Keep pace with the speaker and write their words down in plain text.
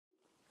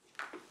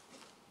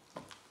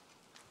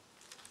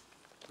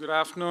Good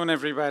afternoon,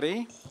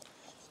 everybody.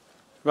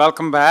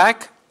 Welcome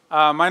back.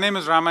 My name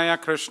is Ramaya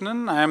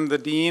Krishnan. I am the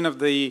Dean of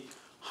the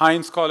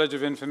Heinz College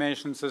of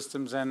Information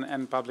Systems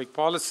and Public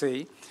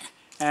Policy.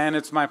 And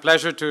it's my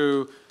pleasure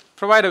to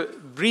provide a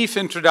brief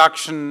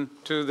introduction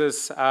to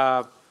this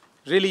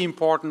really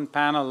important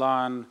panel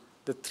on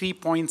the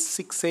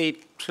 $3.68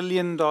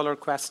 trillion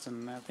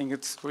question. I think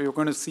we're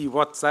going to see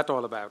what's that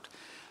all about.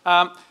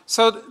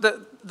 So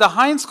the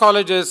Heinz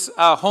College is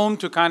home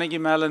to Carnegie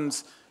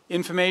Mellon's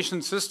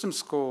Information Systems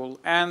School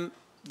and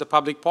the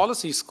Public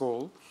Policy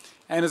School,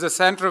 and is a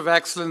center of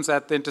excellence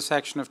at the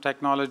intersection of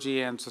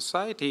technology and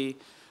society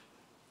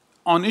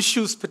on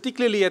issues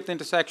particularly at the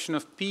intersection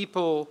of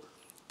people,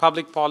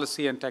 public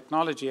policy, and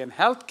technology. And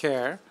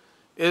healthcare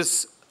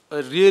is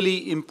a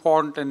really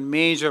important and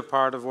major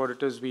part of what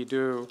it is we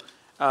do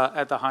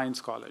at the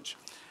Heinz College.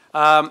 We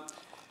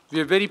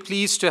are very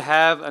pleased to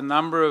have a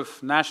number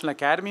of National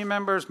Academy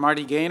members.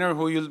 Marty Gaynor,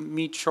 who you'll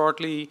meet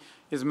shortly,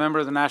 is a member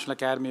of the National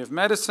Academy of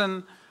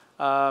Medicine.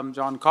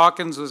 John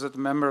Calkins, who's a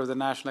member of the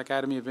National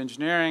Academy of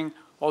Engineering,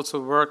 also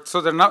worked. So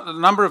there are a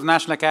number of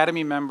National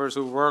Academy members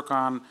who work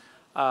on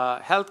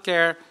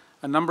healthcare,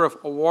 a number of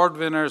award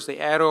winners. The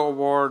Aero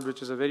Award,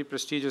 which is a very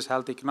prestigious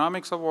health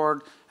economics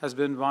award, has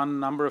been won a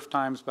number of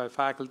times by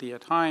faculty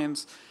at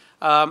Heinz.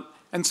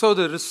 And so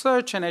the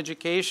research and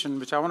education,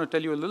 which I want to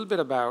tell you a little bit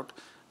about,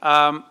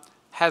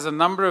 has a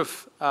number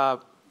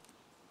of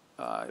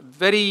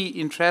very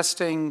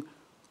interesting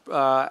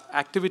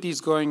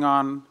activities going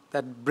on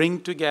that bring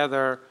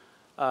together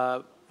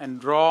and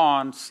draw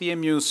on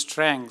CMU's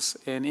strengths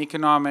in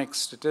economics,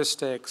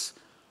 statistics,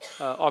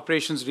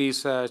 operations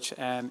research,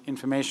 and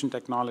information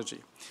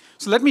technology.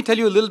 So let me tell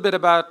you a little bit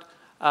about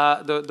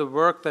the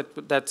work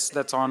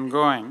that's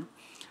ongoing.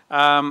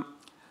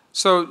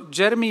 So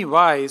Jeremy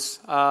Weiss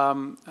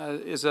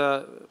is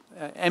a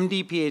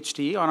MD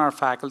PhD on our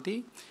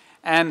faculty,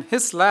 and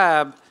his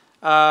lab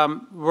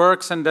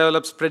works and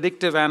develops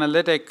predictive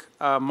analytic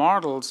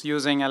models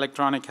using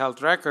electronic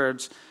health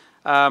records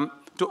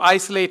to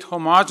isolate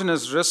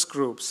homogeneous risk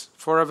groups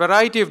for a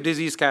variety of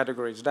disease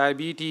categories,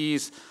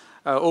 diabetes,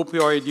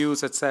 opioid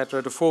use,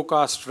 etc., to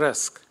forecast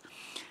risk.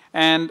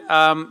 And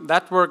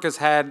that work has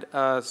had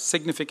a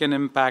significant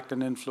impact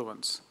and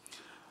influence.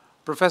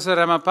 Professor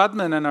Emma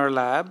Padman and her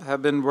lab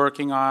have been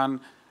working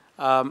on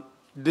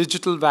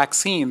digital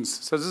vaccines.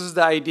 So this is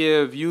the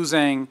idea of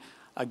using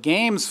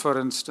games, for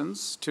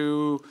instance,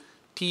 to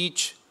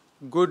teach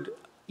good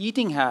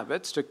eating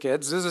habits to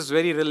kids. This is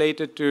very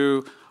related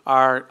to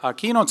our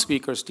keynote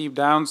speaker, Steve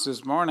Downs,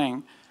 this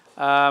morning.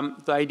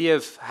 The idea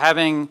of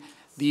having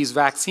these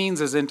vaccines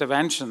as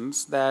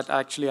interventions that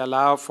actually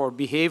allow for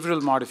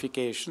behavioral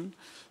modification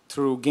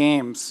through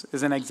games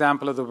is an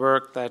example of the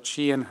work that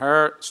she and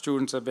her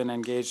students have been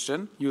engaged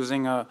in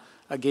using a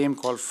game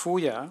called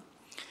Fuya.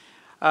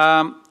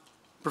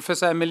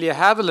 Professor Amelia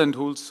Haviland,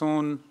 who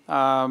soon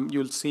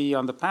you'll see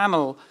on the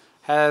panel,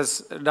 has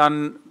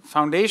done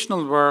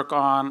foundational work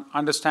on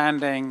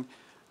understanding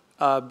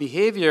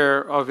behavior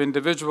of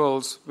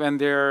individuals when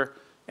they're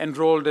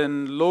enrolled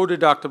in low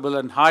deductible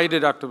and high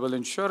deductible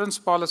insurance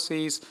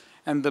policies,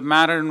 and the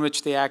manner in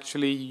which they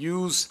actually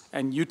use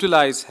and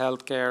utilize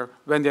healthcare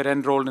when they're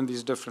enrolled in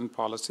these different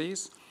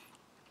policies.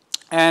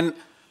 And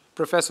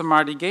Professor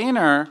Marty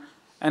Gaynor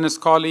and his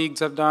colleagues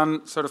have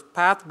done sort of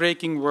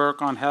path-breaking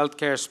work on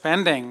healthcare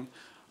spending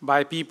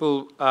by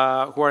people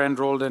who are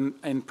enrolled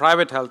in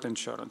private health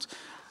insurance.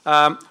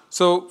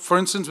 So, for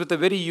instance, with a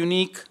very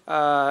unique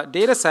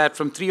data set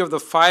from 3 of the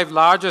 5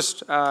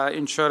 largest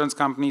insurance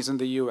companies in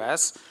the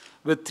US,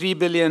 with 3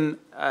 billion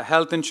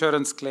health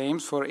insurance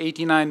claims for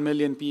 89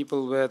 million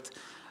people with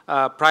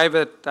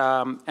private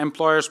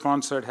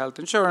employer-sponsored health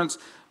insurance,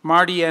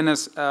 Marty and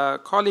his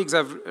colleagues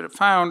have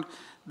found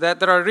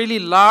that there are really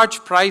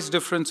large price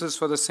differences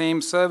for the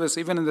same service,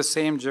 even in the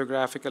same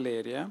geographical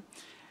area.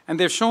 And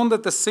they've shown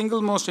that the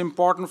single most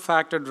important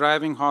factor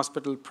driving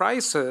hospital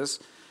prices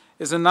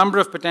is the number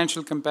of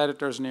potential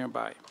competitors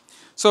nearby.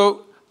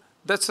 So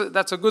that's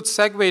a good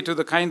segue to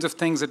the kinds of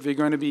things that we're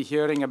going to be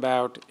hearing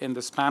about in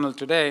this panel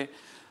today.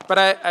 But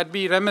I'd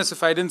be remiss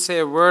if I didn't say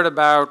a word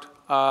about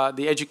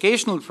the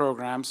educational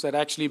programs that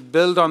actually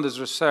build on this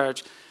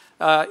research.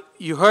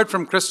 You heard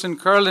from Kristen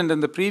Kurland in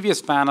the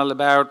previous panel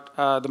about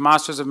the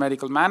Masters of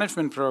Medical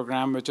Management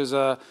program, which is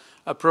a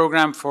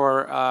program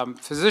for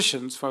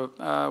physicians, for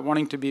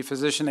wanting to be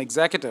physician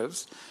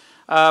executives.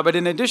 But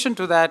in addition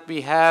to that,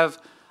 we have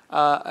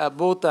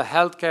both a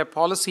healthcare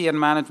policy and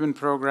management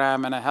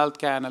program and a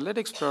healthcare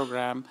analytics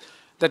program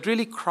that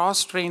really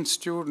cross-train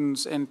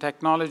students in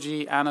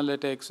technology,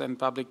 analytics, and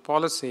public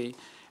policy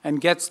and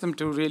gets them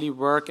to really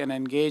work and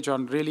engage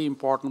on really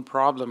important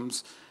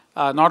problems,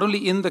 not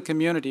only in the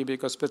community,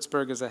 because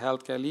Pittsburgh is a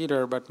healthcare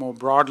leader, but more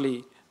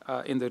broadly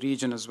in the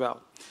region as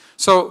well.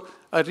 So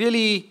a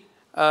really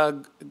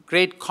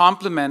great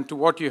complement to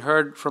what you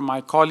heard from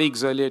my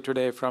colleagues earlier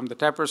today from the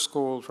Tepper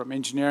School, from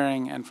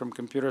engineering, and from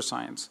computer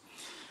science.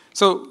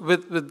 So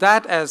with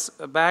that as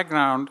a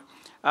background,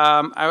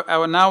 I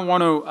would now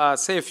want to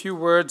say a few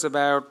words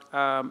about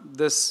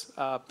this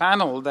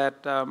panel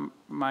that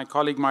my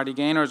colleague Marty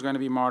Gaynor is going to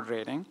be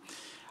moderating.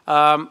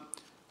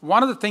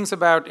 One of the things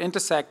about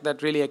INTERSECT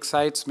that really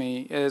excites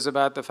me is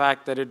about the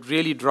fact that it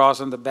really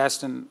draws on the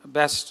best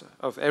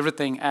of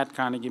everything at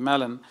Carnegie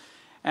Mellon.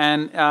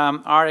 And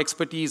our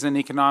expertise in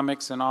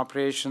economics and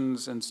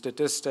operations and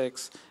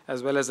statistics,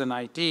 as well as in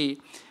IT.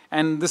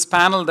 And this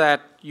panel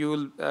that you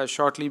will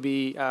shortly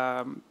be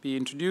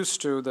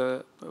introduced to,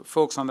 the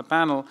folks on the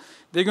panel,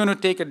 they're going to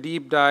take a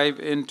deep dive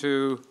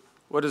into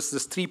what is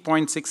this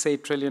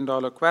 $3.68 trillion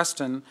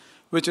question,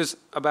 which is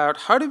about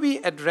how do we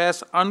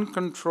address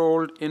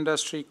uncontrolled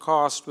industry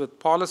cost with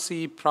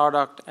policy,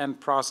 product, and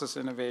process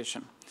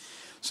innovation.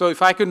 So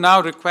if I could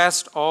now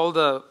request all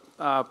the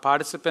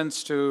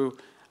participants to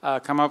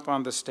come up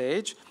on the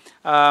stage.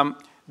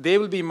 They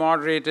will be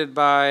moderated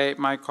by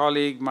my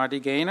colleague Marty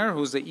Gaynor,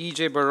 who's the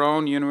E.J.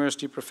 Barone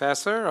University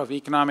Professor of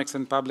Economics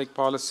and Public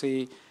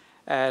Policy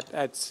at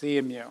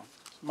CMU.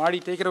 Marty,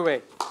 take it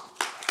away.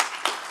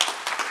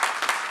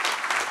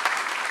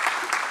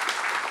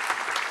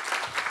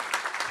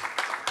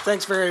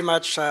 Thanks very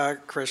much,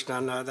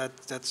 Krishnan.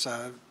 That's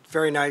a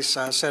very nice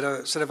set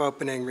of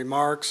opening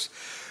remarks.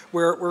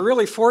 We're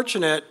really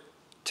fortunate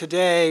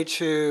today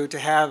to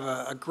have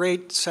a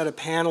great set of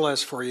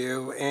panelists for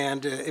you,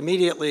 and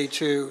immediately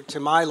to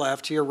my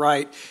left, to your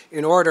right,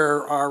 in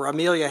order, are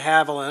Amelia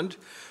Haviland,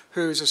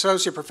 who's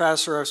Associate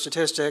Professor of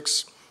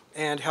Statistics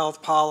and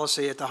Health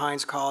Policy at the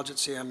Heinz College at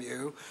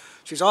CMU.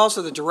 She's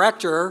also the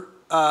Director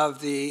of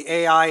the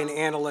AI and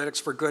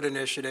Analytics for Good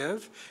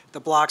initiative,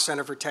 the Block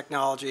Center for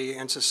Technology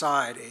and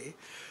Society.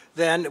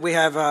 Then we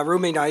have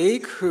Rumi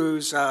Naik,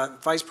 who's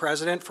Vice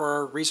President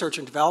for Research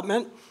and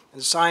Development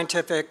and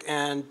Scientific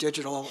and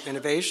Digital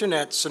Innovation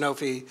at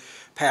Sanofi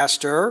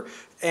Pasteur,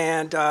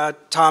 and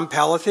Tom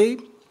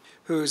Pellathy,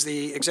 who's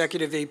the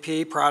Executive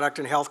VP, Product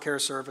and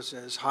Healthcare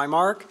Services,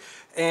 Highmark,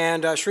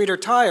 and Sridhar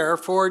Tayur,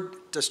 Ford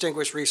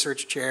Distinguished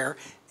Research Chair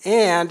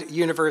and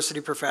University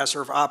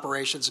Professor of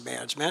Operations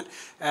Management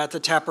at the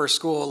Tepper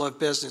School of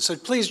Business. So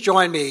please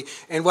join me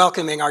in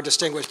welcoming our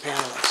distinguished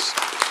panelists.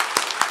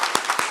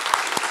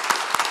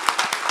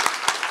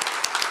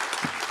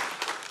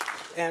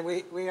 And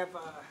we have...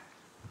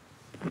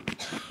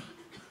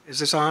 Is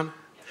this on?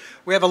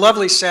 We have a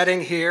lovely setting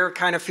here.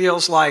 Kind of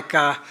feels like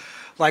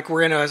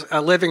we're in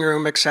a living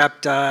room,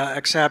 except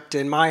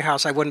in my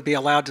house I wouldn't be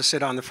allowed to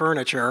sit on the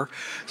furniture.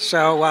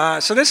 So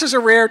this is a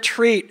rare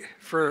treat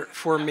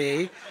for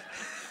me,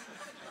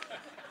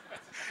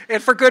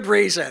 and for good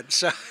reason.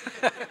 So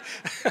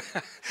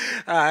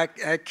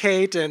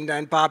Kate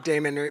and Bob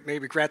Damon may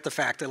regret the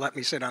fact they let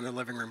me sit on the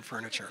living room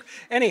furniture.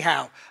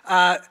 Anyhow.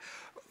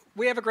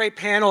 We have a great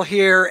panel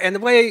here, and the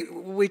way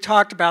we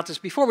talked about this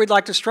before, we'd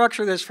like to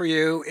structure this for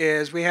you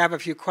is we have a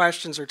few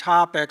questions or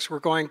topics we're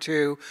going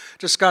to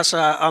discuss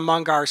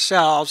among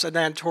ourselves, and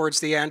then towards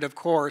the end, of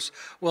course,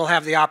 we'll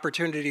have the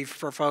opportunity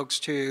for folks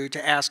to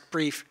ask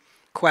brief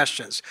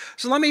questions.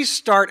 So let me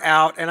start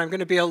out, and I'm going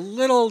to be a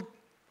little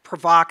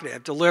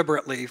provocative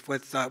deliberately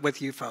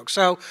with you folks.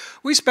 So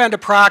we spend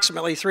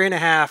approximately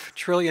 $3.5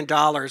 trillion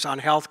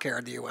on healthcare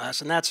in the U.S.,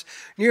 and that's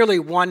nearly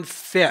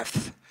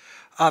 1/5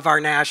 of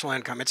our national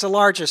income. It's the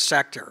largest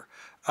sector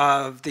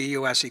of the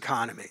U.S.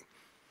 economy.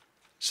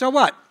 So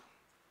what?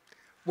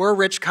 We're a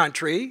rich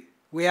country.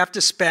 We have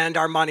to spend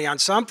our money on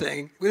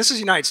something. This is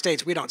the United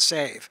States. We don't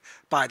save,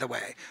 by the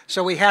way.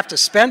 So we have to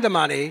spend the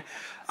money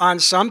on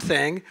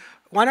something.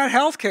 Why not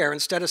healthcare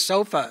instead of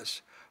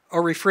sofas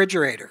or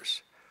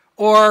refrigerators?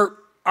 Or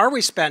are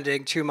we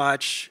spending too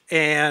much,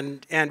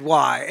 and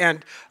why?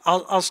 And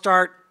I'll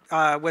start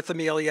with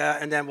Amelia,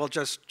 and then we'll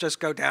just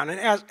go down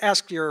and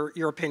ask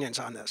your opinions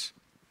on this.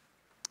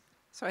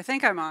 So I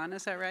think I'm on,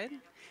 is that right?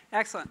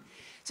 Excellent.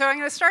 So I'm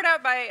going to start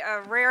out by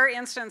a rare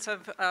instance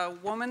of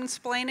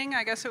woman-splaining,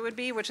 I guess it would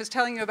be, which is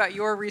telling you about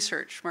your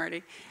research,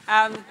 Marty.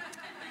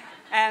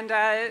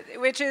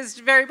 Which is,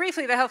 very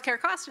briefly, the Healthcare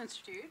Cost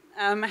Institute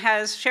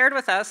has shared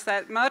with us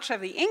that much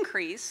of the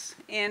increase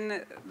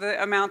in the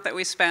amount that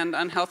we spend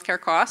on healthcare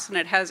costs, and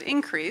it has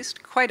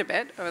increased quite a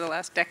bit over the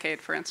last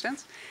decade, for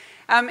instance,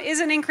 is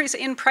an increase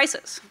in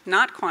prices,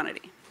 not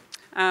quantity.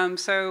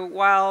 So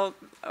while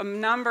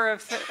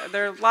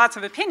there are lots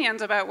of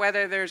opinions about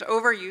whether there's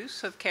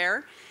overuse of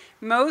care,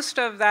 most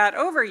of that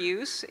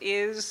overuse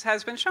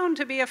has been shown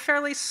to be a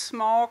fairly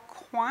small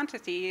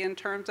quantity in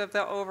terms of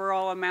the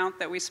overall amount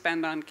that we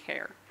spend on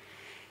care.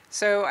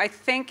 So I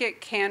think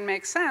it can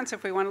make sense,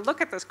 if we want to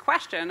look at this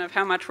question of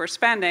how much we're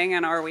spending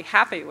and are we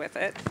happy with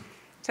it,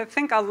 to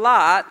think a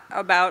lot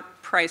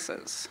about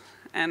prices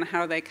and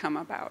how they come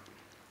about.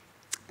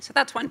 So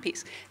that's one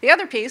piece. The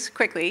other piece,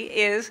 quickly,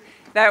 is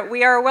that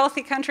we are a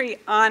wealthy country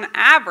on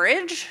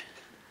average.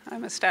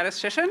 I'm a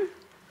statistician,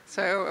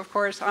 so of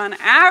course on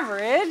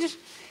average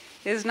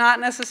is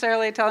not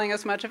necessarily telling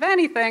us much of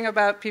anything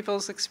about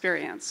people's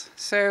experience.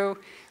 So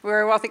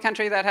we're a wealthy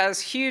country that has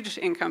huge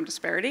income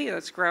disparity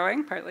that's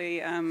growing,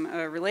 partly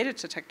related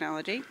to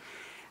technology.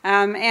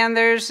 And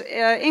there's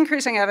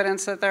increasing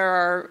evidence that there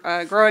are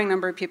a growing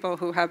number of people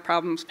who have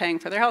problems paying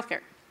for their health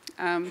care.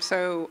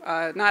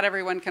 Not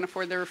everyone can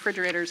afford their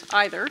refrigerators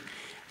either.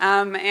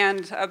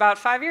 And about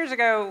 5 years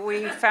ago,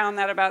 we found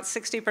that about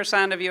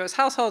 60% of US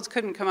households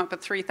couldn't come up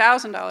with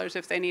 $3,000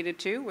 if they needed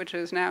to, which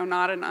is now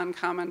not an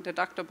uncommon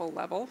deductible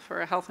level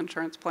for a health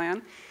insurance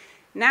plan.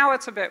 Now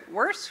it's a bit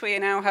worse. We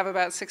now have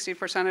about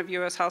 60% of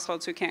US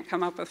households who can't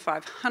come up with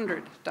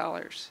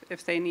 $500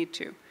 if they need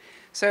to.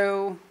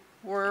 So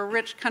we're a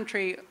rich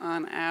country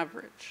on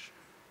average.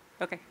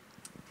 Okay.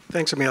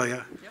 Thanks,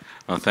 Amelia. Yep.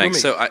 Well,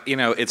 thanks. Rumi.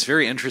 So, it's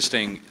very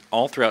interesting.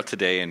 All throughout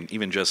today, and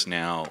even just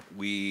now,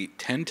 we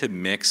tend to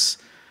mix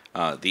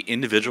the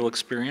individual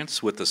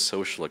experience with the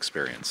social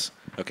experience,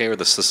 okay, or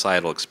the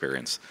societal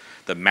experience,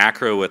 the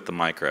macro with the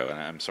micro. And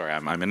I'm sorry,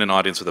 I'm in an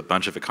audience with a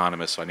bunch of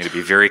economists, so I need to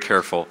be very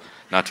careful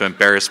not to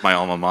embarrass my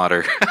alma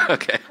mater.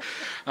 Okay.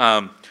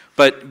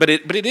 But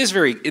it is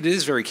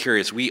very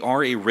curious. We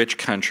are a rich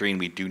country, and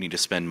we do need to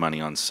spend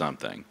money on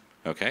something.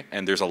 Okay,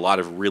 and there's a lot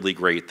of really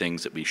great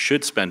things that we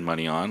should spend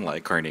money on,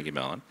 like Carnegie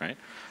Mellon, right?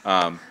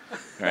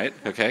 Right?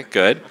 Okay,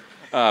 good.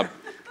 Bob's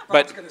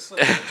going to slip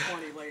in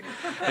 20 later.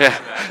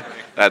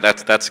 Yeah,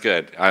 that's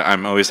good.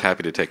 I'm always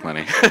happy to take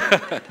money.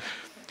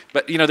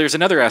 But there's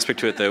another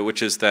aspect to it, though,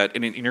 which is that,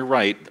 and you're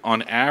right.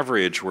 On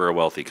average, we're a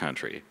wealthy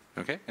country.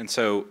 Okay, and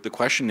so the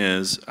question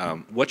is,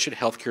 what should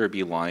healthcare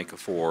be like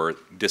for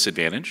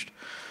disadvantaged?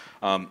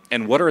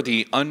 And what are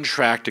the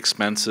untracked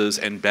expenses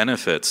and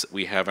benefits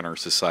we have in our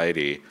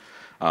society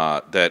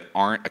that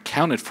aren't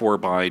accounted for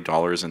by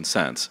dollars and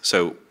cents?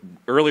 So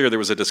earlier there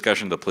was a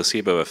discussion of the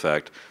placebo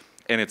effect,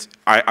 and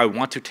I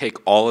want to take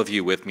all of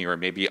you with me, or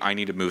maybe I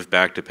need to move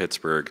back to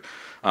Pittsburgh,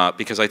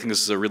 because I think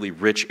this is a really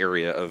rich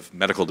area of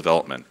medical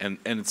development, and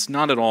it's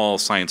not at all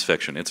science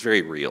fiction. It's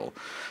very real.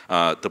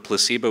 The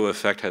placebo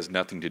effect has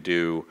nothing to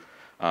do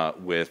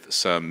with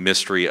some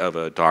mystery of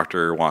a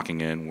doctor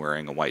walking in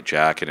wearing a white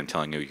jacket and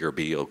telling you you'll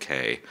be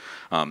okay.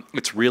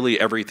 It's really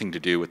everything to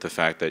do with the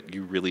fact that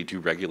you really do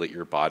regulate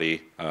your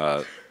body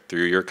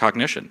through your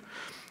cognition,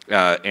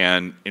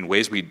 and in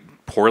ways we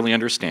poorly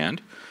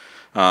understand.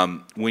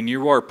 When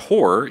you are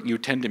poor, you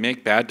tend to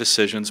make bad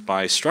decisions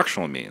by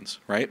structural means,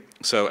 right?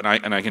 So,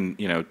 and I can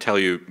tell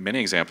you many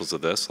examples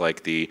of this,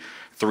 like the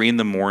 3 in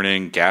the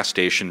morning gas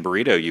station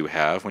burrito you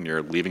have when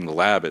you're leaving the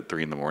lab at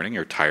 3 in the morning.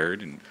 You're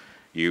tired and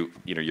you're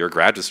a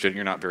graduate student,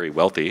 you're not very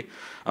wealthy,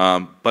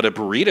 but a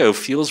burrito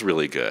feels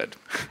really good,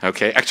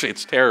 okay? Actually,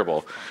 it's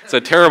terrible. It's a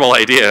terrible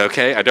idea,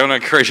 okay? I don't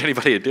encourage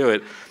anybody to do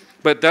it,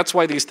 but that's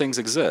why these things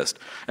exist.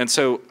 And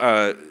so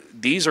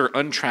these are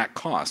untracked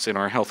costs in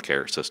our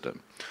healthcare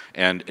system.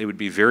 And it would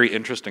be very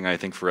interesting, I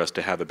think, for us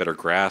to have a better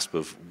grasp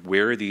of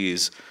where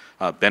these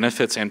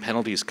benefits and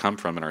penalties come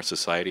from in our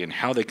society and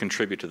how they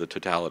contribute to the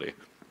totality.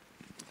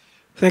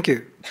 Thank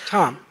you.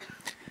 Tom.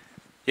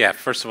 Yeah,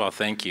 first of all,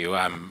 thank you.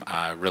 I'm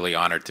really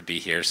honored to be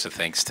here, so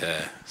thanks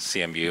to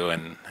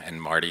CMU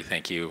and Marty.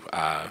 Thank you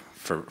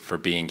for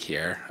being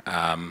here.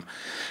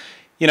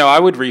 I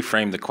would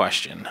reframe the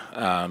question.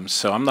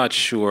 So I'm not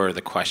sure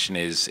the question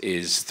is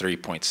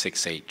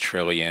 3.68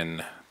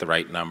 trillion the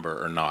right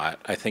number or not.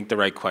 I think the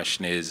right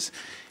question is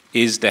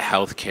the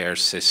healthcare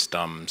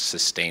system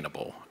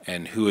sustainable,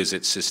 and who is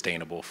it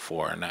sustainable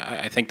for? And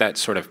I think that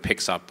sort of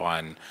picks up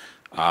on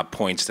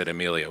points that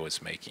Amelia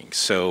was making.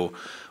 So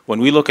when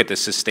we look at the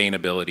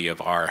sustainability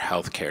of our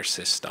healthcare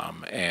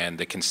system and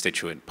the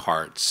constituent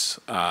parts,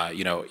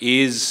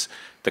 is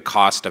the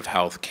cost of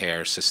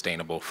healthcare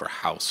sustainable for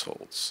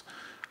households?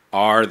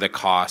 Are the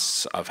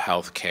costs of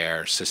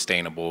healthcare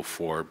sustainable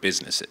for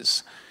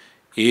businesses?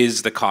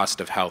 Is the cost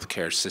of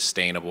healthcare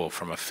sustainable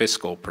from a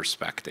fiscal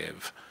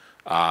perspective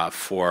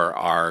for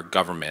our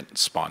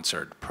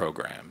government-sponsored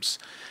programs?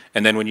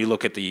 And then when you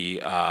look at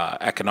the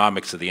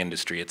economics of the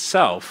industry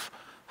itself,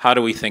 how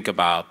do we think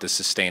about the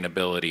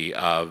sustainability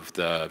of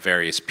the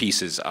various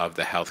pieces of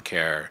the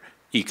healthcare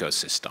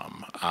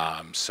ecosystem?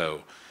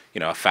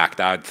 A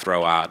fact I'd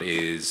throw out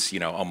is,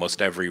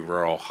 almost every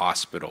rural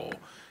hospital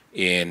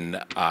in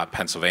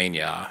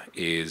Pennsylvania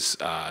is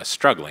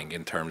struggling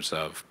in terms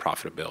of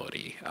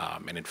profitability,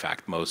 and in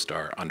fact, most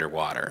are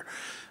underwater.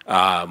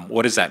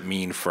 What does that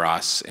mean for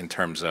us in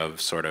terms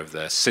of sort of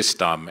the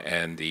system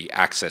and the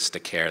access to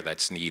care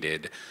that's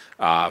needed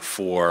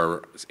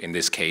for, in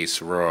this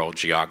case, rural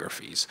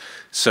geographies?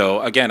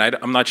 So again,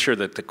 I'm not sure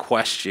that the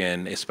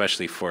question,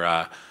 especially for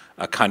a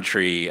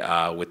country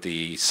with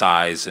the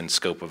size and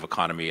scope of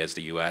economy as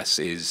the U.S.,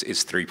 is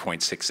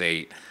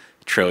 3.68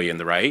 trillion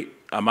the right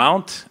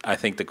amount. I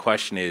think the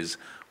question is,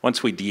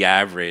 once we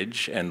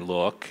de-average and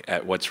look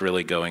at what's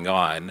really going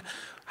on,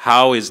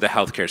 how is the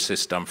healthcare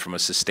system from a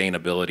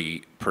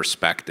sustainability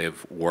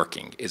perspective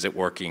working? Is it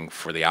working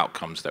for the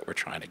outcomes that we're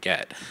trying to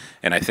get?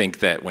 And I think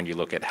that when you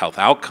look at health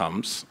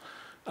outcomes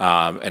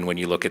and when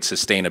you look at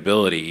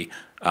sustainability,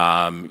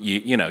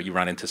 you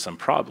run into some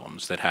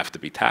problems that have to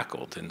be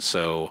tackled. And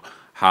so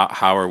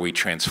how are we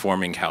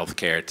transforming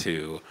healthcare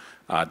to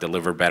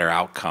deliver better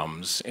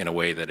outcomes in a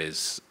way that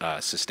is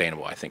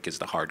sustainable, I think is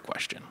the hard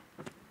question.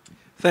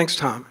 Thanks,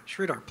 Tom.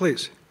 Sridhar,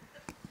 please.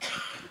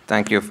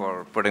 Thank you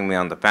for putting me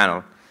on the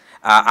panel.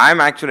 I'm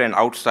actually an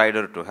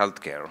outsider to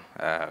healthcare.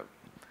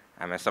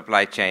 I'm a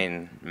supply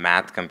chain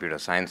math computer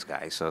science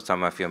guy, so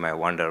some of you may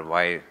wonder,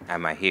 why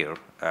am I here?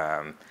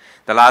 The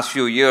last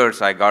few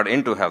years, I got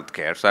into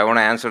healthcare, so I want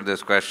to answer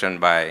this question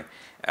by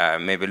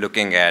maybe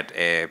looking at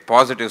a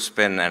positive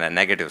spin and a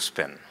negative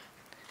spin.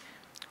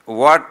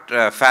 What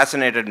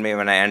fascinated me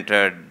when I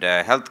entered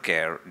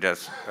healthcare,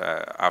 just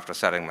after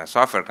selling my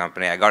software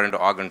company, I got into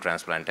organ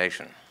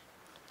transplantation.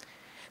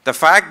 The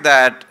fact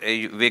that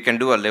we can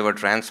do a liver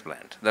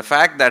transplant, the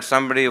fact that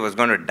somebody was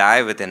going to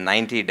die within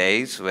 90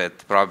 days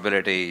with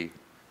probability,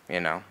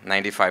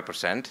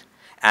 95%,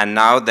 and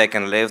now they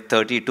can live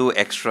 32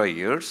 extra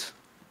years,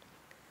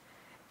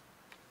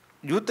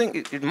 you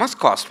think it must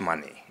cost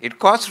money. It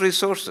costs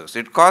resources.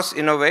 It costs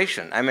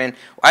innovation. I mean,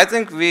 I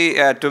think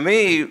to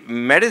me,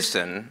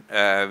 medicine,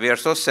 we are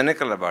so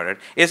cynical about it,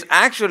 is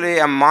actually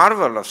a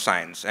marvel of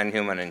science and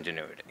human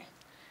ingenuity.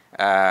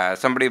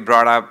 Somebody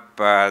brought up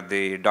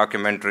the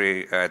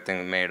documentary, I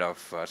think, made of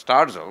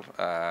Starzl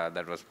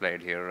that was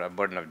played here, A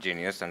Burden of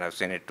Genius, and I've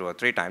seen it 2 or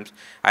 3 times.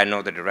 I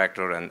know the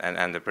director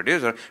and the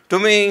producer. To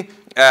me,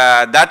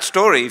 that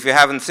story, if you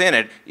haven't seen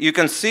it, you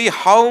can see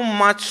how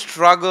much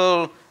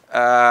struggle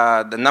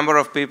the number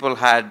of people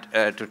had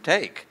to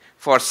take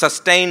for a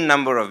sustained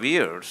number of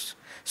years,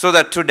 so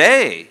that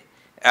today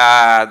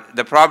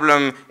the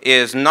problem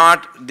is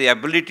not the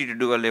ability to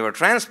do a liver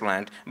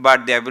transplant,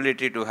 but the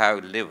ability to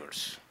have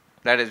livers.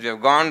 That is, we have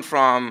gone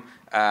from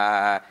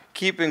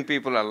keeping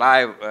people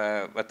alive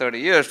for 30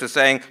 years to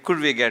saying,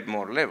 could we get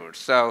more livers?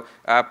 So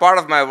part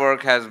of my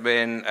work has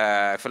been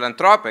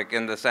philanthropic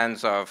in the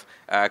sense of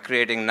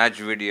creating nudge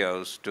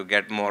videos to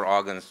get more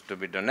organs to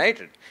be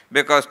donated.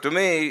 Because to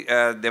me,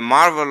 the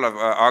marvel of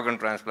organ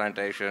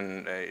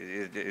transplantation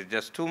is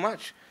just too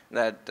much.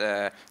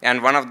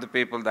 And one of the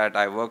people that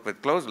I work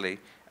with closely,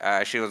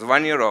 she was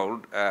 1 year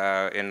old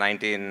in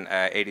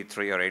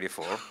 1983 or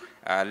 84,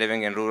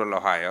 living in rural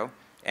Ohio.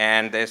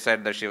 And they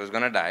said that she was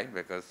going to die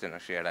because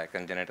she had a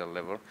congenital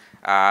liver.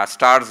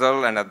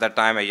 Starzl, and at that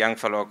time a young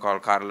fellow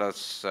called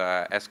Carlos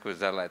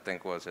Esquivel, I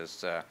think was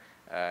his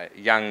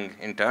young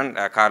intern.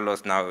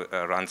 Carlos now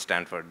runs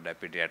Stanford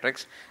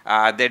Pediatrics.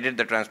 They did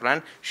the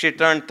transplant. She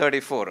turned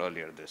 34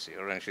 earlier this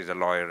year, and she's a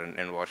lawyer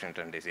in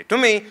Washington, D.C. To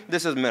me,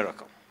 this is a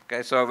miracle.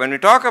 Okay, so when we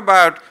talk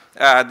about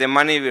the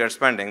money we are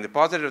spending, the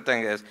positive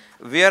thing is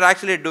we are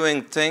actually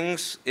doing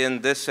things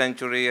in this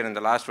century and in the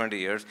last 20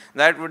 years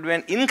that would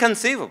be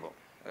inconceivable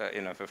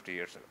 50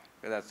 years ago.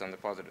 Okay, that's on the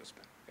positive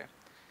spin. Okay?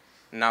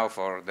 Now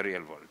for the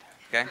real world.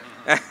 Okay?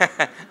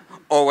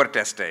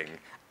 Over-testing,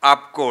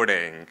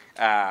 up-coding,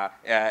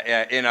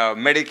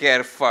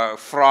 Medicare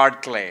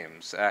fraud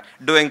claims,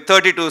 doing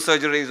 32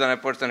 surgeries on a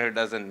person who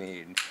doesn't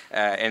need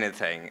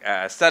anything,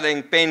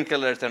 selling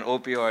painkillers and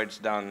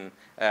opioids down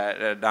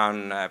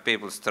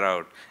people's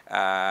throat.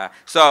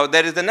 So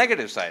there is the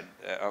negative side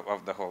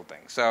of the whole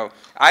thing. So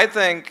I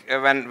think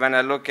when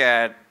I look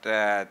at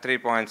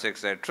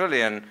 3.68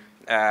 trillion,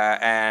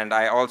 and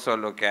I also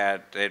look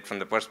at it from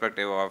the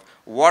perspective of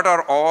what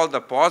are all the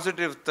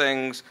positive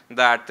things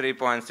that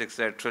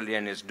 3.68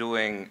 trillion is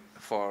doing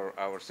for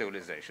our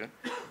civilization,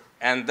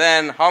 and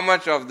then how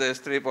much of this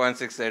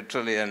 3.68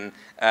 trillion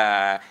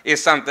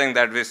is something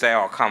that we say,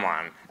 oh, come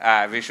on,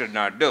 we should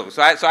not do.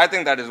 So I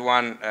think that is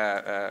one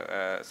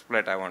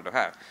split I want to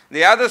have.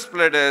 The other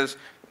split is,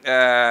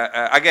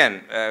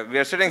 again, we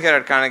are sitting here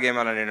at Carnegie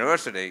Mellon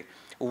University.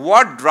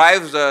 What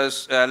drives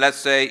us, let's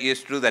say,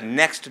 is to do the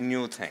next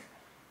new thing.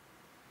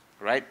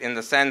 Right? In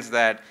the sense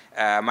that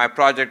my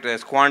project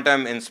is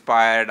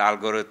quantum-inspired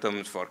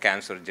algorithms for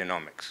cancer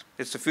genomics.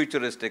 It's a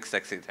futuristic,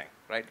 sexy thing,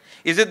 right?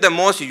 Is it the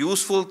most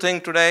useful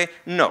thing today?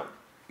 No.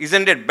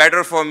 Isn't it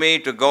better for me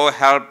to go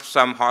help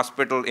some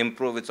hospital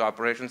improve its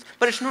operations?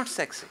 But it's not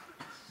sexy.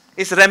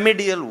 It's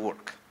remedial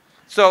work.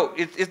 So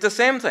it's the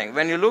same thing.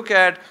 When you look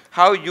at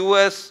how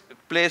U.S.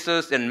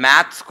 places in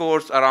math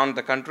scores around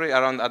the country,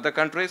 around other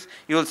countries,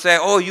 you'll say,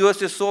 oh,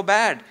 US is so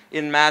bad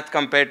in math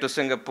compared to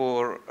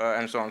Singapore,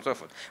 and so on and so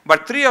forth.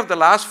 But 3 of the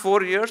last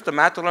 4 years, the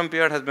Math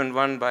Olympiad has been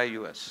won by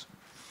US.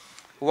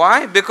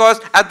 Why? Because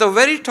at the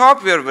very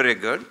top, we are very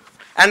good,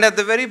 and at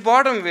the very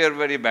bottom, we are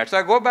very bad. So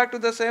I go back to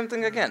the same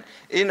thing again.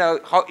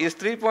 How is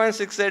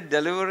 3.68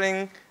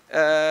 delivering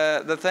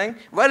the thing?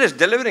 Well, it's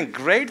delivering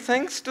great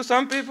things to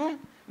some people,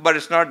 but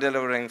it's not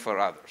delivering for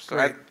others. So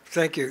right.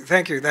 Thank you.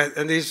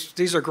 And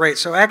these are great.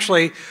 So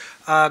actually,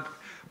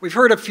 we've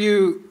heard a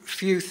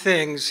few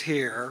things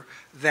here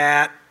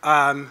that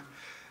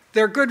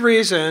there are good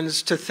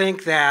reasons to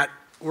think that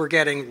we're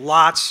getting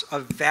lots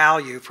of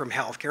value from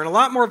healthcare, and a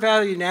lot more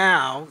value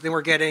now than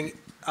we're getting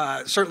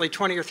certainly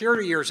 20 or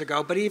 30 years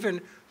ago, but even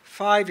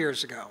 5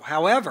 years ago.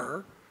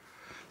 However,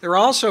 there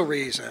are also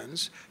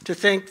reasons to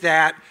think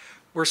that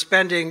we're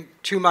spending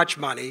too much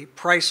money,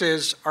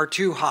 prices are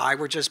too high,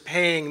 we're just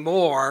paying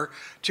more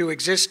to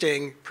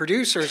existing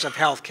producers of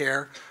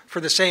healthcare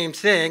for the same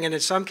thing, and in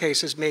some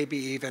cases maybe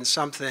even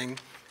something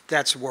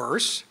that's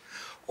worse,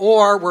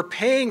 or we're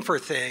paying for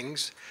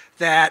things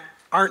that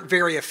aren't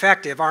very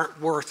effective, aren't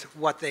worth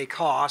what they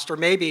cost, or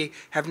maybe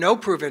have no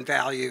proven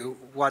value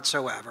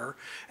whatsoever.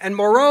 And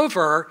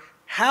moreover,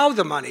 how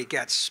the money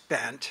gets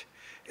spent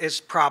is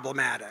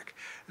problematic.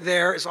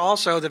 There is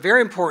also the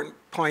very important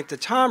point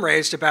that Tom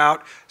raised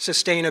about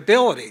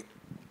sustainability.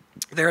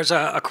 There's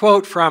a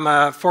quote from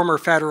a former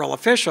federal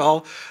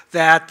official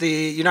that the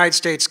United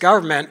States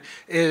government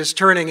is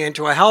turning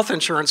into a health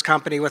insurance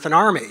company with an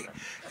army.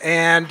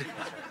 And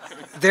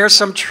there's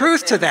some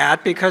truth to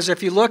that, because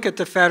if you look at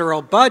the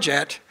federal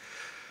budget,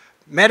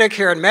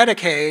 Medicare and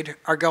Medicaid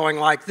are going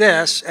like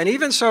this, and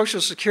even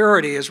Social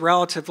Security is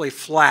relatively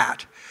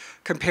flat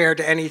compared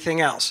to anything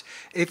else.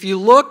 If you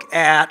look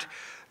at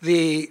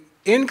the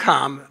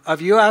income of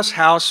US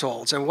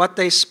households and what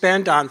they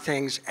spend on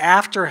things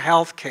after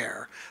health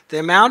care, the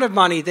amount of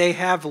money they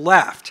have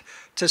left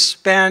to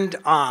spend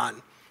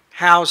on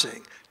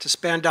housing, to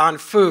spend on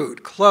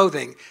food,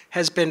 clothing,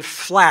 has been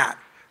flat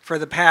for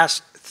the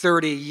past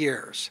 30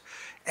 years.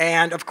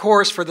 And of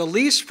course, for the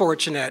least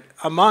fortunate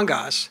among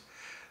us,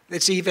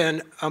 it's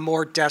even a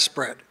more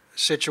desperate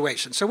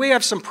situation. So we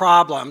have some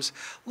problems.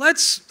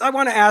 I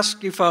want to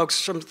ask you folks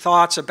some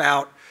thoughts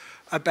about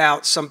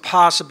some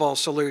possible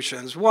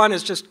solutions. One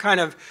is just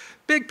kind of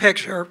big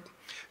picture.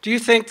 Do you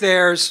think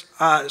there's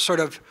sort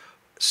of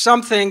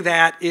something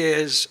that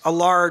is a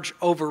large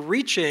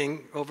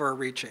overreaching,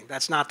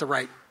 that's not the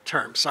right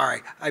term,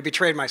 sorry, I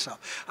betrayed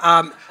myself.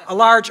 A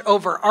large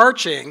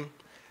overarching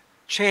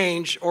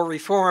change or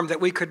reform that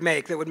we could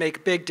make that would make a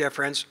big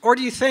difference? Or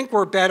do you think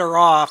we're better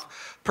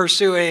off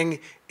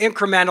pursuing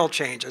incremental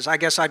changes? I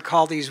guess I'd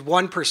call these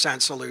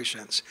 1%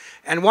 solutions.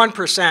 And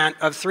 1%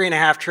 of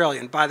 $3.5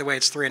 trillion, by the way,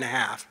 it's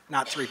 3.5,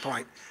 not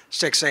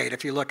 3.68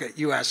 if you look at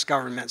US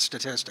government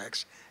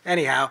statistics.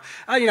 Anyhow,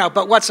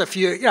 but what's a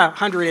few,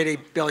 180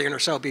 billion or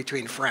so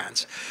between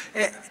friends.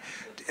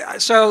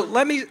 So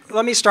let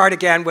me start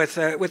again with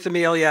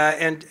Amelia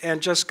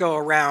and just go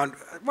around.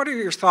 What are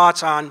your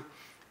thoughts on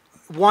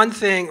one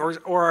thing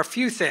or a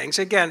few things,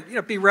 again,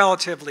 be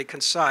relatively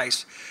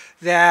concise,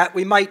 that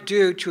we might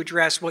do to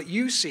address what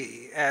you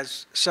see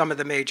as some of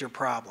the major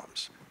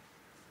problems?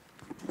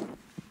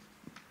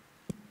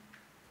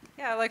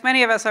 Yeah, like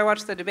many of us, I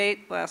watched the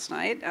debate last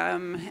night,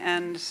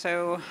 and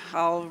so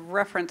I'll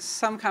reference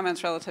some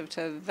comments relative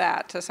to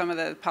that, to some of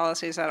the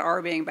policies that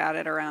are being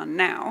batted around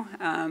now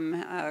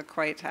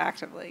quite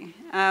actively.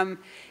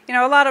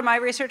 A lot of my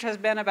research has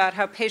been about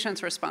how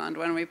patients respond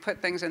when we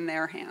put things in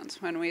their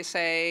hands, when we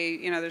say,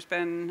 there's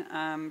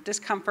been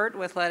discomfort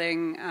with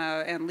letting,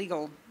 and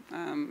legal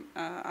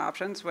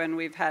options when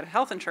we've had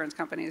health insurance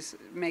companies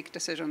make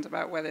decisions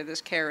about whether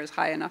this care is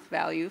high enough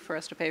value for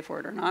us to pay for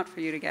it or not, for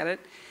you to get it.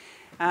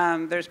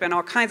 There's been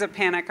all kinds of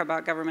panic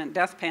about government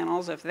death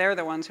panels if they're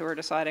the ones who are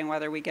deciding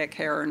whether we get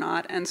care or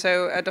not. And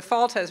so a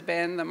default has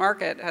been the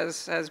market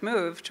has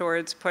moved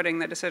towards putting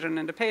the decision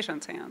into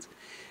patients' hands.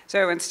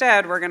 So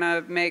instead, we're going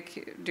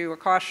to do a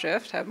cost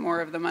shift, have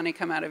more of the money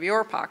come out of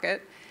your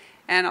pocket.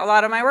 And a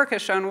lot of my work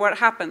has shown what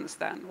happens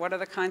then. What are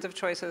the kinds of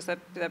choices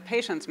that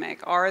patients make?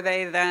 Are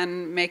they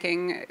then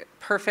making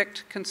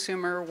perfect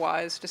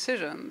consumer-wise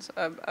decisions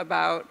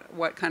about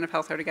what kind of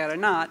health care to get or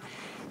not?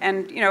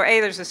 And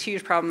there's this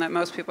huge problem that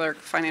most people are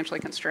financially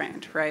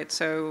constrained, right?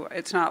 So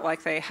it's not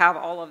like they have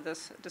all of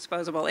this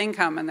disposable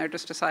income and they're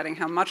just deciding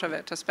how much of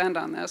it to spend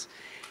on this.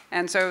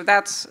 And so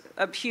that's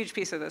a huge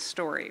piece of this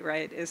story,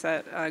 right? Is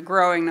that a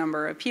growing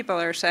number of people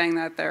are saying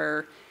that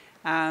they're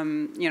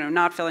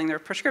not filling their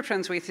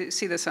prescriptions. We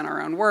see this in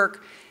our own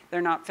work.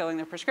 They're not filling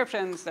their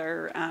prescriptions.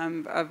 They're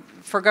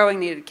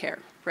forgoing needed care,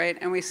 right?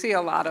 And we see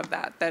a lot of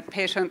that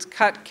patients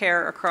cut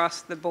care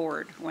across the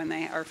board when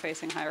they are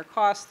facing higher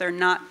costs. They're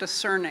not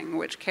discerning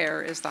which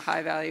care is the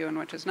high value and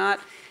which is not.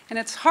 And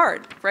it's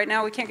hard. Right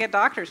now, we can't get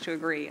doctors to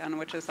agree on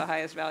which is the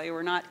highest value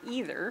or not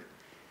either.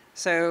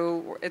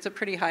 So it's a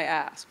pretty high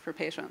ask for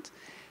patients.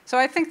 So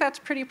I think that's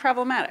pretty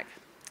problematic.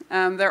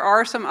 There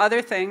are some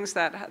other things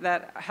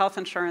that health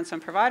insurance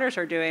and providers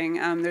are doing.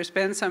 There's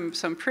been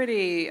some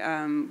pretty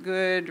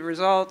good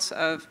results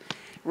of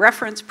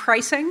reference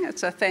pricing.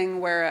 It's a thing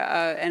where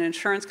an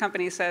insurance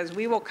company says,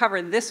 we will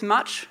cover this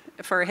much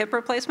for a hip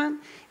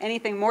replacement.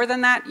 Anything more than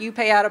that, you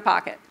pay out of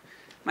pocket.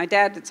 My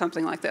dad did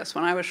something like this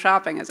when I was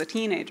shopping as a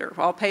teenager.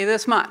 I'll pay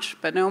this much,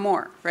 but no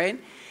more, right?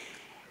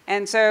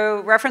 And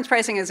so reference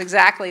pricing is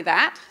exactly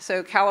that.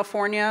 So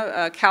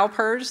California,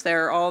 CalPERS,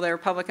 they're all their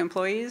public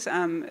employees.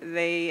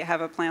 They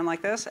have a plan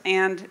like this.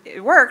 And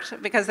it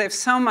worked because they have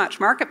so much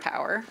market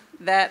power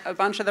that a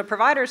bunch of the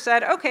providers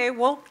said, OK,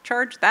 we'll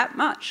charge that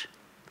much,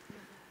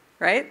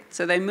 right?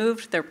 So they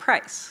moved their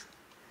price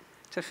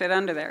to fit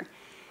under there.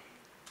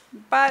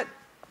 But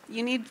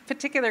you need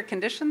particular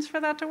conditions for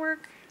that to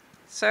work.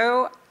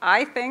 So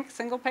I think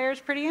single payer is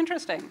pretty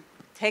interesting.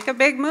 Take a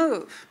big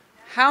move.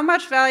 How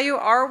much value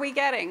are we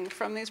getting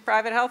from these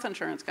private health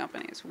insurance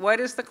companies?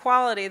 What is the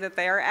quality that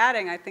they are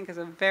adding, I think is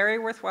a very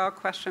worthwhile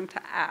question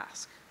to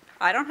ask.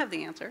 I don't have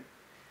the answer,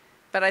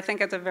 but I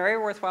think it's a very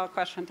worthwhile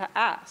question to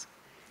ask.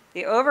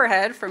 The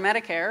overhead for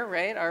Medicare,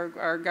 right,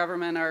 our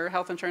government, our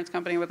health insurance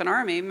company with an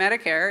army,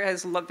 Medicare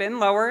has been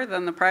lower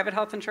than the private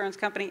health insurance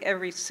company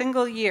every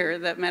single year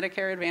that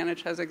Medicare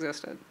Advantage has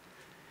existed.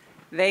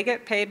 They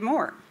get paid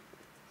more.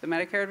 The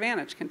Medicare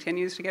Advantage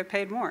continues to get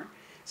paid more.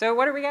 So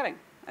what are we getting?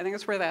 I think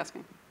it's worth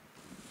asking.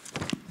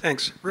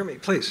 Thanks. Rumi,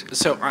 please.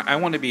 So I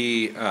want to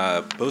be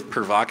both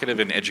provocative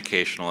and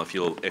educational, if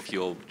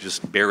you'll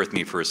just bear with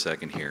me for a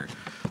second here.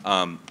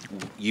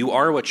 You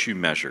are what you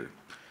measure.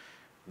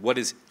 What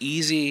is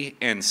easy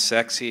and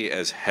sexy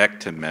as heck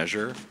to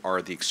measure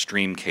are the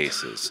extreme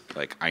cases,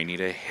 like I need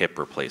a hip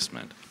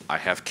replacement, I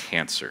have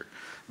cancer.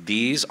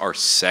 These are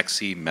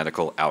sexy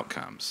medical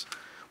outcomes.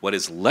 What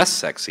is less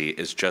sexy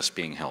is just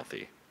being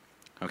healthy,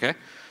 okay?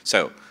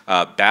 So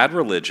Bad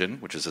Religion,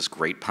 which is this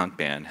great punk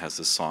band, has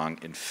this song,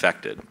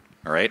 Infected,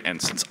 all right?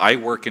 And since I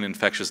work in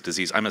infectious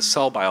disease, I'm a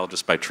cell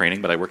biologist by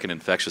training, but I work in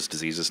infectious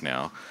diseases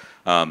now.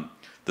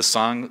 The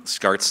song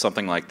starts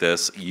something like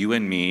this: you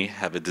and me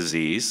have a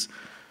disease,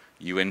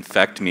 you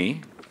infect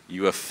me,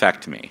 you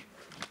affect me,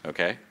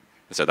 okay?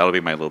 So that'll be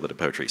my little bit of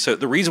poetry. So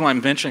the reason why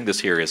I'm mentioning this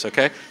here is,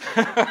 okay?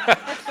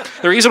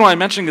 The reason why I'm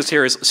mentioning this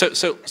here is,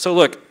 so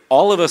look,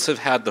 all of us have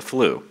had the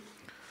flu,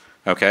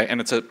 okay? And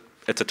it's a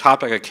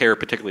topic I care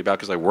particularly about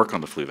because I work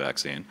on the flu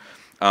vaccine.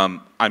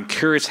 I'm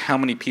curious how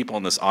many people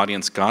in this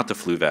audience got the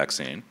flu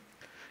vaccine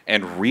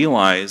and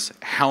realize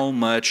how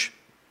much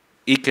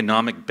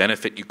economic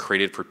benefit you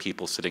created for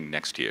people sitting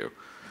next to you.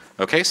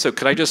 Okay, so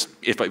could I just,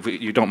 if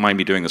you don't mind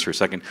me doing this for a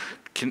second,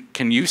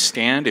 can you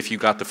stand if you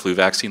got the flu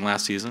vaccine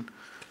last season?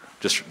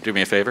 Just do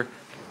me a favor.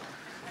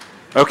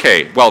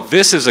 Okay, well,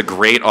 this is a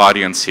great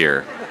audience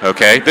here,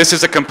 okay? This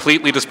is a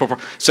completely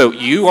disproportionate, so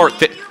you are,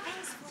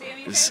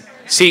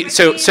 see,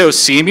 so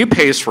CMU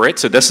pays for it,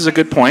 so this is a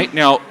good point.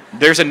 Now,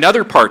 there's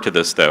another part to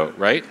this though,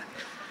 right?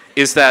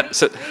 Is that,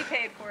 so, we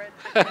paid for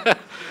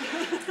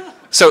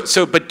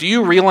it. but do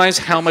you realize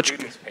how much,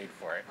 Paid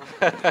for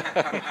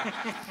it.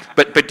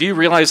 But do you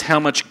realize how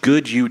much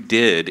good you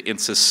did in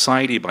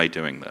society by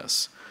doing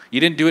this? You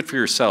didn't do it for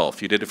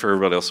yourself, you did it for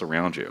everybody else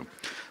around you.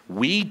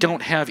 We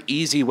don't have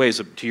easy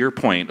ways, to your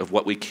point of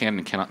what we can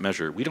and cannot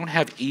measure, we don't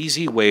have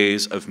easy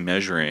ways of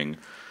measuring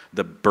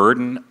the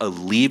burden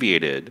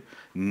alleviated,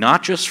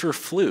 not just for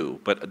flu,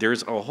 but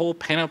there's a whole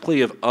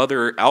panoply of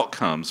other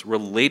outcomes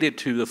related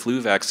to the flu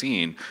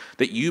vaccine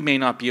that you may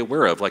not be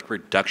aware of, like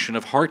reduction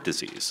of heart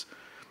disease,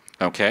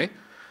 okay?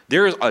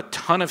 There's a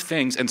ton of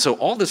things, and so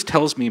all this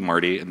tells me,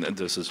 Marty, and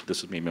this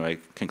is maybe my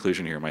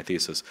conclusion here, my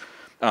thesis,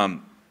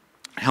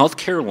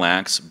 healthcare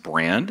lacks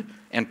brand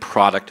and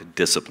product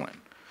discipline.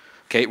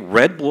 Okay,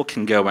 Red Bull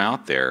can go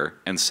out there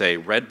and say,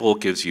 Red Bull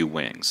gives you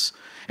wings.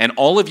 And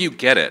all of you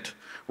get it,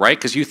 right?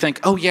 Because you think,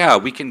 oh yeah,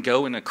 we can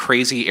go in a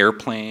crazy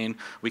airplane,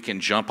 we can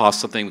jump off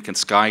something, we can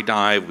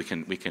skydive,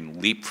 we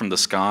can leap from the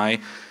sky.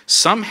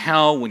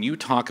 Somehow when you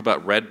talk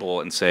about Red Bull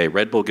and say,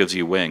 Red Bull gives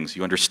you wings,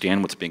 you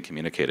understand what's being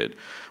communicated.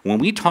 When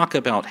we talk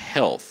about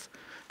health,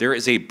 there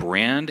is a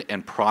brand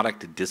and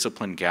product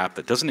discipline gap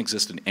that doesn't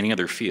exist in any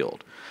other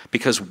field.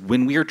 Because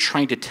when we are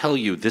trying to tell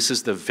you this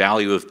is the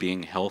value of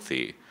being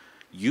healthy,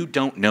 you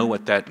don't know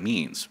what that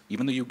means,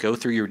 even though you go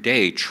through your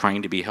day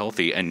trying to be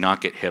healthy and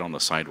not get hit on the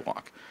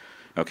sidewalk.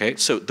 Okay,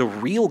 so the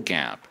real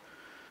gap,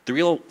 the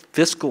real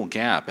fiscal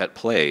gap at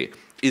play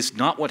is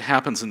not what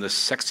happens in the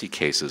sexy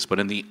cases, but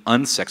in the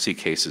unsexy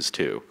cases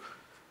too.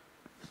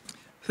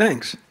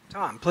 Thanks.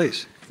 Tom,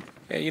 please.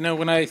 Yeah, you know,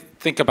 when I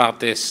think about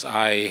this,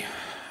 I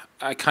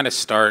kind of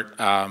start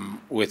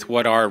with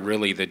what are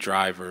really the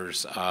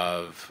drivers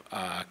of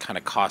kind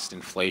of cost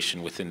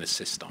inflation within the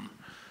system.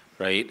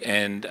 Right,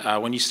 and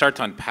when you start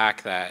to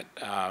unpack that,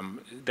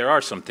 there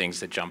are some things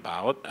that jump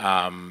out,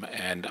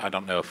 and I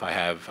don't know if I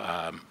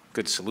have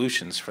good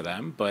solutions for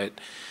them, but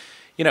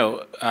you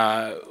know,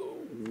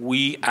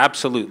 we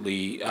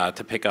absolutely,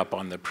 to pick up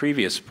on the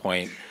previous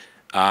point,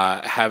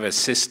 have a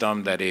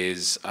system that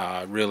is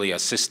really a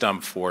system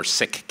for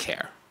sick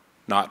care,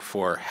 not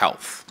for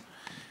health.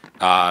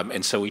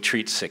 And so we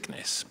treat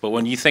sickness. But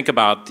when you think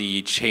about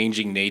the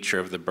changing nature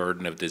of the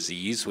burden of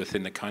disease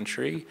within the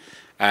country,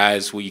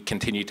 as we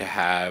continue to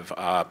have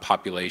a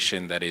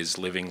population that is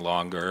living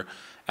longer,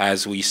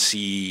 as we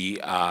see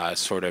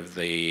sort of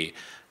the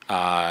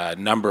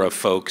number of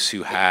folks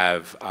who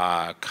have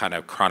kind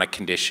of chronic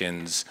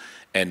conditions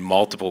and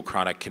multiple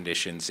chronic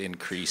conditions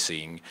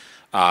increasing,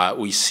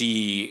 we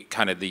see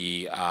kind of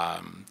the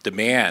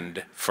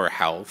demand for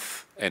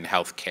health and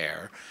health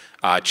care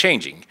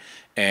changing.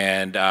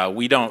 And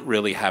we don't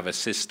really have a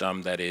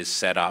system that is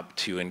set up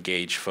to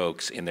engage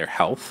folks in their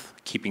health,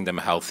 keeping them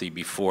healthy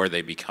before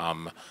they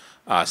become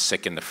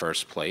sick in the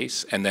first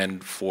place, and then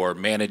for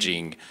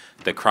managing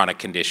the chronic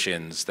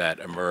conditions that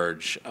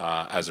emerge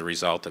as a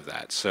result of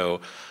that.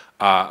 So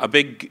a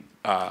big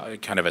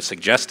kind of a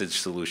suggested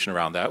solution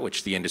around that,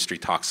 which the industry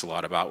talks a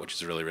lot about, which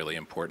is really, really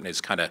important,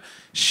 is kind of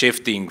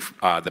shifting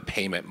the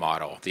payment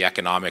model, the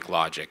economic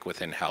logic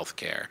within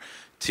healthcare,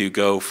 to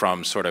go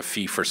from sort of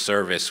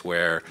fee-for-service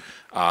where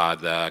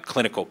the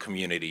clinical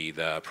community,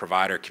 the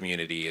provider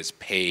community is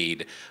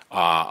paid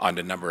on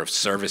the number of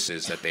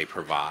services that they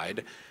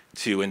provide,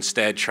 to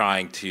instead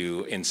trying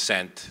to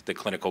incent the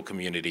clinical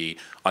community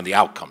on the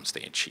outcomes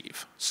they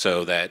achieve.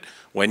 So that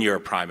when you're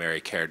a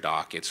primary care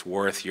doc, it's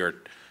worth your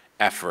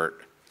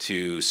effort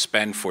to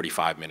spend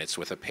 45 minutes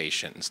with a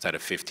patient instead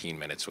of 15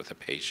 minutes with a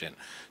patient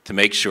to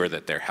make sure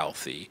that they're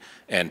healthy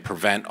and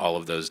prevent all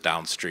of those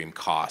downstream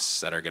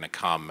costs that are going to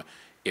come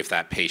if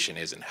that patient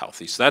isn't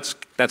healthy. So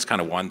that's kind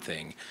of one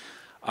thing.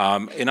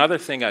 Another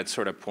thing I'd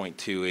sort of point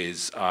to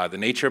is the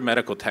nature of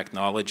medical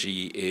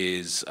technology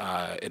is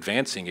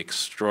advancing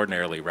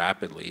extraordinarily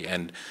rapidly,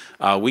 and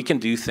we can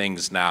do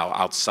things now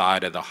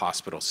outside of the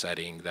hospital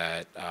setting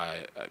that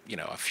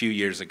a few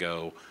years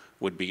ago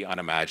would be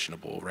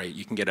unimaginable, right?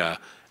 You can get a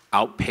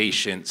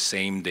outpatient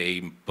same-day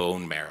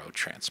bone marrow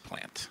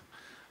transplant.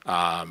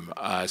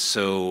 But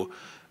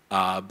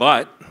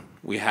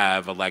we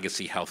have a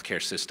legacy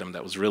healthcare system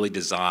that was really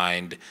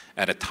designed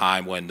at a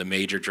time when the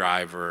major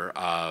driver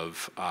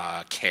of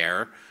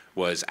care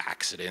was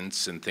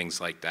accidents and things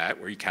like that,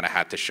 where you kind of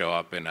had to show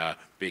up in a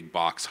big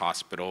box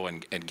hospital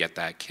and get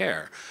that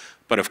care.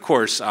 But of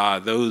course,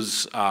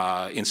 those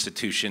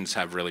institutions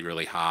have really,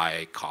 really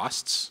high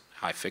costs,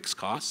 high fixed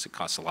costs. It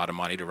costs a lot of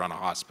money to run a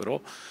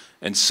hospital.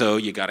 And so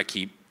you got to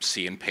keep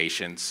seeing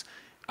patients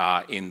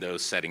in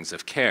those settings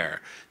of care.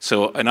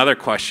 So another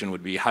question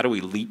would be, how do we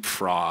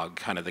leapfrog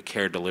kind of the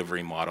care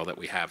delivery model that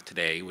we have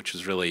today, which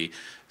is really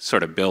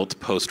sort of built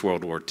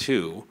post-World War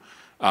II,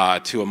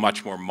 to a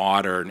much more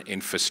modern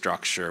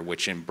infrastructure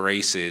which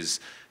embraces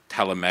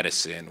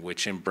telemedicine,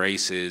 which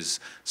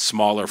embraces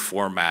smaller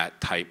format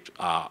type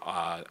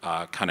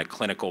kind of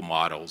clinical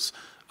models,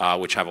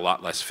 which have a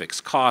lot less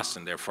fixed costs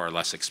and therefore are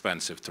less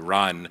expensive to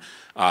run,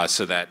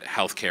 so that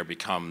healthcare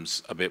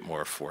becomes a bit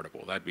more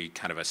affordable. That'd be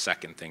kind of a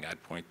second thing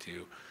I'd point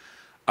to.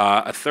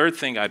 A third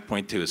thing I'd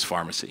point to is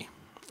pharmacy,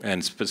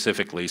 and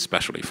specifically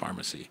specialty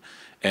pharmacy.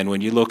 And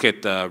when you look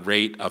at the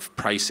rate of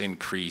price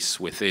increase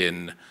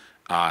within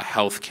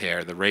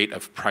healthcare, the rate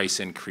of price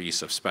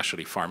increase of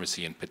specialty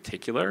pharmacy in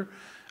particular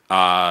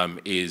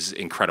is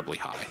incredibly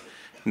high.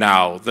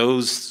 Now,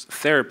 those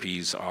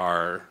therapies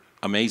are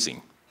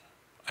amazing.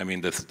 I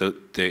mean,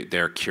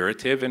 they're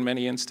curative in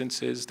many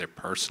instances, they're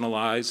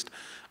personalized,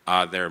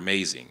 they're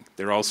amazing.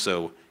 They're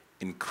also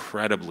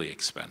incredibly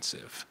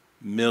expensive,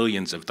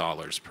 millions of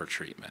dollars per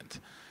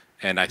treatment.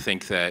 And I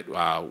think that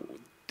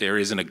there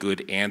isn't a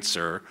good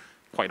answer,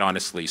 quite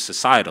honestly,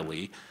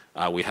 societally.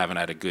 We haven't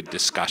had a good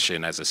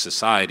discussion as a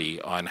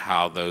society on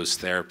how those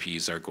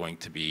therapies are going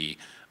to be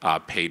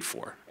paid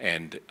for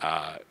and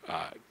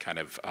kind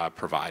of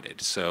provided.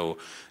 So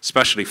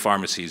specialty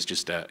pharmacy is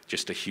just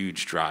a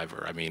huge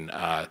driver. I mean,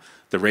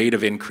 the rate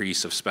of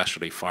increase of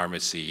specialty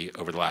pharmacy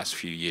over the last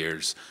few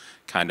years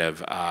kind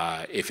of,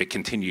 if it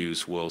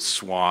continues, will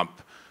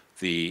swamp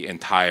the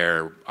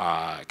entire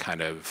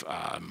kind of,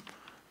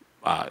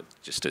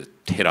 just to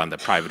hit on the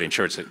private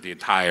insurance, the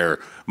entire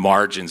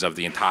margins of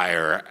the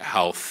entire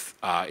health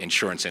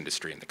insurance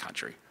industry in the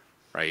country,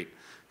 right?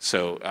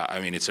 So, I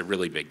mean, it's a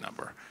really big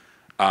number.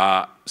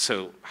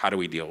 So how do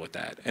we deal with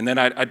that? And then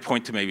I'd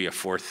point to maybe a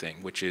fourth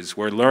thing, which is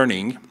we're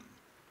learning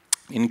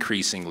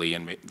increasingly,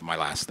 and my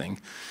last thing,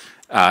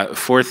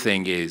 fourth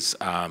thing is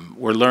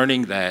we're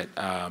learning that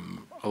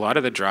a lot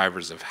of the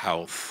drivers of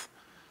health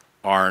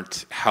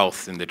aren't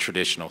health in the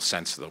traditional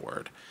sense of the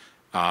word.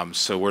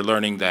 So we're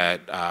learning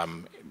that,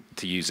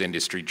 to use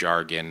industry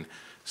jargon,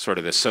 sort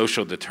of the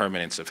social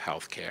determinants of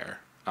healthcare,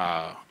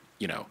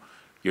 you know,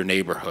 your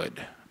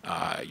neighborhood,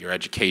 your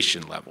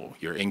education level,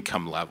 your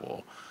income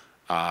level,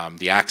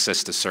 the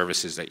access to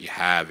services that you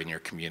have in your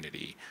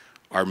community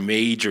are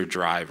major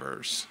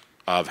drivers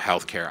of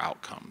healthcare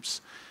outcomes.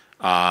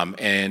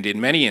 And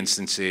in many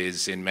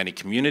instances, in many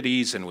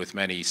communities and with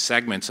many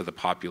segments of the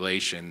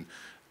population,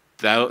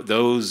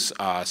 those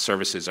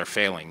services are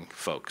failing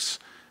folks.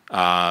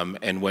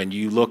 And when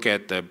you look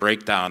at the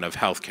breakdown of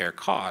healthcare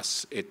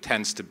costs, it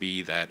tends to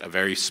be that a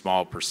very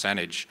small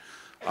percentage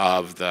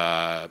of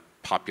the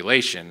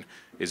population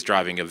is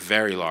driving a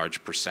very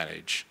large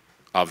percentage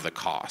of the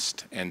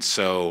cost. And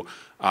so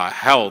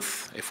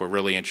health, if we're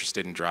really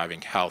interested in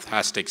driving health,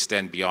 has to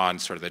extend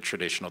beyond sort of the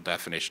traditional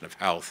definition of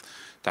health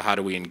to how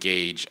do we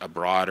engage a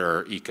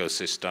broader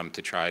ecosystem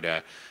to try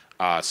to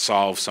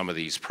solve some of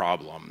these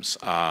problems.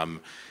 You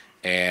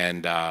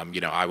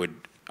know, I would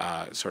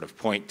sort of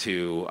point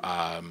to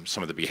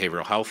some of the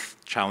behavioral health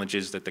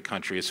challenges that the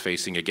country is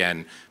facing.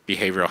 Again,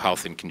 behavioral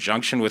health in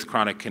conjunction with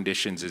chronic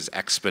conditions is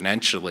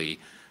exponentially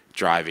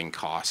driving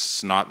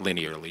costs, not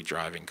linearly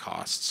driving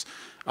costs.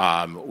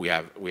 We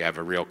have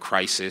a real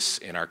crisis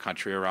in our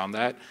country around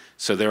that.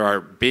 So there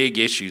are big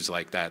issues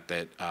like that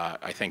that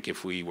I think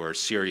if we were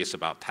serious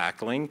about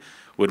tackling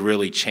would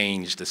really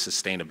change the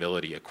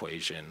sustainability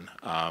equation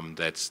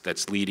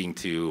that's leading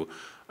to,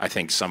 I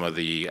think, some of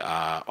the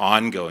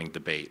ongoing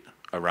debate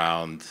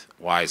around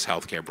why is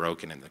healthcare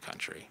broken in the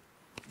country.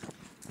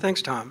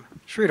 Thanks, Tom.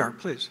 Sridhar,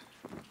 please.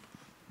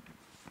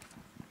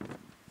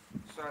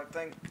 So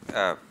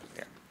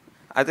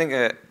I think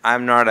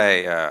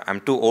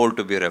I'm too old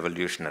to be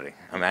revolutionary.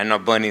 I mean, I know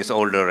Bernie's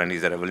older and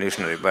he's a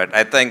revolutionary, but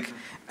I think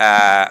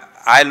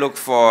I look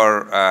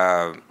for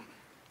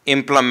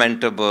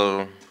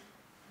implementable,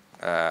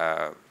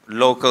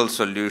 local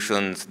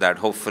solutions that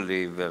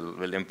hopefully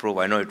will improve.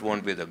 I know it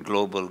won't be the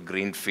global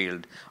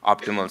greenfield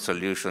optimal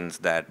solutions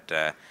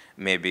that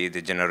maybe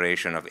the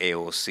generation of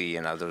AOC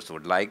and others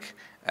would like.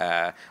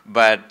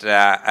 But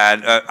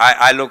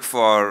I look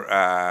for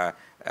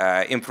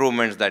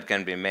improvements that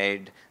can be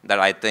made that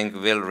I think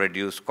will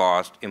reduce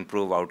cost,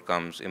 improve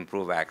outcomes,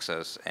 improve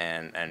access,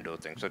 and do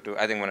things. So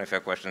I think one of your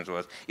questions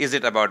was, is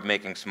it about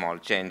making small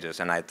changes?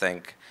 And I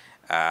think,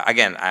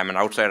 again, I'm an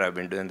outsider. I've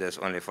been doing this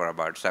only for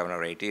about 7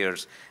 or 8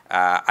 years.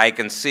 I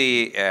can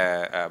see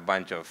a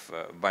bunch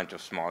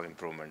of small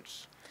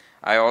improvements.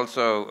 I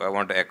also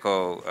want to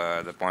echo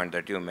the point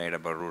that you made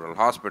about rural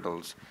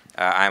hospitals.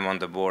 I'm on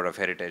the board of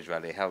Heritage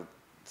Valley Health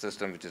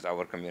System, which is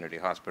our community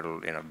hospital,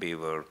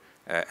 Beaver,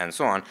 and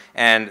so on.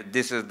 And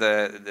this is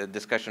the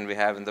discussion we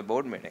have in the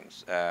board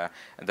meetings.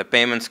 The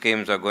payment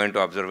schemes are going to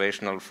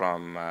observational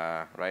from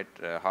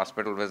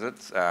hospital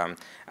visits.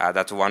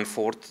 That's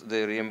 1/4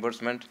 the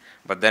reimbursement.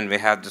 But then we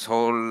have this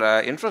whole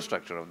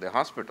infrastructure of the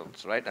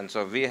hospitals, right? And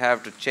so we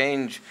have to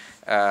change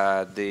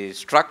the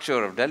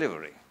structure of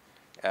delivery.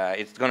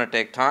 It's going to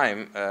take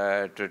time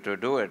to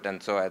do it,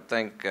 and so I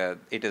think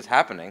it is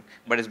happening,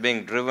 but it's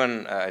being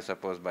driven, I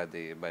suppose, by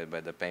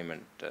the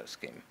payment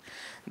scheme.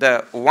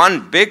 The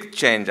one big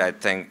change I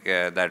think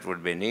that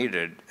would be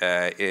needed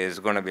is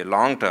going to be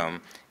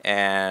long-term,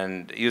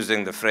 and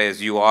using the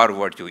phrase "you are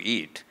what you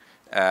eat."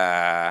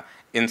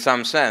 In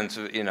some sense,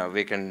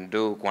 we can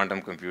do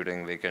quantum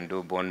computing, we can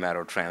do bone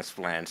marrow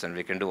transplants, and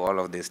we can do all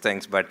of these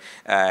things. But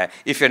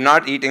if you're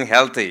not eating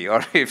healthy,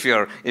 or if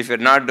you're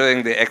not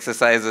doing the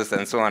exercises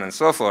and so on and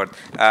so forth,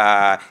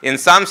 in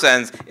some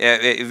sense,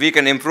 we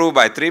can improve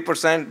by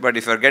 3%. But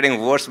if you're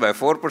getting worse by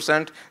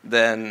 4%,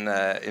 then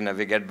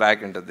we get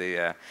back into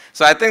the.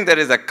 So I think there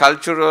is a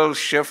cultural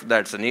shift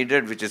that's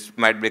needed, which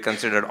might be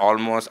considered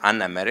almost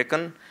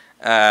un-American.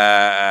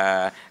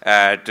 To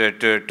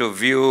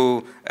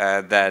view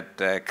that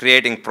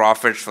creating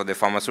profits for the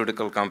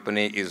pharmaceutical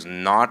company is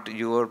not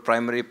your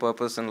primary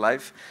purpose in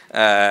life,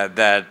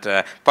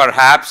 that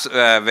perhaps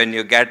when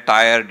you get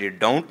tired, you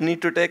don't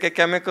need to take a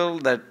chemical,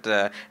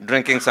 that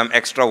drinking some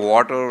extra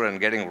water and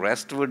getting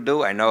rest would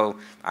do. I know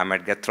I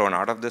might get thrown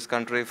out of this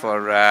country for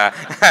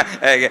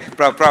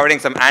providing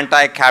some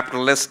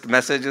anti-capitalist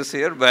messages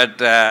here, but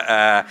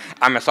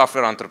I'm a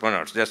software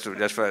entrepreneur, just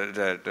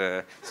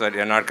so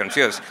you're not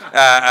confused.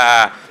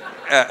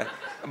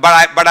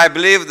 But I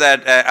believe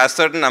that a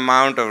certain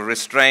amount of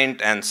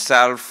restraint and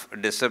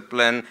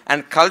self-discipline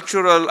and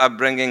cultural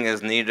upbringing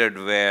is needed,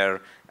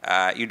 where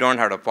you don't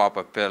have to pop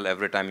a pill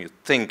every time you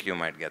think you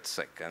might get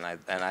sick. And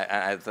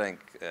I think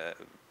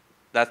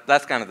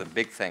that's kind of the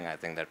big thing I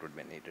think that would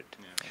be needed.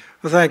 Yeah.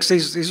 Well, thanks.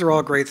 These are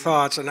all great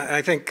thoughts, and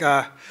I think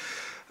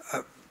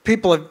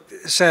people have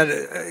said,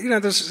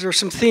 there's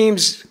some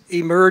themes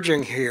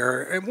emerging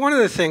here. And one of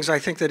the things I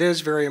think that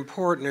is very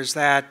important is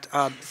that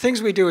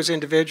things we do as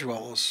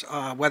individuals,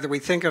 whether we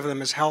think of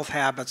them as health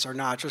habits or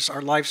not, just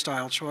our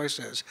lifestyle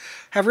choices,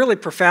 have really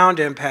profound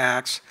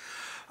impacts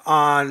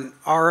on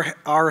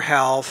our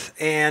health,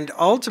 and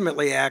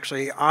ultimately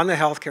actually on the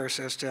healthcare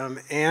system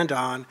and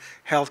on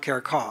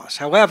healthcare costs.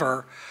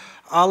 However,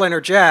 I'll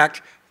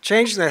interject,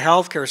 changing the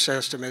healthcare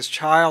system is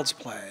child's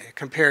play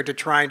compared to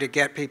trying to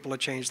get people to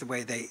change the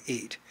way they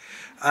eat.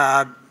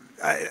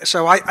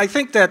 So I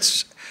think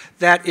that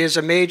is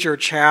a major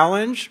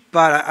challenge,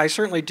 but I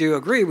certainly do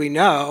agree. We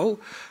know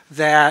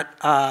that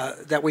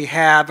we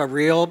have a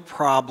real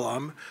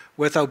problem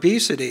with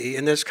obesity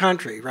in this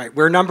country, right?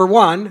 We're number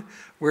one.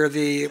 We're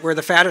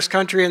the fattest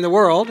country in the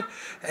world,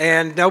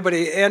 and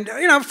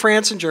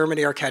France and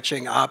Germany are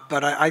catching up,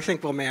 but I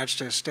think we'll manage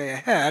to stay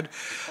ahead.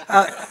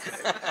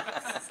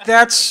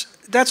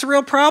 That's a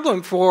real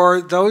problem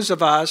for those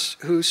of us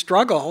who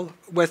struggle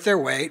with their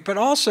weight, but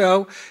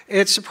also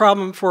it's a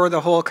problem for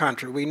the whole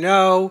country. We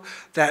know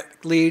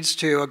that leads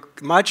to a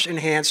much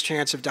enhanced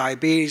chance of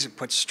diabetes. It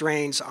puts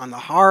strains on the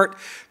heart.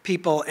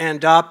 People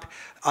end up,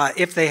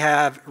 if they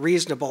have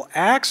reasonable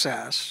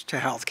access to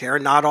health care,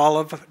 not all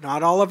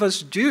of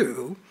us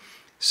do,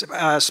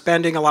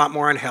 spending a lot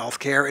more on health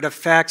care. It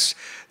affects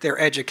their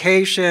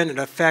education, it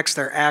affects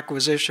their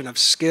acquisition of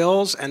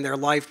skills and their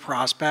life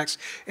prospects.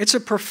 It's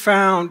a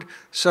profound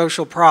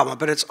social problem,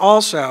 but it's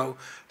also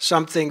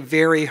something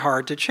very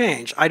hard to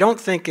change. I don't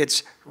think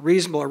it's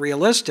reasonable or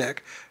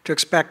realistic to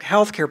expect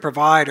healthcare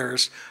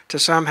providers to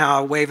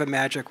somehow wave a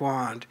magic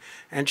wand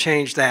and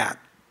change that.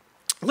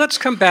 Let's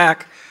come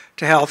back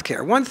to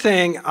healthcare. One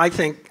thing I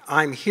think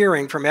I'm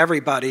hearing from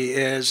everybody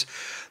is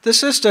the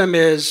system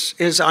is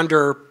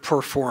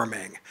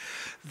underperforming,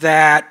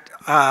 that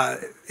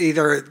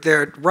either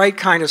the right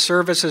kind of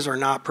services are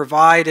not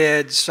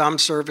provided, some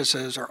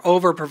services are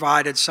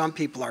over-provided, some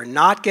people are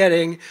not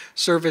getting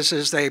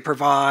services they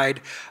provide.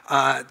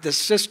 The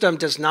system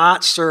does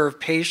not serve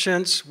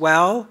patients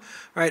well.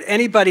 Right?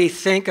 Anybody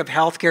think of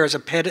healthcare as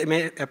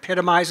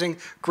epitomizing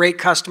great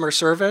customer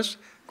service?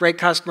 Great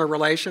customer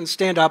relations?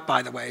 Stand up,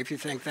 by the way, if you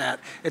think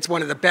that. It's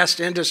one of the best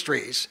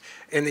industries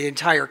in the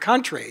entire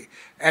country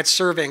at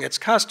serving its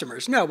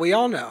customers. No, we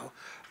all know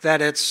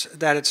that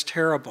it's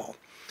terrible.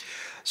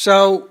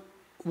 So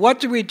what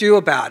do we do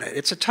about it?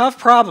 It's a tough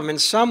problem. In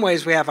some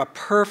ways, we have a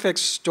perfect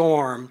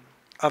storm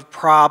of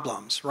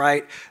problems,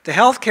 right? The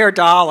healthcare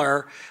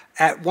dollar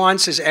at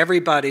once is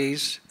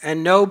everybody's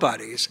and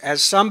nobody's.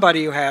 As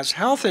somebody who has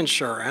health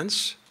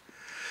insurance,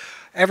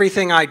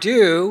 everything I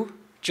do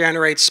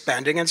generates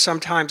spending, and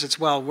sometimes it's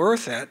well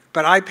worth it,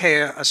 but I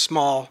pay a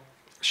small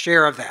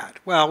share of that.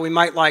 Well, we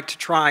might like to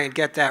try and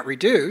get that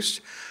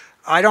reduced.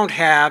 I don't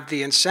have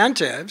the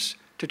incentives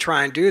to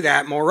try and do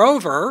that.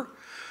 Moreover,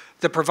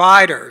 the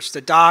providers,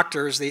 the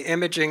doctors, the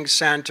imaging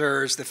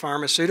centers, the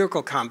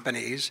pharmaceutical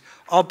companies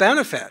all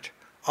benefit.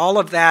 All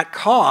of that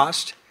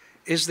cost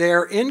is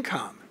their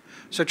income.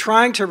 So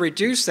trying to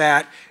reduce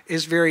that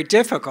is very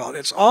difficult.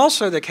 It's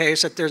also the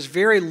case that there's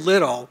very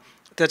little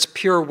that's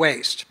pure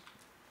waste,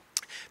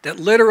 that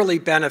literally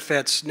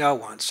benefits no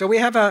one. So we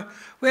have a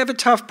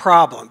tough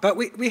problem. But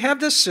we have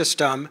this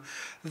system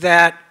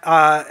that,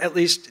 at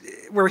least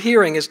we're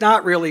hearing, is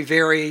not really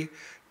very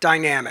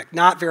dynamic,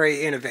 not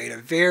very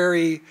innovative,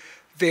 very,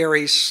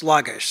 very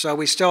sluggish. So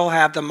we still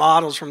have the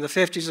models from the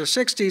 50s or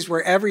 60s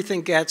where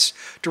everything gets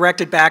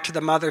directed back to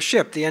the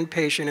mothership, the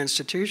inpatient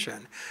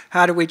institution.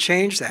 How do we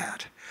change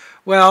that?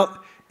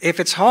 Well, if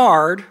it's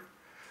hard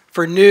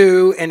for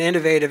new and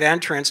innovative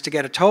entrants to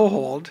get a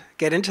toehold,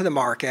 get into the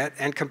market,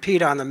 and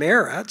compete on the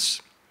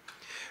merits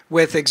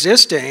with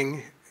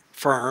existing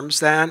firms,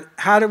 then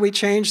how do we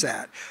change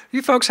that?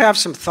 You folks have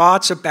some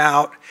thoughts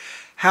about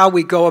how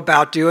we go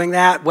about doing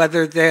that,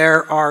 whether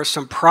there are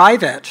some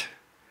private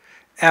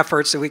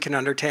efforts that we can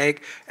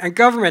undertake and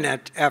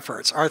government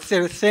efforts. Are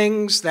there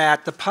things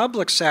that the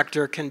public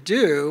sector can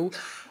do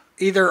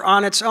either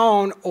on its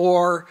own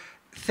or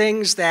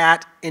things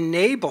that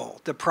enable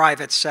the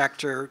private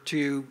sector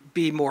to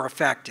be more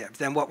effective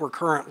than what we're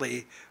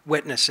currently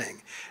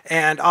witnessing?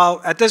 And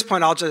at this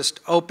point, I'll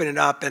just open it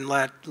up and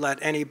let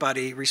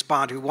anybody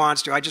respond who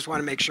wants to. I just want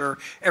to make sure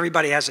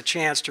everybody has a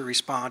chance to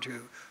respond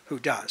who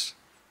does.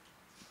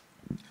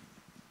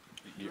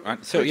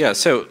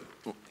 So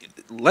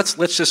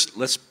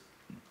let's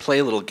play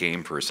a little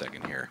game for a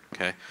second here,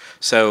 okay?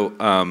 So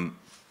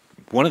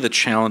one of the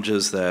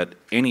challenges that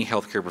any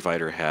healthcare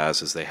provider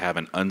has is they have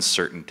an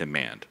uncertain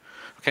demand,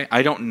 okay?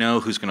 I don't know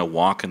who's going to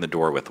walk in the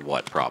door with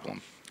what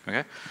problem,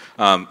 okay?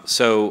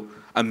 So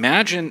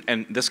imagine,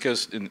 and this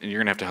goes, and you're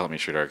going to have to help me,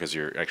 Sridhar, because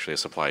you're actually a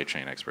supply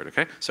chain expert,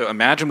 okay? So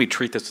imagine we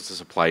treat this as a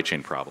supply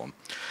chain problem,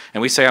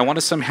 and we say, I want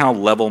to somehow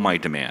level my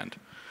demand,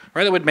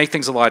 right? That would make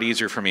things a lot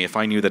easier for me if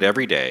I knew that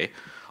every day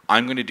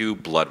I'm going to do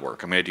blood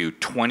work. I'm going to do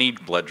 20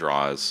 blood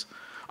draws.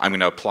 I'm going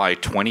to apply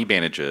 20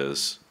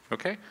 bandages,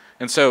 okay?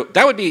 And so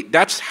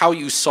that's how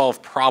you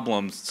solve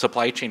problems,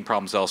 supply chain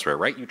problems elsewhere,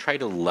 right? You try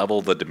to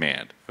level the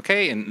demand,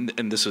 okay? And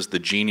this is the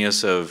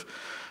genius of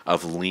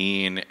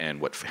lean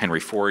and what Henry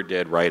Ford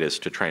did, right, is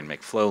to try and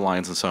make flow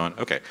lines and so on.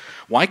 Okay,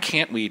 why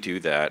can't we do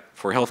that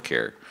for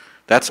healthcare?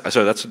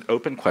 So that's an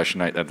open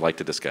question I'd like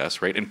to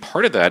discuss, right? And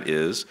part of that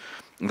is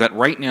that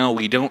right now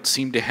we don't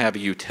seem to have a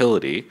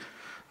utility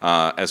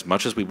as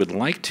much as we would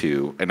like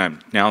to, and I'm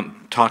now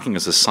talking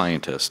as a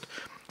scientist,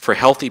 for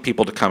healthy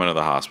people to come into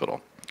the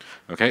hospital.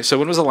 Okay, so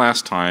when was the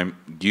last time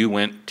you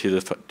went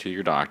to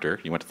your doctor,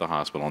 you went to the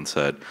hospital and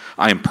said,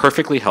 I am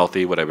perfectly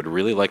healthy, what I would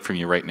really like from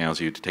you right now is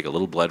you to take a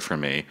little blood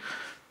from me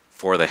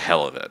for the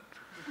hell of it,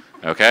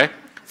 okay?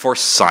 For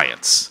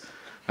science,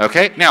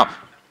 okay? Now,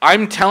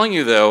 I'm telling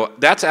you though,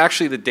 that's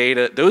actually the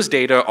data, those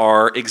data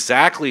are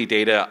exactly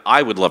data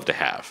I would love to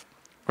have,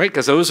 right?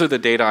 Because those are the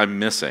data I'm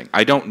missing.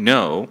 I don't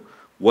know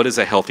what is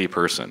a healthy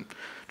person.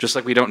 Just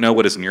like we don't know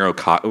what is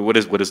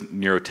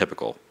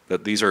neurotypical.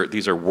 That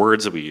these are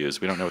words that we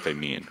use. We don't know what they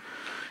mean,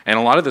 and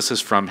a lot of this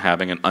is from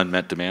having an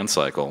unmet demand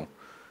cycle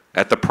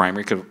at the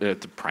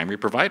primary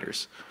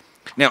providers.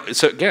 Now,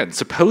 so again,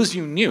 suppose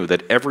you knew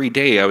that every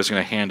day I was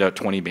going to hand out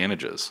 20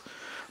 bandages.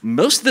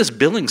 Most of this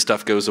billing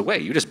stuff goes away.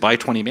 You just buy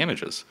 20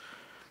 bandages,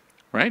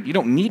 right? You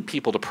don't need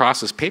people to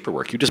process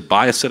paperwork. You just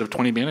buy a set of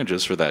 20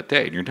 bandages for that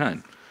day, and you're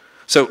done.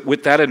 So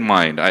with that in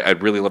mind,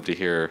 I'd really love to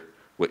hear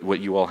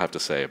what you all have to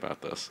say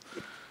about this.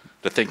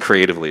 To think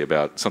creatively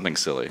about something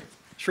silly.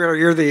 Sridhar,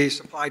 you're the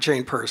supply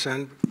chain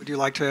person. Would you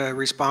like to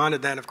respond?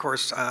 And then, of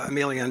course,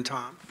 Amelia and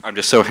Tom. I'm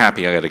just so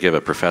happy I got to give a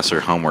professor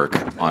homework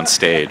on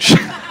stage.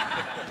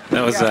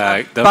 That was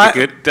a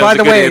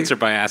good answer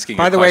by asking.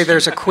 By the way,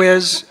 there's a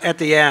quiz at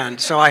the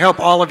end, so I hope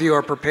all of you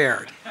are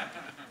prepared.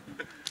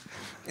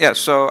 Yeah,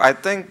 so I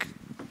think,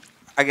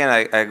 again,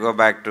 I go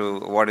back to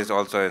what is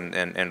also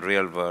in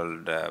real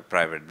world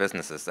private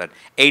businesses, that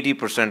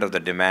 80% of the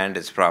demand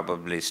is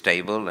probably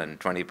stable and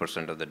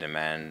 20% of the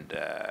demand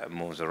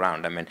moves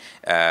around. I mean,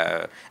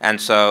 and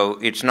so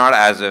it's not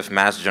as if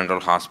Mass General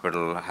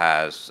Hospital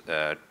has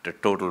the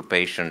total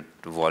patient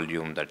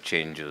volume that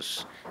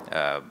changes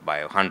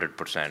by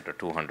 100% or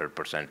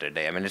 200% a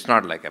day. I mean, it's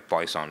not like a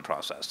Poisson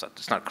process.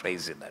 It's not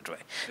crazy that way.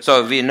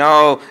 So we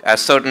know a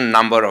certain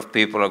number of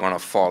people are going to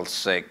fall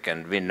sick,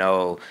 and we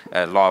know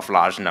law of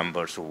large large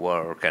numbers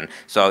work. And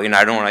so,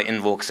 I don't want to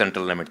invoke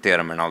central limit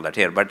theorem and all that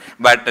here. But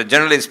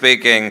generally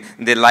speaking,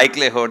 the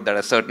likelihood that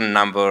a certain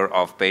number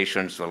of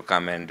patients will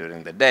come in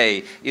during the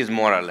day is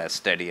more or less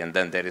steady, and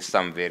then there is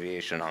some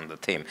variation on the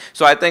theme.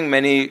 So I think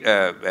many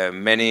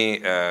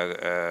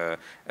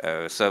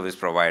service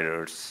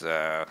providers,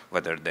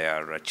 whether they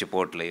are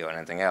Chipotle or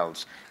anything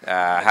else,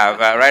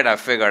 have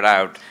figured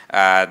out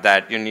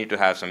that you need to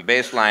have some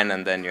baseline,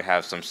 and then you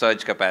have some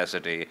surge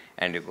capacity,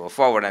 and you go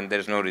forward. And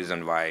there's no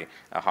reason why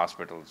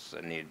hospitals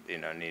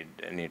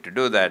need to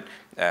do that.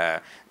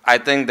 I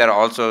think there are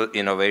also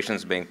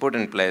innovations being put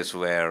in place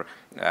where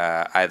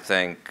I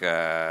think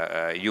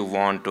you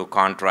want to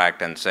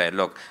contract and say,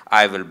 look,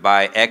 I will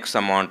buy X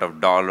amount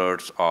of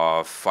dollars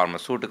of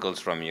pharmaceuticals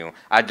from you.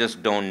 I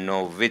just don't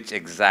know which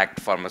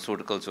exact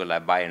pharmaceuticals will I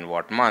buy in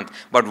what month.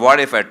 But what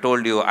if I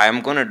told you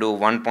I'm going to do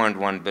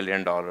 $1.1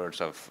 billion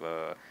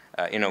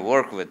of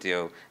work with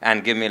you,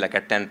 and give me like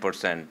a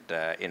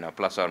 10%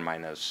 plus or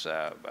minus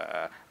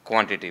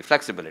quantity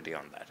flexibility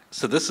on that.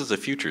 So this is a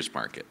futures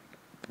market.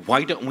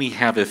 Why don't we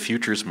have a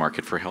futures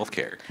market for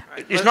healthcare?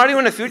 It's not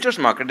even a futures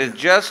market. It's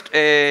just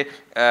so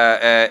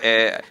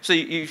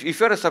if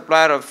you're a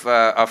supplier of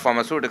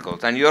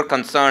pharmaceuticals and you're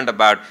concerned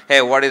about,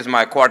 hey, what is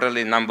my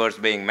quarterly numbers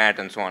being met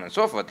and so on and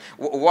so forth,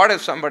 what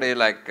if somebody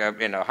like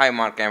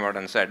Highmark came out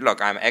and said,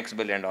 look, I'm X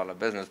 $billion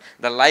business.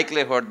 The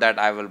likelihood that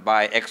I will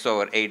buy X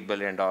over $8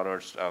 billion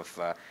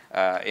of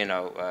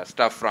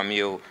stuff from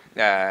you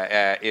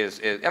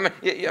is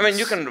I mean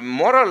you can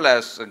more or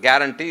less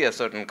guarantee a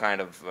certain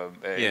kind of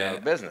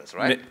business,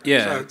 right?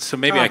 Yeah. So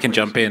maybe I can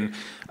jump in.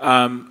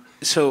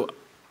 So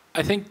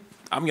I think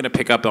I'm going to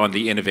pick up on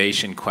the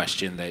innovation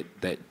question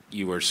that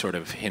you were sort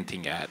of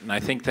hinting at, and I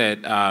think that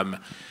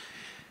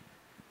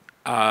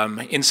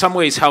in some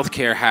ways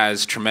healthcare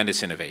has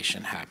tremendous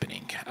innovation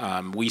happening.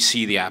 We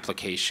see the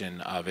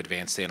application of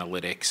advanced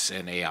analytics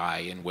and AI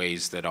in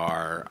ways that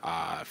are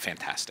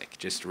fantastic,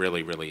 just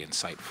really, really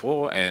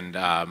insightful, and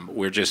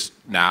we're just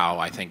now,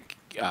 I think,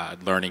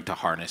 learning to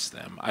harness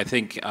them. I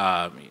think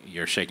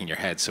you're shaking your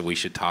head, so we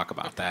should talk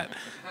about that.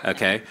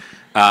 Okay,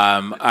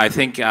 I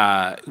think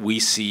we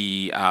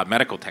see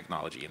medical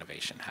technology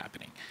innovation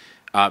happening.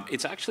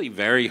 It's actually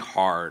very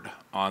hard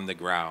on the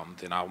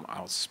ground, and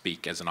I'll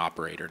speak as an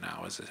operator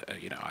now, as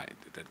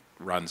that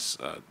runs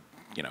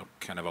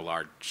kind of a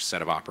large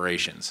set of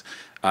operations.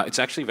 It's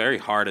actually very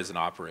hard as an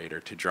operator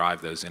to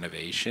drive those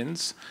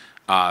innovations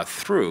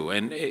through,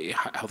 and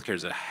healthcare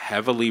is a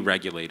heavily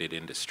regulated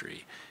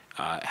industry.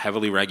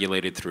 Heavily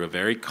regulated through a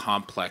very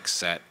complex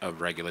set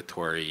of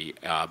regulatory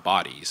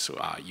bodies.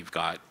 You've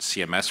got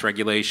CMS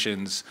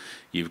regulations,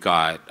 you've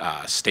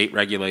got state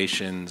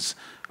regulations,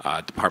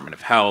 Department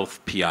of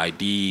Health,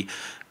 PID,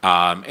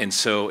 and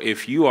so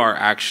if you are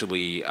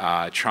actually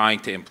trying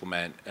to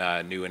implement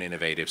new and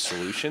innovative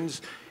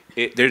solutions,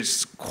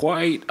 there's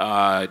quite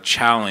a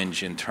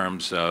challenge in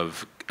terms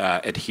of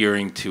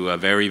adhering to a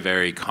very,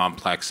 very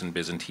complex and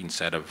Byzantine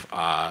set of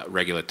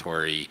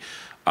regulatory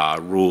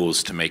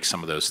rules to make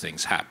some of those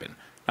things happen.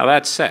 Now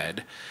that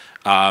said,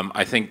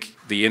 I think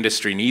the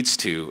industry needs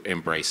to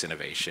embrace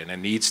innovation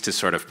and needs to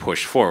sort of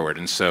push forward.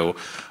 And so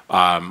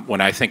when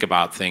I think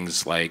about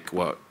things like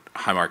what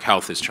Highmark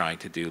Health is trying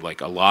to do,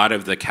 like a lot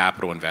of the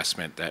capital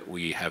investment that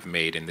we have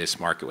made in this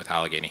market with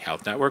Allegheny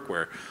Health Network,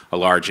 we're a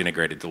large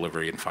integrated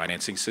delivery and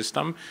financing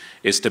system,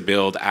 is to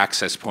build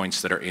access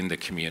points that are in the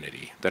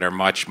community, that are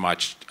much,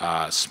 much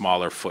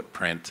smaller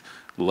footprint,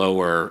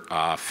 lower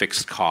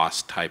fixed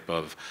cost type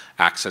of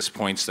access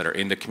points that are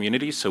in the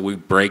community. So we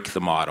break the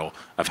model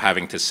of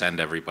having to send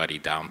everybody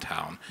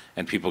downtown,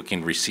 and people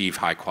can receive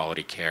high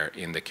quality care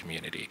in the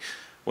community.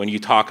 When you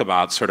talk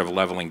about sort of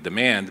leveling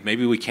demand,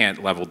 maybe we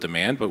can't level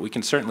demand, but we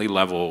can certainly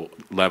level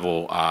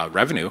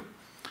revenue,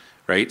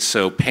 right?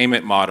 So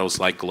payment models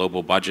like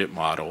global budget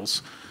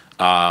models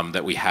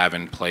that we have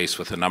in place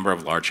with a number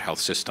of large health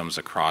systems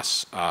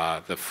across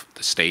the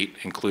state,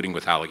 including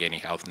with Allegheny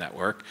Health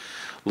Network,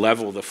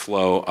 level the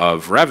flow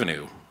of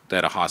revenue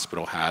that a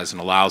hospital has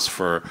and allows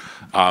for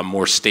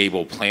more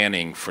stable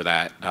planning for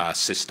that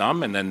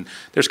system. And then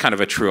there's kind of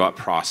a true-up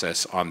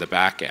process on the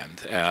back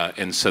end.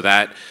 And so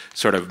that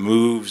sort of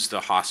moves the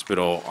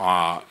hospital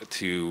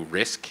to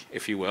risk,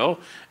 if you will,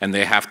 and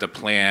they have to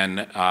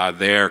plan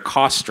their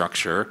cost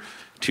structure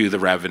to the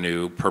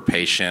revenue per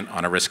patient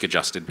on a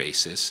risk-adjusted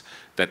basis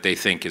that they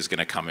think is going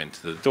to come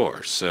into the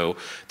door. So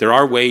there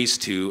are ways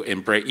to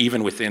embrace,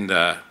 even within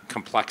the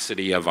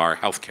complexity of our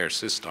healthcare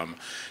system,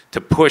 to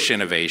push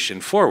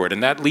innovation forward.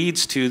 And that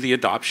leads to the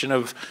adoption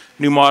of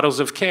new models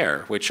of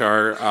care, which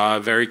are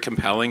very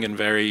compelling and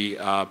very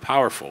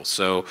powerful.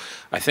 So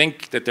I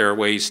think that there are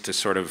ways to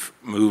sort of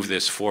move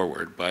this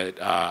forward.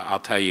 But I'll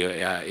tell you,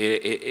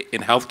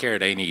 in healthcare,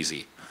 it ain't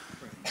easy.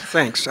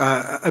 Thanks.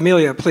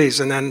 Amelia, please,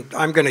 and then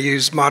I'm going to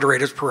use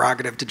moderator's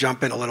prerogative to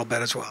jump in a little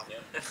bit as well.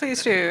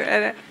 Please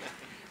do.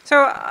 So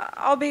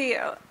I'll be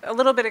a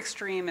little bit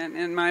extreme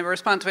in my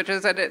response, which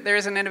is that there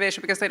is an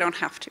innovation because they don't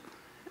have to,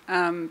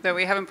 that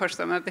we haven't pushed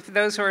them.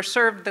 Those who are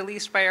served the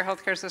least by our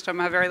healthcare system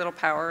have very little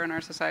power in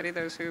our society.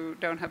 Those who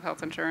don't have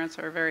health insurance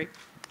are very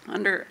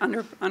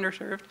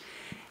underserved.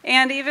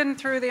 And even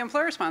through the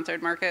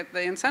employer-sponsored market,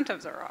 the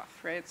incentives are off,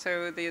 right?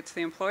 So it's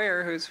the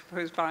employer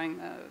who's buying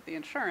the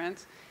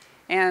insurance,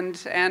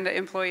 and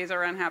employees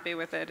are unhappy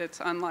with it. It's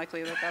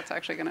unlikely that that's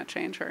actually going to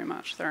change very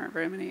much. There aren't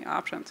very many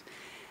options.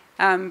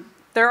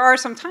 There are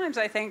some times,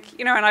 I think,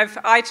 and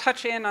I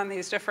touch in on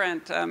these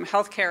different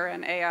healthcare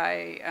and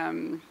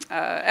AI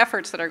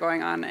efforts that are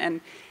going on,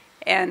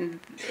 and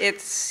it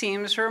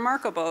seems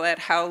remarkable at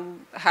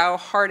how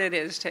hard it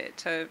is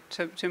to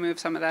move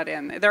some of that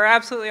in. There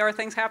absolutely are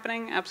things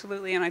happening,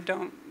 absolutely, and I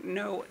don't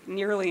know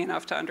nearly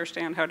enough to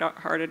understand how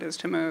hard it is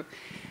to move.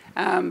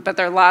 But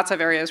there are lots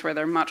of areas where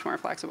they're much more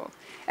flexible.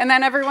 And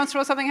then every once in a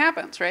while something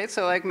happens, right?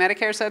 So like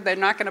Medicare said they're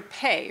not going to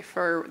pay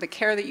for the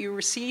care that you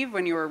receive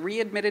when you were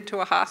readmitted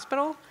to a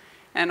hospital.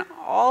 And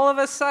all of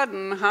a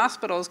sudden,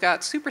 hospitals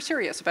got super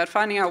serious about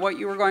finding out what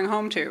you were going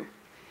home to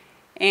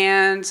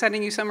and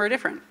sending you somewhere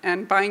different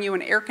and buying you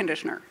an air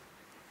conditioner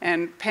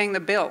and paying the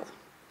bill,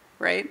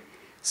 right?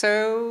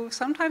 So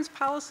sometimes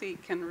policy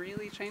can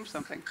really change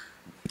something.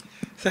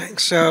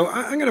 Thanks. So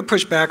I'm going to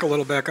push back a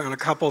little bit on a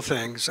couple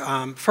things.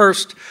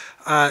 First,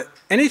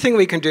 anything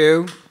we can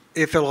do,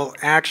 if it'll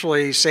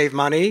actually save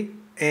money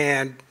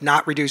and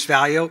not reduce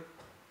value,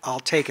 I'll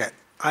take it.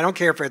 I don't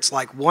care if it's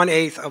like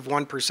 1/8 of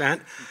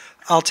 1%.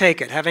 I'll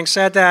take it. Having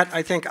said that,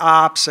 I think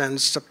ops and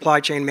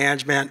supply chain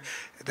management,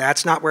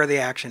 that's not where the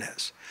action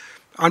is.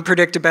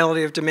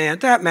 Unpredictability of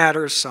demand, that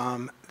matters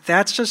some.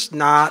 That's just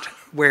not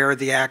where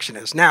the action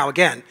is. Now,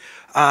 again,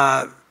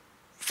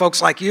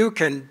 folks like you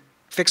can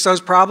fix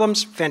those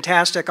problems,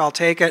 fantastic, I'll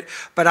take it,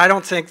 but I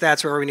don't think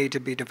that's where we need to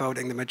be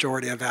devoting the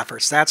majority of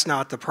efforts. That's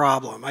not the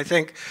problem. I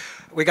think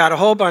we got a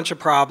whole bunch of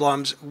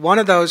problems. One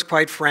of those,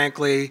 quite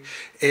frankly,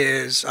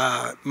 is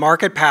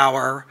market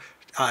power,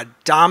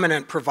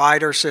 dominant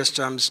provider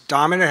systems,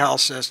 dominant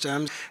health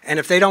systems, and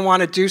if they don't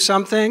want to do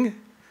something,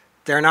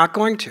 they're not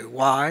going to.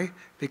 Why?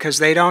 Because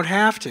they don't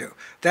have to.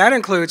 That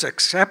includes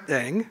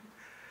accepting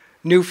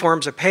new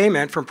forms of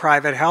payment from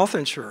private health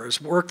insurers.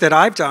 Work that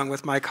I've done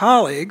with my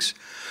colleagues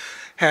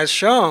has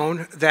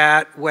shown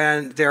that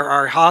when there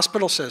are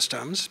hospital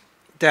systems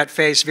that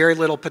face very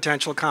little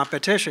potential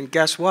competition,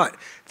 guess what?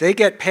 They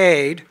get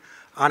paid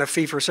on a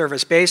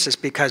fee-for-service basis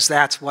because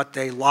that's what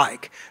they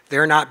like.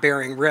 They're not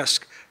bearing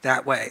risk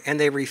that way, and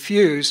they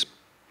refuse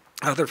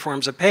other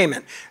forms of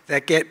payment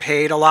that get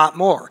paid a lot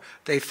more.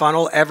 They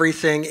funnel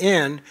everything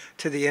in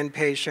to the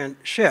inpatient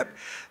ship.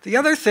 The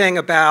other thing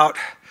about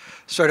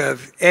sort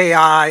of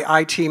AI,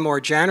 IT more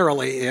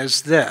generally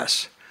is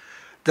this.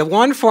 The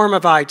one form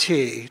of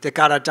IT that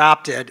got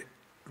adopted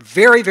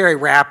very, very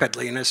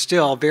rapidly and is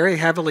still very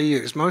heavily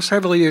used, most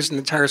heavily used in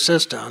the entire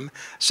system,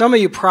 some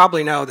of you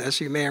probably know this,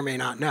 you may or may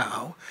not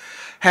know,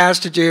 has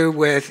to do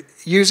with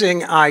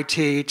using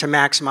IT to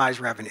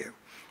maximize revenue,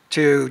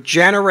 to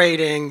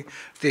generating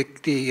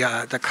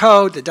the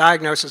code, the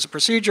diagnosis and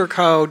procedure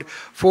code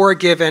for a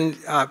given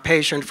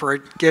patient, for a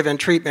given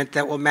treatment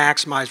that will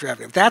maximize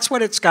revenue. That's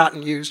what it's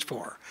gotten used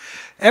for.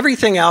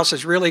 Everything else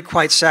is really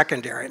quite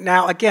secondary.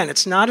 Now, again,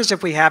 it's not as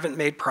if we haven't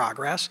made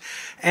progress.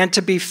 And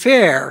to be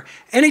fair,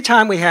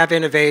 anytime we have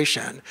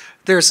innovation,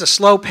 there's a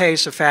slow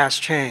pace of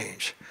fast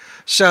change.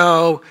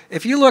 So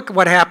if you look at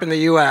what happened in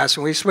the US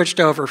when we switched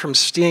over from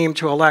steam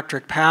to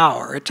electric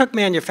power, it took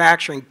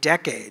manufacturing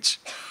decades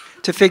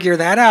to figure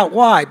that out.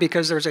 Why?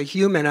 Because there's a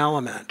human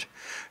element,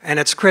 and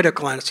it's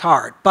critical and it's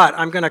hard. But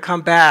I'm going to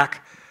come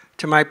back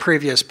to my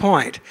previous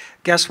point.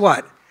 Guess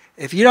what?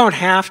 If you don't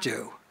have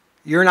to,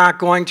 you're not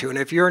going to. And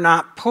if you're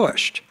not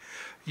pushed,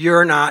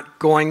 you're not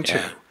going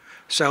to.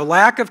 So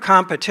lack of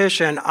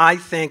competition, I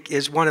think,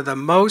 is one of the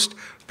most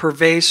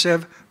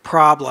pervasive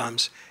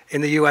problems in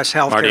the U.S.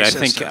 healthcare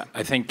system.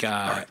 I think.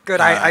 Right. Good.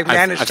 I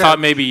managed. I thought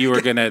maybe you were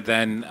going to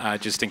then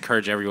just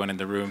encourage everyone in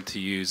the room to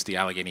use the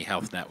Allegheny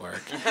Health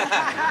Network.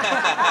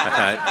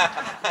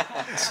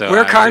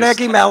 We're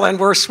Carnegie Mellon.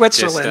 We're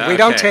Switzerland. We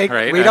don't take.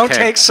 Right, we don't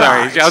take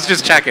sides. Sorry, I was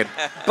just checking.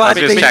 But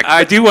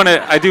I do want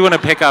to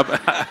pick up.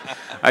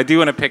 I do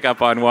want to pick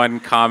up on one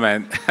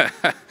comment.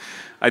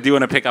 I do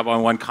want to pick up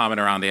on one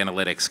comment around the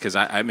analytics because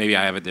maybe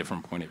I have a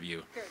different point of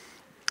view.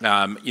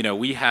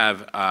 We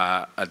have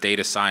a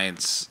data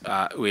science,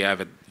 we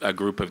have a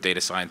group of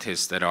data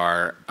scientists that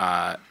are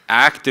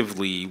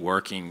actively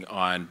working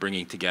on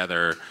bringing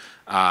together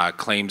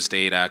claims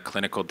data,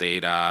 clinical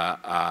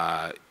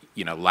data,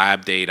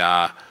 lab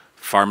data,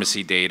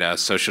 pharmacy data,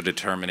 social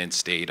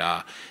determinants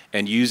data,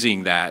 and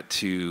using that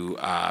to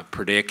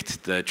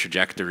predict the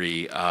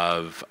trajectory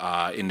of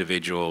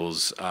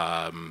individuals'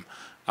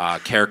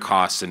 care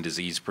costs and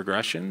disease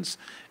progressions,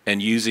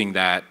 and using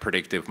that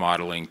predictive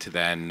modeling to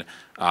then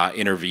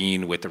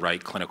intervene with the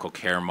right clinical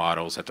care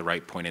models at the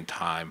right point in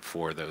time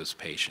for those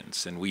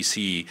patients. And we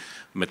see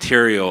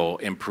material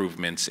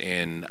improvements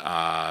in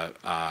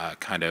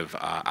outcomes.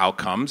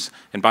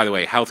 And by the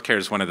way, healthcare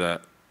is one of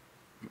the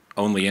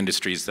only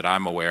industries that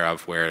I'm aware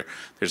of where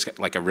there's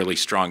like a really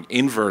strong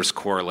inverse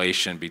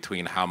correlation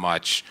between how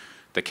much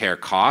the care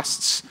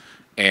costs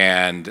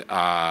and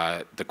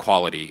the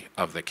quality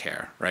of the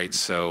care, right?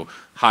 So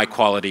high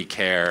quality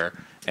care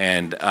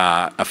and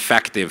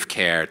effective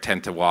care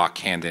tend to walk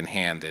hand in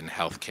hand in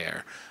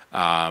healthcare.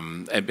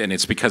 And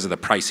it's because of the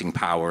pricing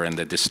power and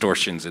the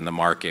distortions in the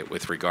market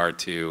with regard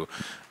to,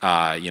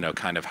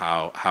 kind of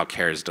how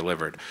care is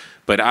delivered.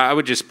 But I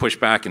would just push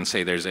back and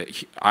say there's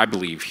I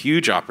believe,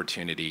 huge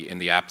opportunity in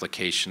the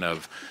application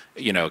of,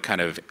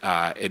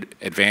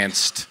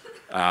 advanced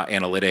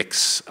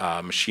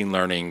analytics, machine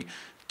learning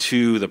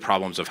to the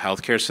problems of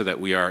healthcare, so that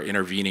we are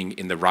intervening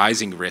in the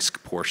rising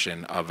risk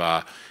portion of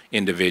a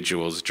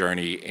individual's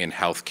journey in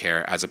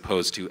healthcare, as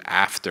opposed to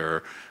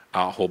after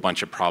a whole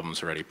bunch of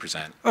problems already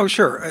present. Oh,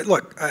 sure.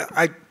 Look,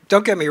 I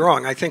don't get me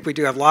wrong. I think we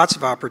do have lots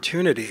of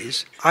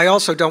opportunities. I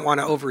also don't want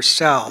to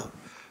oversell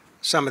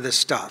some of this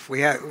stuff.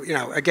 We have,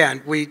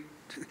 again, we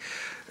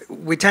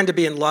tend to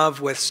be in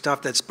love with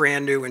stuff that's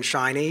brand new and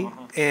shiny,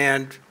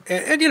 and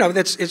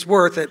it's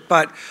worth it.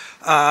 But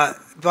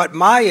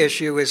my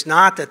issue is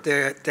not that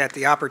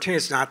the opportunity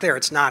is not there.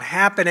 It's not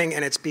happening,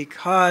 and it's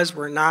because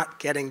we're not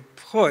getting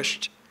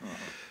pushed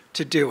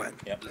to do it.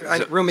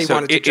 Yep. Rumi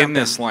wanted to jump in.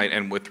 This light,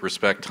 and with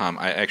respect, Tom,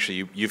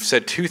 you've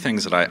said two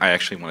things that I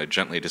actually want to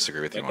gently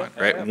disagree with you on.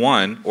 Right?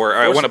 One, or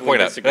I want to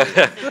point out.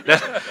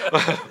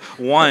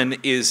 One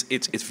is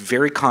it's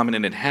very common,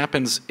 and it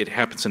happens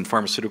in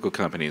pharmaceutical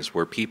companies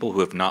where people who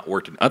have not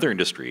worked in other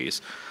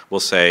industries will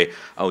say,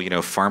 oh,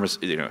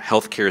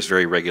 healthcare is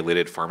very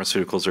regulated,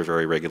 pharmaceuticals are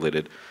very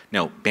regulated.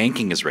 No,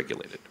 banking is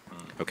regulated.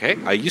 Okay,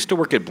 I used to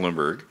work at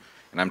Bloomberg.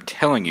 And I'm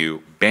telling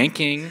you,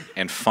 banking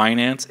and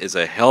finance is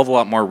a hell of a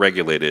lot more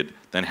regulated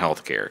than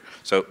healthcare.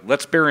 So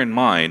let's bear in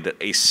mind that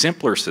a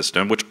simpler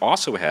system, which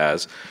also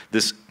has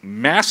this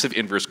massive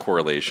inverse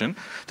correlation,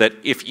 that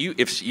if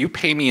you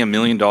pay me $1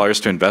 million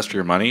to invest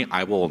your money,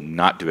 I will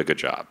not do a good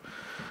job.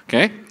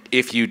 Okay?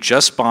 If you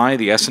just buy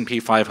the S&P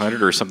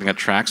 500 or something that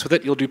tracks with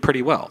it, you'll do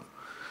pretty well.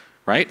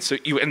 Right? So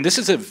and this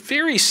is a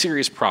very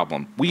serious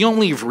problem. We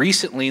only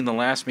recently, in the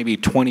last maybe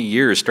 20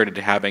 years, started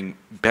to having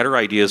better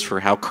ideas for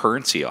how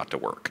currency ought to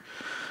work.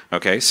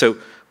 Okay? So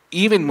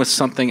even with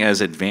something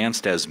as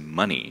advanced as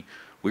money,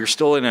 we're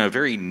still in a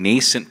very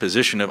nascent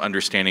position of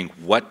understanding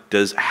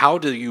how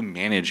do you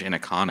manage an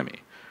economy,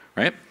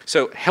 right?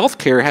 So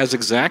healthcare has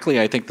exactly,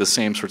 I think, the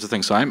same sorts of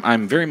things. So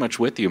I'm very much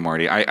with you,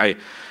 Marty.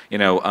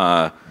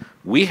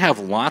 We have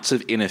lots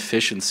of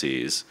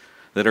inefficiencies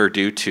that are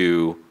due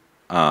to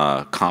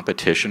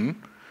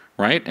competition,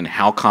 right? And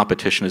how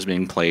competition is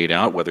being played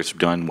out, whether it's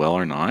done well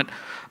or not.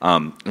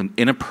 An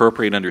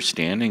inappropriate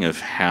understanding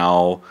of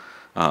how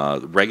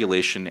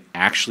regulation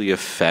actually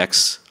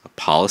affects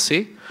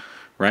policy,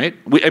 right?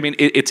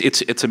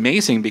 It's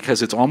amazing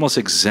because it's almost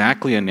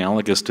exactly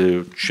analogous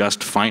to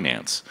just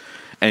finance,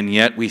 and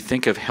yet we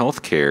think of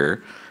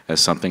healthcare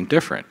as something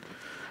different.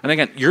 And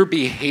again, your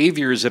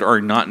behaviors that are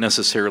not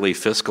necessarily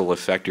fiscal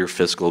affect your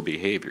fiscal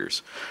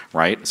behaviors,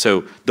 right?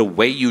 So the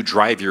way you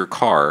drive your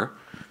car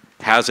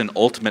has an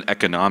ultimate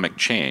economic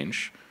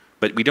change,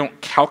 but we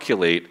don't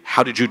calculate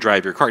how did you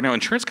drive your car. Now,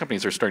 insurance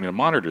companies are starting to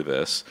monitor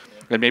this,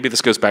 and maybe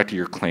this goes back to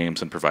your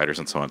claims and providers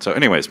and so on. So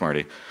anyways,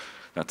 Marty,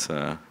 that's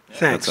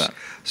Thanks. That's that.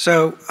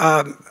 So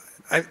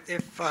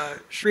if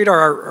Sridhar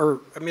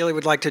or Amelia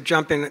would like to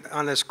jump in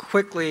on this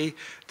quickly,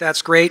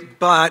 that's great.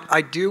 But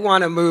I do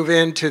want to move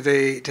into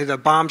the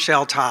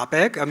bombshell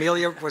topic.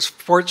 Amelia was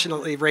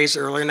fortunately raised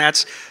earlier, and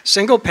that's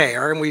single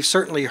payer, and we've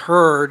certainly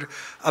heard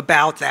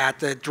about that.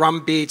 The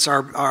drum beats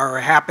are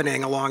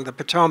happening along the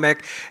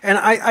Potomac, and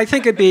I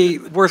think it'd be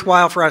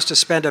worthwhile for us to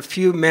spend a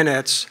few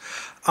minutes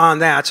on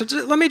that. So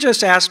let me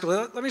just ask,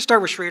 let me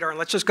start with Sridhar, and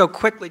let's just go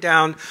quickly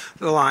down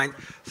the line.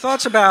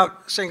 Thoughts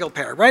about single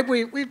payer, right?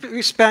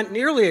 We spent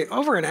nearly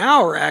over an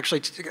hour actually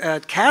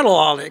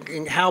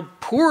cataloging how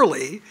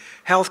poorly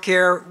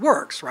healthcare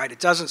works, right? It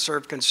doesn't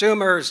serve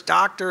consumers,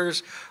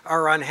 doctors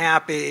are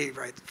unhappy,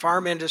 right? The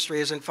farm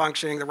industry isn't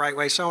functioning the right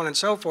way, so on and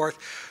so forth.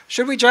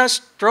 Should we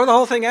just throw the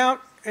whole thing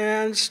out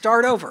and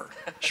start over?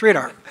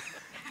 Sridhar.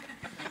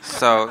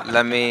 So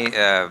let me,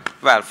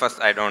 well, first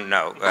I don't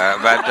know,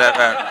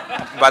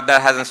 but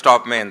that hasn't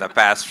stopped me in the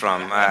past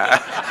from,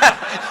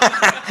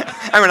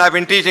 I mean, I've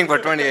been teaching for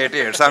 28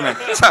 years. I mean,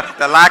 so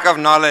the lack of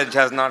knowledge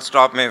has not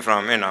stopped me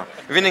from,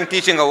 winning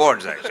teaching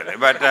awards, actually.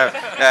 But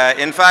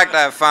in fact,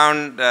 I've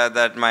found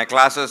that my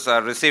classes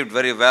are received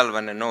very well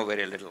when I know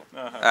very little.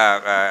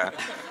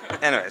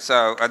 Anyway,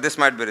 so this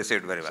might be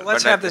received very well. So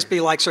let's have this be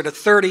like sort of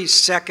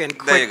 30-second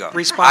quick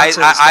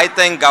responses. I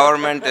think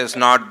government is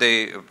not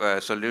the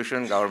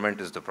solution. Government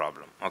is the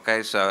problem.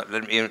 Okay, so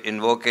let me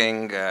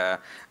invoking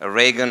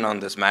Reagan on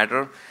this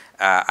matter.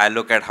 I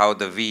look at how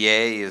the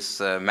VA is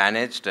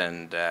managed,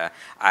 and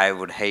I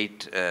would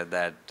hate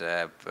that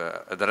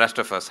the rest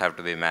of us have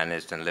to be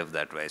managed and live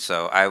that way.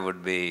 So I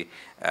would be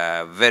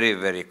very,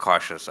 very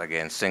cautious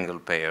against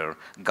single-payer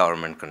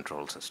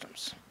government-controlled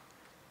systems.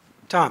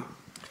 Tom.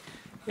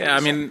 Yeah,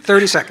 I mean,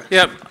 30 seconds.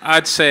 Yep,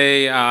 I'd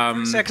say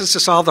 30 seconds to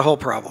solve the whole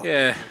problem.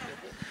 Yeah,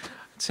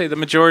 I'd say the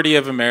majority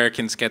of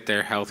Americans get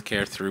their health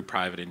care through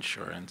private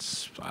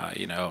insurance,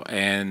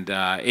 and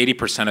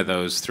 80% of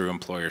those through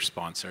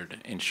employer-sponsored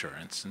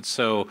insurance. And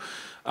so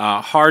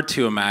hard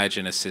to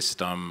imagine a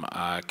system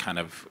kind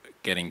of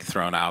getting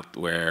thrown out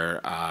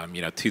where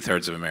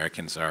 2/3 of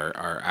Americans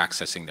are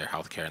accessing their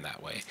health care in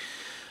that way.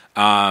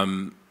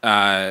 And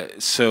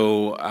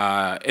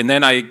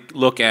then I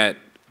look at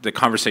the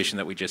conversation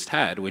that we just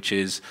had, which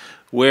is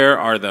where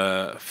are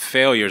the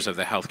failures of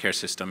the healthcare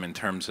system in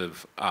terms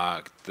of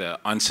the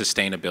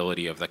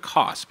unsustainability of the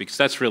cost? Because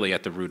that's really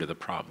at the root of the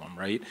problem,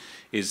 right?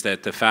 Is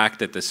that the fact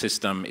that the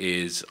system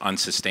is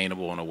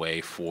unsustainable in a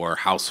way for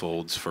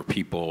households, for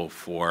people,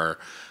 for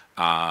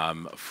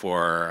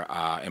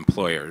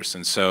employers.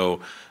 And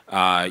so,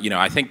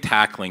 I think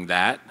tackling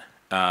that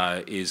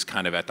is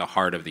kind of at the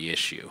heart of the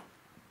issue.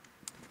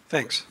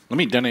 Thanks. Let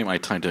me donate my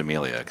time to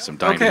Amelia, because I'm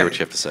dying to hear what you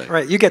have to say.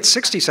 Right, you get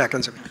 60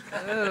 seconds.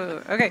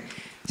 Oh, okay.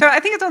 So I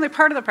think it's only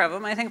part of the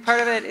problem. I think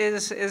part of it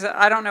is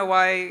I don't know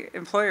why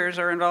employers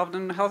are involved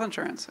in health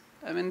insurance.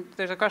 I mean,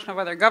 there's a question of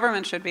whether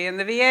government should be. And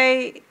the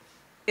VA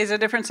is a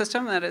different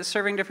system that is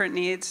serving different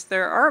needs.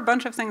 There are a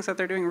bunch of things that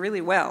they're doing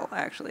really well,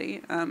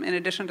 actually, in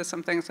addition to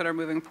some things that are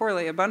moving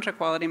poorly. A bunch of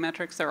quality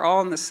metrics. They're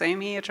all in the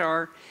same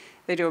EHR.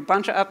 They do a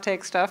bunch of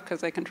uptake stuff because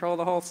they control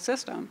the whole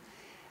system.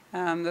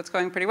 That's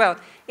going pretty well.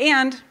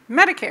 And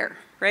Medicare,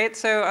 right?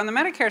 So on the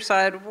Medicare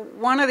side,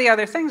 one of the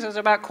other things is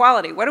about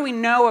quality. What do we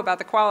know about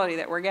the quality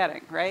that we're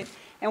getting, right?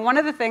 And one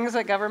of the things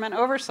that government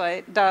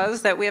oversight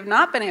does that we have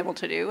not been able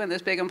to do in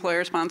this big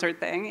employer-sponsored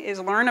thing is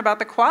learn about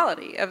the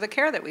quality of the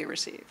care that we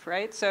receive,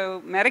 right?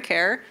 So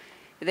Medicare,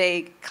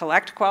 they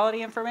collect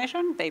quality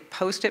information, they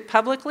post it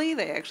publicly,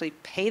 they actually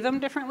pay them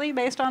differently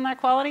based on that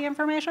quality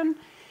information.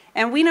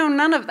 And we know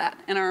none of that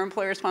in our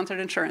employer-sponsored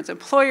insurance.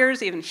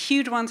 Employers, even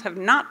huge ones, have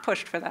not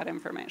pushed for that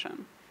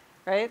information,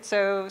 right?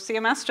 So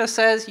CMS just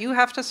says, you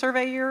have to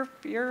survey your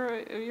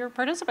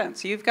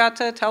participants. You've got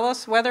to tell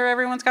us whether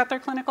everyone's got their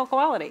clinical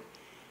quality.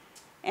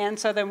 And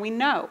so then we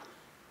know.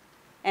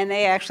 And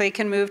they actually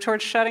can move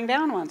towards shutting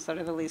down ones that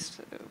are the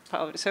least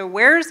quality. So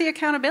where's the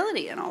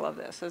accountability in all of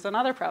this is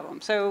another problem.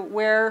 So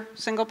where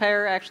single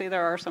payer, actually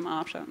there are some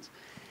options.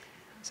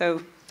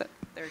 So there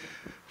you go.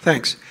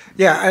 Thanks.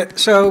 Yeah,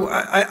 so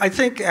I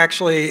think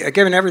actually,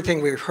 given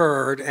everything we've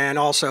heard and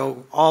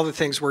also all the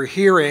things we're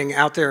hearing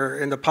out there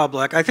in the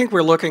public, I think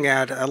we're looking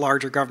at a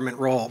larger government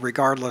role,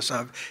 regardless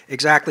of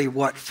exactly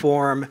what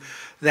form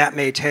that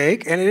may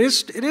take. And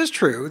it is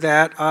true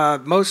that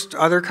most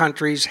other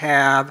countries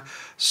have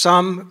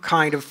some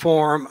kind of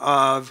form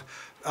of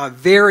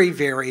very,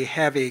 very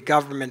heavy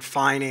government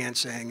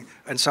financing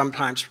and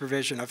sometimes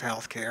provision of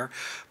health care,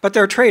 but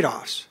there are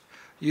trade-offs.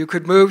 You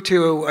could move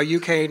to a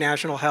UK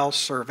National Health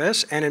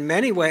Service, and in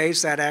many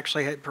ways that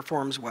actually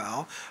performs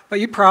well, but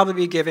you'd probably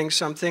be giving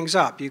some things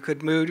up. You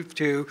could move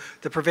to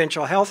the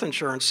provincial health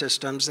insurance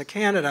systems that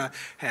Canada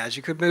has.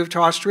 You could move to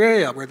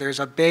Australia, where there's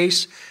a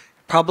base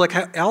public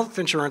health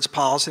insurance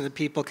policy that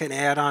people can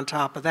add on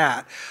top of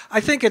that.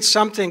 I think it's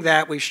something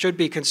that we should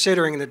be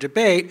considering in the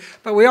debate,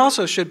 but we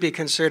also should be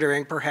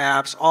considering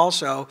perhaps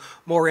also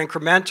more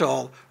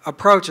incremental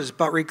approaches.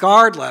 But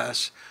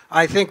regardless,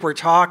 I think we're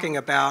talking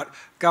about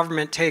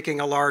government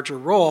taking a larger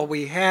role.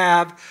 We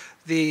have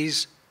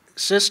these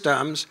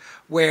systems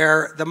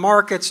where the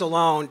markets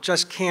alone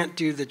just can't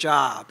do the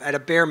job. At a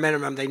bare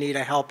minimum, they need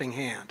a helping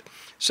hand.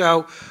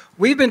 So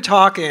we've been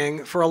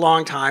talking for a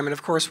long time, and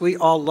of course we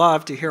all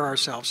love to hear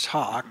ourselves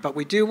talk, but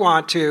we do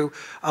want to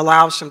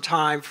allow some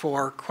time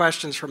for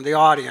questions from the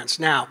audience.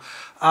 Now,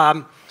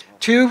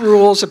 two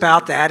rules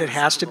about that. It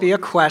has to be a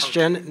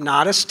question,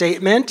 not a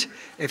statement.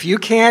 If you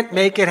can't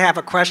make it have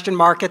a question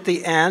mark at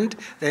the end,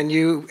 then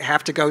you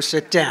have to go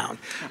sit down.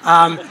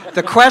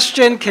 The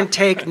question can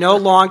take no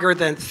longer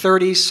than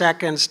 30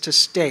 seconds to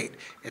state.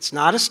 It's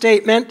not a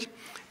statement.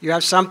 You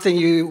have something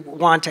you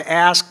want to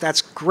ask,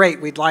 that's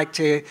great. We'd like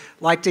to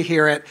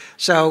hear it.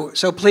 So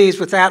please,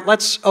 with that,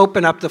 let's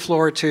open up the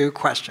floor to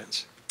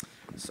questions.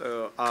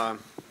 So,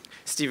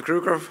 Steve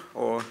Krukov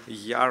or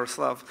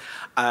Yaroslav,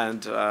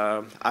 and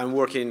I'm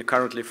working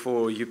currently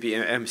for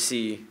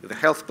UPMC, the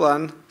health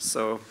plan,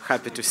 so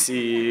happy to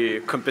see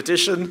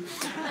competition.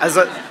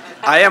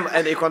 I am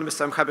an economist,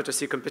 I'm happy to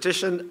see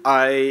competition.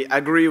 I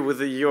agree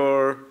with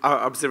your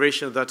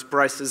observation that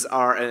prices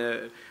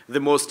are the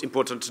most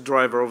important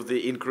driver of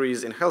the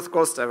increase in health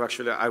costs. I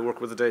work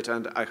with the data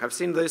and I have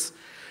seen this.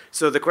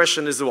 So the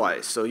question is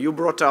why? So you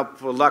brought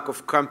up lack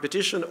of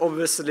competition,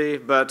 obviously,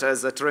 but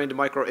as a trained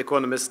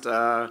microeconomist,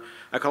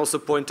 I can also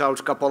point out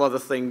a couple other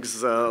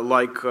things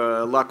like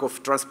lack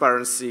of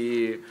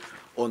transparency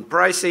on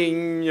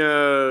pricing,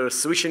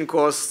 switching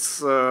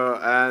costs,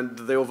 and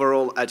the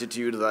overall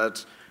attitude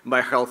that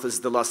my health is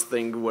the last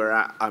thing where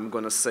I'm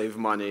going to save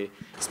money,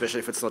 especially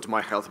if it's not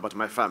my health but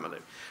my family.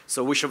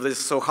 So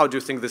how do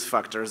you think these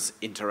factors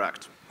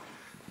interact?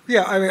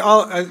 Yeah, I mean,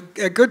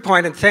 a good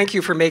point, and thank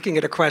you for making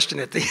it a question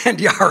at the end,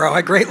 Yaro.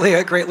 I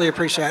greatly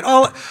appreciate it.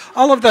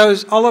 All of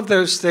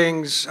those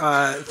things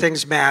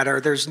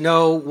matter. There's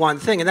no one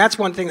thing, and that's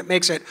one thing that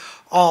makes it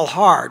all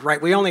hard,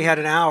 right? We only had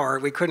an hour.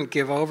 We couldn't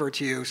give over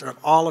to you sort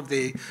of all of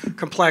the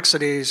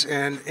complexities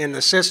in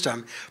the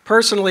system.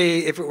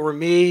 Personally, if it were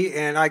me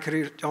and I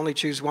could only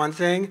choose one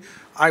thing,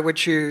 I would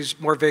choose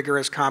more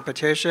vigorous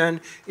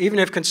competition. Even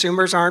if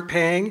consumers aren't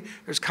paying,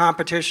 there's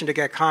competition to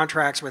get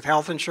contracts with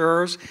health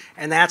insurers,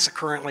 and that's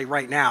currently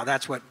right now,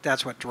 that's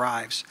what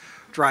drives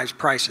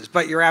prices.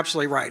 But you're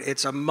absolutely right,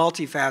 it's a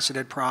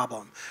multifaceted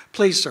problem.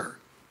 Please, sir.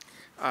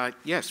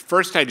 Yes,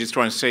 first I just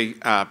want to say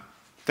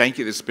thank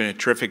you. This has been a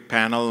terrific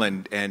panel,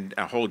 and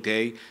a whole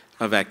day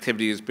of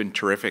activity has been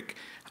terrific.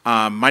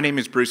 My name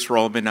is Bruce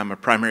Rollman. I'm a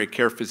primary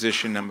care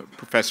physician. I'm a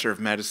professor of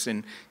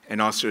medicine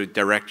and also a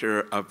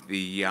director of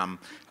the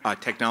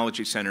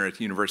Technology Center at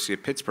the University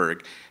of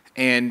Pittsburgh.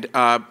 And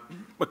a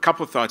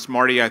couple of thoughts.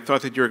 Marty, I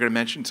thought that you were going to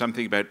mention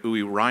something about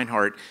Uwe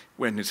Reinhardt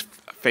when his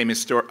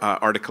famous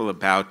article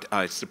about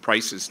the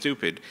price is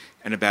stupid,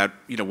 and about,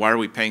 why are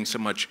we paying so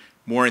much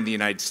more in the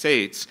United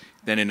States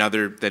than in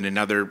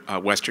other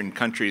Western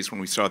countries. When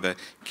we saw the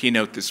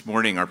keynote this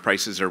morning, our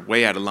prices are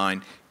way out of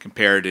line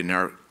compared, and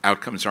our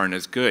outcomes aren't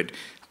as good.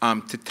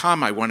 To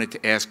Tom, I wanted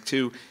to ask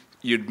too,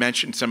 you'd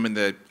mentioned some of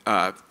the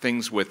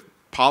things with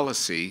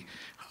policy,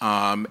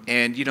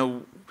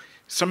 and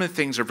some of the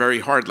things are very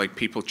hard, like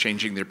people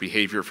changing their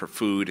behavior for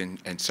food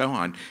and so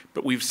on.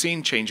 But we've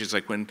seen changes,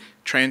 like when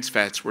trans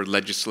fats were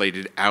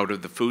legislated out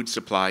of the food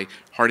supply,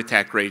 heart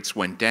attack rates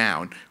went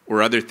down,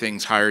 or other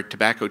things, higher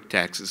tobacco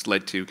taxes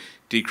led to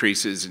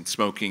decreases in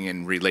smoking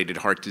and related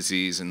heart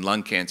disease and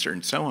lung cancer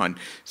and so on.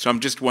 So I'm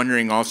just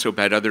wondering also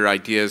about other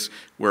ideas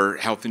where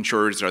health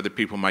insurers or other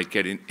people might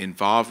get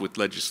involved with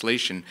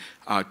legislation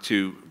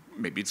to,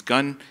 maybe it's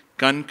gun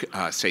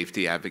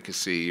safety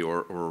advocacy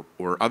or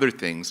other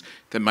things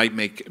that might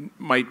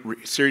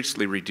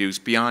seriously reduce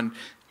beyond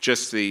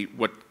just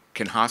what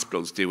can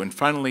hospitals do. And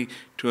finally,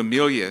 to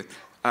Amelia,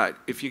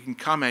 if you can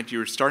comment, you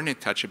were starting to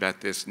touch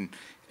about this, and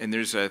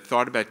there's a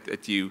thought about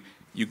that you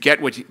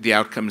get the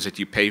outcomes that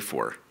you pay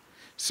for.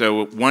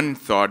 So one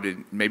thought,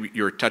 and maybe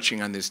you're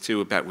touching on this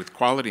too, about with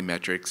quality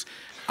metrics,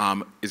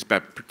 is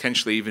about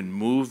potentially even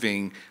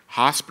moving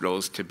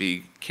hospitals to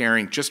be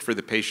caring just for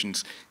the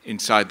patients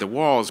inside the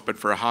walls, but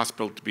for a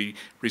hospital to be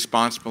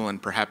responsible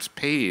and perhaps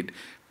paid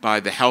by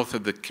the health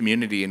of the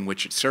community in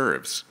which it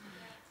serves.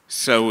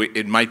 So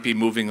it might be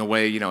moving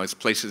away, as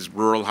places,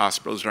 rural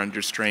hospitals are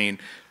under strain.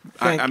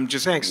 I'm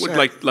just would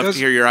love to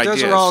hear your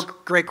ideas. Those are all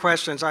great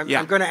questions. I'm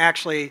going to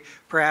actually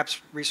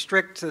perhaps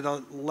restrict to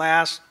the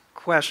last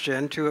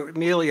question to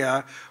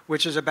Amelia,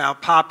 which is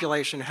about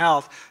population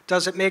health.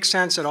 Does it make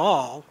sense at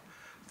all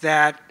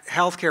that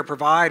healthcare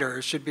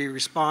providers should be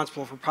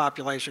responsible for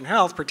population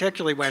health,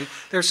 particularly when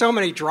there's so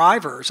many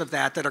drivers of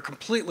that are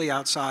completely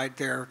outside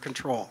their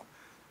control?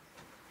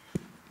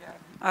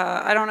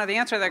 I don't know the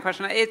answer to that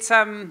question. It's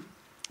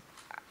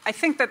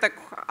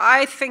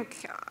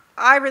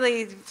I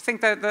really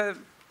think that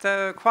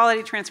the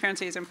quality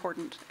transparency is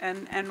important,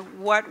 and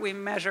what we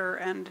measure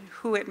and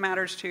who it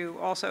matters to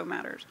also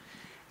matters.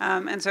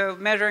 And so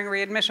measuring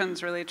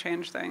readmissions really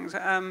change things.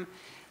 The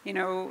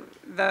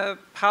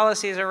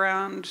policies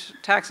around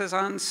taxes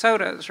on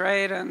sodas,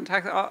 right? And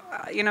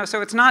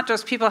so it's not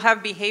just people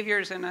have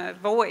behaviors in a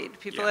void.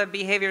 People have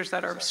behaviors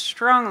that are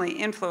strongly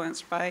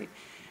influenced by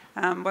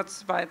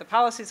by the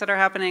policies that are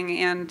happening,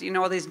 and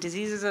all these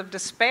diseases of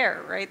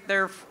despair, right?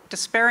 They're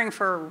despairing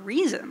for a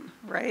reason,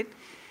 right?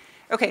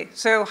 Okay,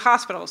 so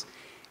hospitals.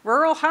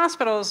 Rural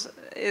hospitals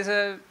is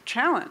a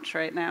challenge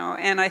right now,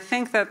 and I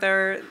think that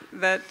that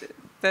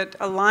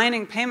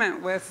aligning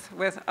payment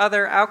with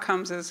other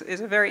outcomes is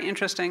a very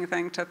interesting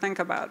thing to think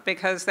about,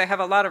 because they have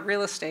a lot of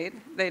real estate.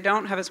 They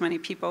don't have as many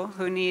people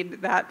who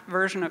need that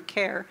version of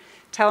care.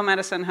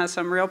 Telemedicine has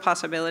some real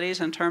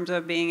possibilities in terms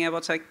of being able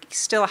to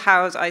still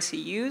house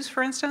ICUs,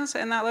 for instance,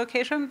 in that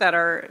location that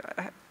are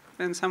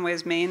in some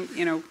ways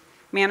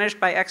managed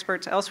by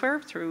experts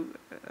elsewhere through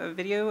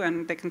video,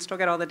 and they can still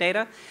get all the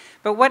data.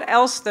 But what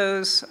else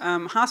those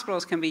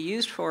hospitals can be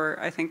used for,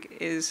 I think,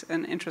 is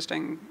an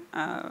interesting,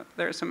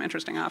 there are some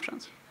interesting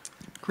options.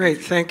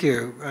 Great, thank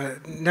you.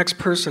 Next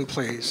person,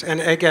 please. And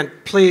again,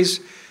 please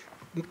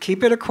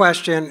keep it a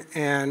question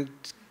and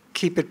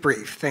keep it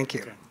brief. Thank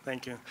you. Okay,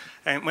 thank you.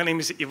 My name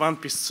is Ivan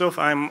Pistsov.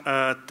 I'm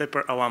a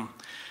TEPR alum,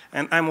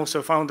 and I'm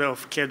also founder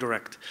of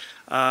CareDirect.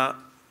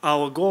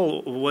 Our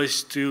goal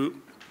was to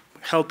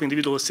help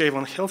individuals save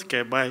on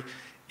healthcare by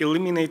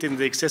eliminating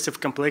the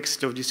excessive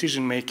complexity of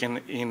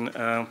decision-making in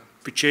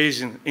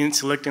purchasing, in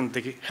selecting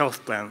the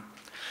health plan.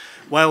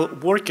 While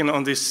working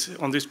on this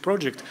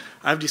project,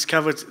 I've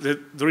discovered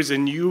that there is a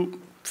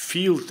new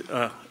field,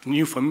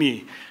 new for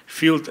me,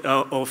 field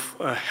of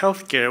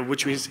healthcare,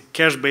 which is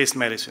cash-based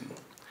medicine.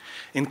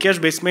 In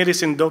cash-based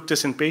medicine,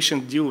 doctors and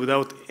patients deal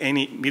without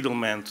any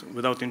middleman,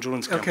 without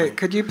insurance company. Okay,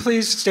 could you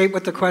please state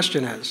what the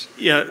question is?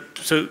 Yeah,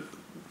 so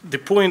the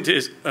point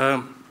is,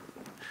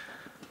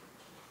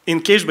 in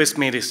cash-based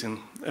medicine,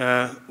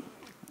 the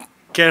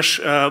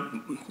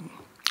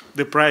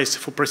price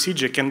for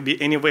procedure can be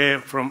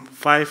anywhere from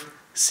 5,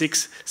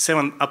 6,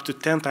 7, up to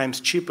 10 times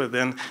cheaper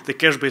than the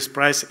cash-based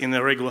price in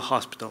a regular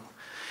hospital.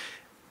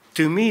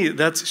 To me,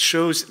 that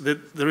shows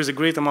that there is a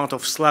great amount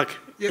of slack.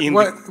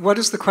 What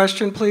is the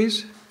question,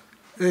 please?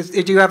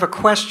 Do you have a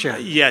question?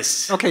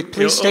 Yes. Okay,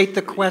 please state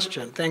the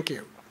question. Thank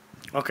you.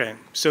 Okay,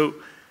 so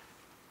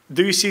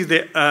do you see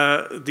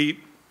the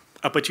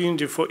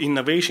opportunity for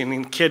innovation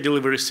in care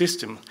delivery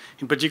system,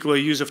 in particular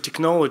use of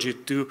technology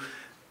to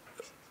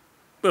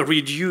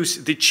reduce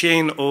the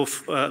chain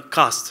of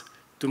cost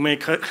to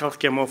make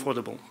healthcare more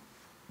affordable?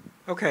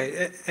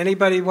 Okay,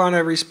 anybody want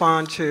to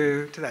respond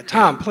to that?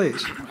 Tom,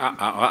 please.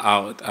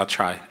 I'll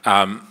try.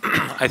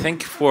 I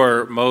think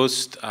for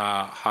most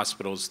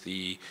hospitals,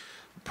 the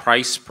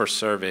price per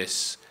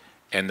service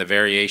and the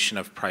variation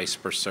of price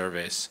per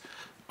service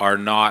are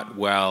not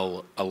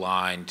well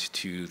aligned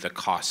to the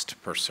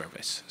cost per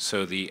service.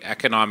 So the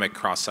economic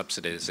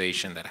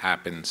cross-subsidization that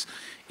happens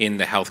in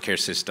the healthcare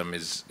system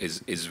is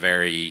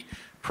very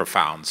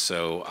profound.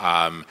 So,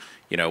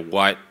 you know,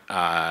 what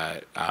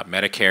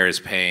Medicare is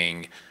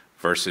paying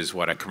versus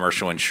what a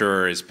commercial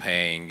insurer is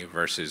paying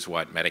versus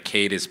what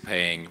Medicaid is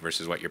paying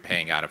versus what you're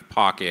paying out of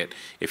pocket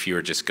if you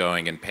were just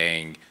going and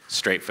paying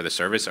straight for the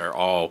service are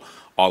all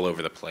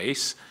over the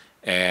place.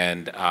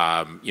 And,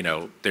 you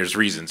know, there's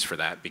reasons for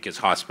that because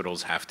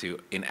hospitals have to,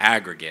 in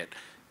aggregate,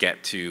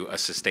 get to a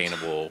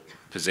sustainable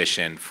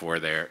position for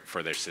their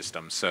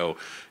system. So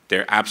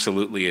there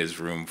absolutely is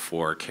room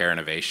for care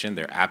innovation.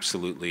 There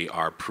absolutely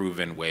are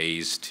proven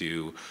ways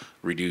to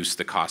reduce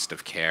the cost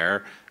of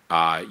care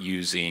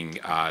using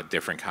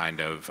different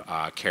kind of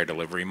care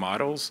delivery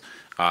models.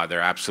 There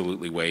are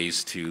absolutely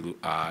ways to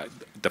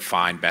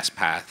define best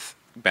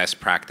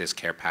practice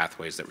care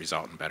pathways that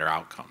result in better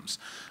outcomes.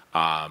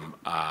 That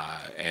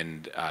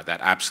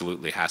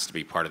absolutely has to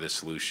be part of the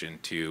solution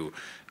to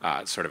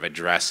sort of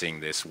addressing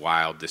this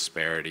wild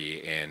disparity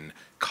in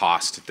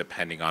cost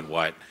depending on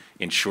what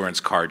insurance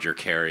card you're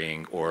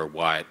carrying or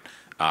what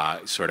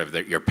sort of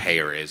your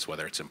payer is,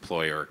 whether it's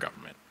employer or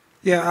government.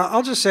 Yeah,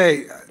 I'll just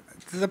say,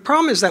 the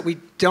problem is that we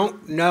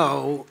don't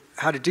know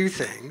how to do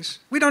things.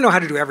 We don't know how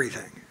to do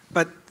everything.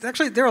 But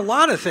actually, there are a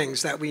lot of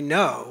things that we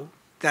know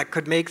that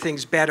could make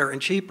things better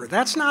and cheaper.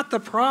 That's not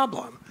the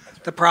problem.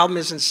 The problem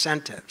is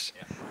incentives.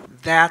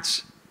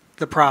 That's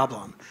the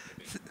problem.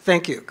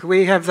 Thank you. Could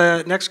we have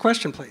the next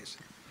question, please?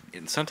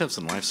 Incentives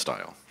and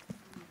lifestyle.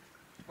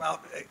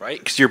 Well, right?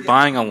 Because you're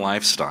buying a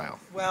lifestyle.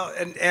 Well,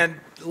 and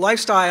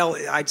lifestyle,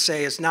 I'd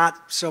say, is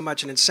not so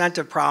much an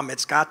incentive problem.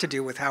 It's got to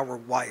do with how we're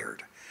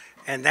wired.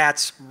 And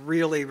that's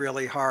really,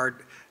 really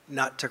hard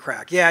nut to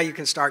crack. Yeah, you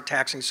can start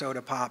taxing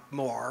soda pop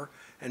more,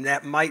 and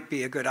that might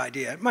be a good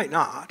idea. It might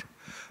not.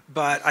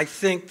 But I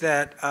think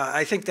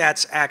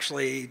that's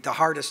actually the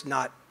hardest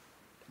nut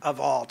of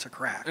all to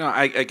crack. No,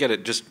 I get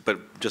it.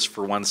 But just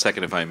for 1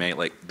 second, if I may,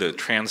 like the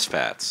trans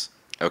fats.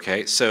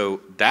 Okay,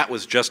 so that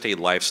was just a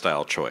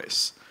lifestyle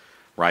choice,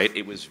 right?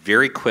 It was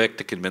very quick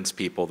to convince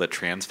people that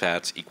trans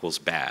fats equals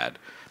bad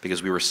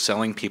because we were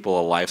selling people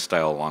a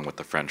lifestyle along with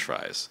the French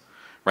fries,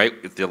 right?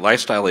 If the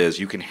lifestyle is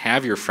you can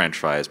have your French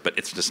fries, but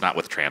it's just not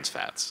with trans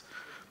fats.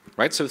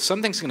 Right, so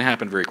something's going to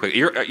happen very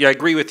quickly. I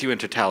agree with you in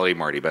totality,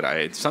 Marty,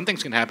 but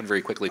something's going to happen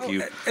very quickly if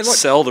you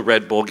sell the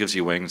Red Bull gives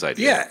you wings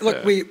idea. Yeah, look,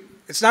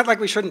 it's not like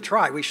we shouldn't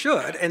try. We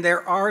should, and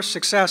there are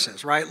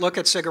successes, right? Look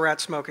at cigarette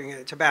smoking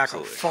and tobacco,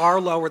 absolutely. Far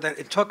lower than,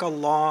 it took a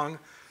long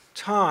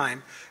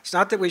time. It's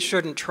not that we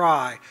shouldn't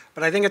try,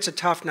 but I think it's a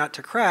tough nut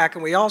to crack,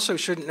 and we also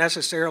shouldn't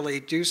necessarily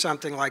do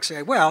something like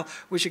say, well,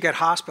 we should get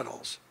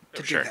hospitals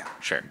to do that.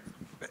 Sure.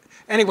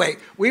 Anyway,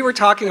 we were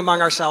talking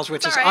among ourselves,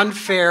 which is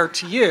unfair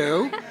to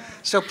you.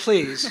 So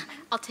please.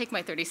 I'll take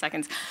my 30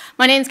 seconds.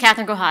 My name is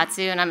Catherine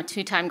Gohatsu, and I'm a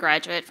two-time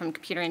graduate from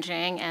computer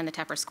engineering and the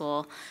Tepper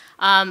School.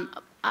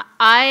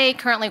 I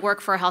currently work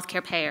for a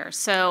healthcare payer.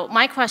 So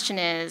my question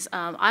is,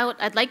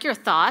 I'd like your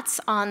thoughts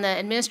on the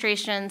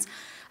administration's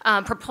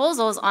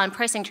proposals on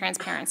pricing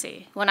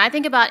transparency. When I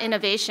think about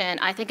innovation,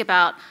 I think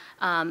about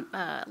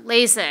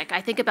LASIK, I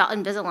think about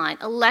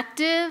Invisalign,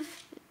 elective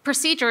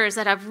procedures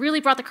that have really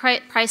brought the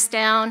price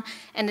down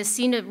and is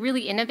seen to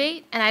really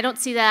innovate, and I don't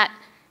see that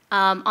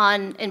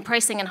in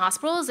pricing in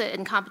hospitals,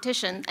 in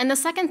competition. And the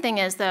second thing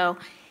is, though,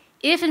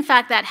 if in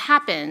fact that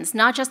happens,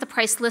 not just the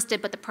price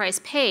listed, but the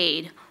price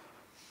paid,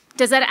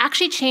 does that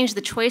actually change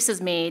the choices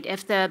made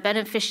if the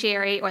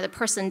beneficiary or the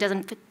person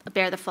doesn't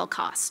bear the full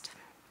cost?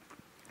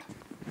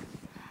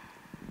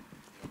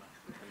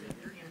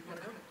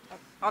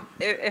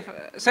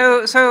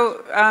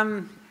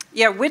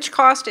 Yeah, which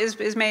cost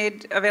is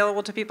made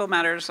available to people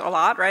matters a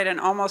lot, right? And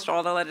almost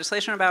all the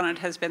legislation about it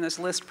has been this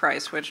list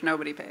price, which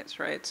nobody pays,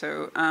 right?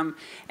 So,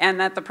 and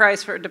that the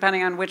price for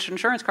depending on which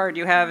insurance card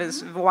you have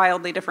is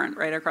wildly different,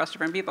 right, across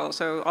different people.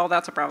 So all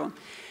that's a problem.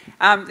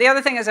 The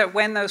other thing is that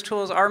when those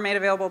tools are made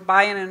available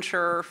by an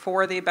insurer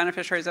for the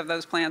beneficiaries of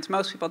those plans,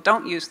 most people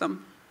don't use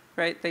them.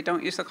 Right? They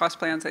don't use the cost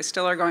plans. They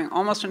still are going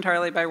almost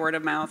entirely by word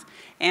of mouth.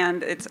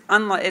 And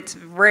it's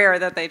rare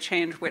that they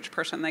change which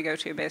person they go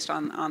to based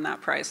on that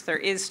price. There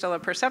is still a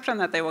perception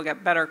that they will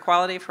get better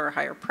quality for a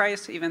higher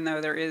price, even though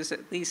there is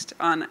at least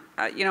on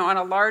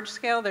a large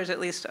scale, there's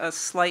at least a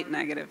slight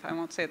negative. I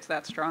won't say it's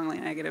that strongly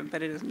negative,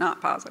 but it is not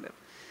positive,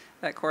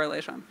 that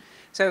correlation.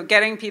 So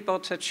getting people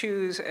to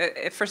choose,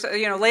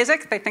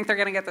 LASIK, they think they're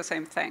going to get the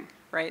same thing,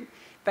 right?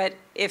 But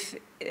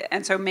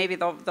so maybe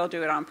they'll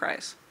do it on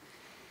price.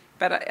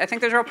 But I think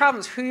there's real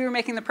problems. Who you're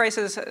making the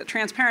prices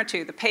transparent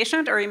to, the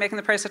patient, or are you making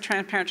the prices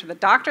transparent to the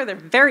doctor? They're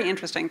very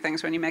interesting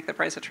things when you make the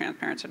price of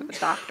transparency to the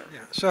doctor. Yeah.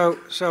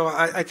 So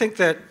I think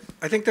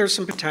there's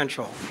some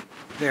potential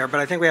there, but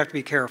I think we have to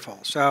be careful.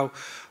 So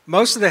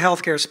most of the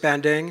healthcare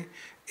spending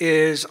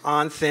is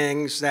on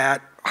things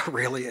that are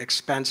really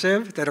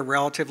expensive, that are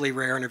relatively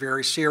rare and are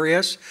very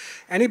serious.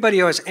 Anybody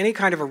who has any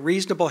kind of a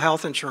reasonable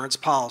health insurance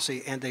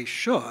policy, and they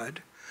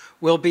should,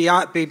 will be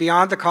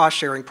beyond the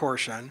cost-sharing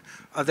portion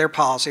of their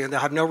policy, and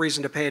they'll have no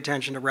reason to pay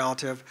attention to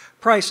relative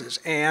prices.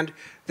 And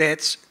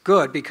that's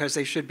good because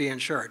they should be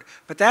insured.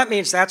 But that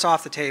means that's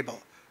off the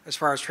table as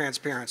far as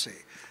transparency.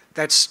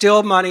 That's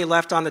still money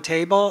left on the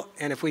table,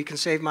 and if we can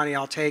save money,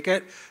 I'll take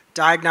it.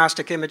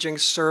 Diagnostic imaging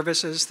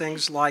services,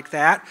 things like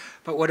that.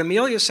 But what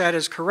Amelia said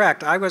is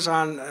correct. I was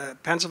on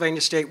Pennsylvania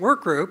State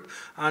Work Group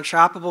on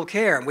shoppable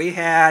care, and we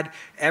had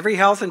every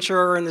health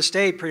insurer in the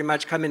state pretty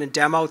much come in and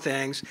demo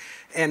things,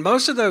 and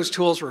most of those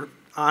tools were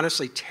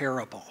honestly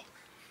terrible.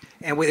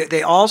 And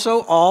they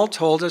also all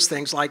told us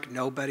things like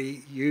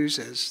nobody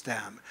uses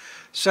them.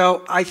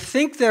 So I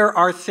think there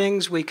are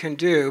things we can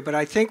do, but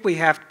I think we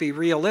have to be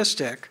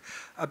realistic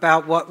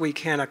about what we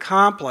can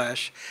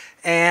accomplish.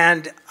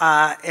 And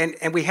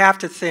we have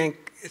to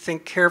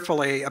think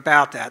carefully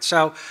about that.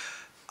 So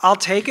I'll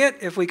take it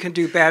if we can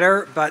do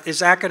better, but is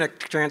that going to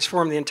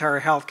transform the entire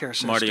healthcare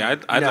system? Marty,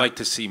 I'd like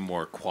to see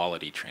more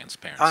quality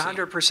transparency.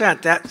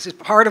 100%. That's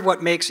part of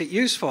what makes it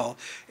useful.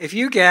 If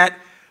you get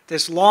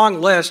this long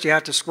list you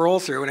have to scroll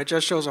through, and it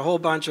just shows a whole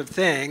bunch of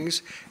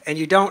things, and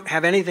you don't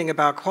have anything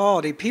about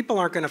quality, people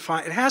aren't going to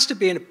find, it has to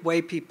be in a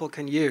way people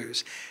can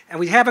use. And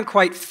we haven't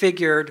quite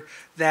figured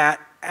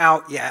that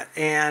out yet,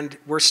 and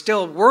we're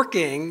still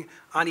working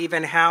on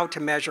even how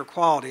to measure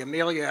quality.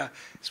 Amelia's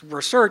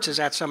research is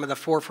at some of the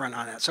forefront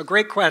on that. So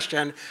great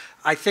question.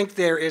 I think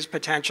there is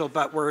potential,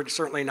 but we're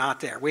certainly not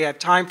there. We have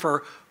time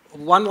for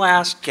one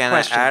last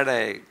question. Can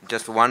I add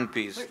just one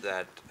piece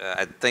that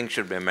I think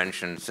should be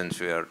mentioned, since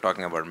we are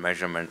talking about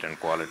measurement and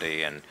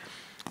quality and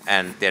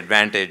the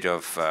advantage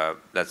of,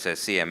 let's say,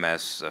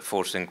 CMS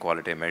forcing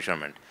quality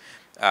measurement.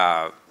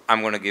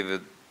 I'm going to give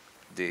you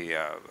the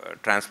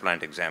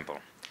transplant example.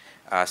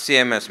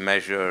 CMS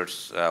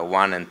measures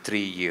 1 and 3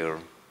 year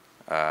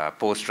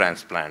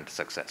post-transplant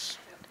success.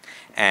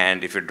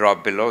 And if you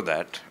drop below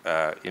that,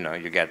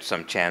 you get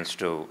some chance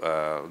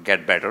to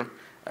get better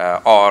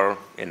or,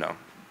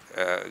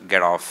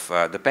 get off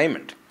the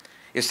payment.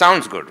 It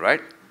sounds good,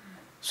 right?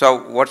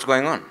 So what's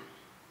going on?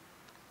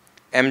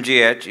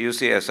 MGH,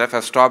 UCSF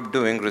have stopped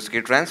doing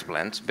risky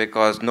transplants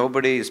because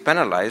nobody is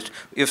penalized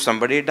if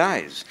somebody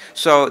dies.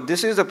 So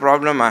this is the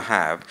problem I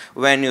have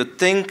when you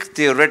think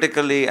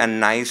theoretically and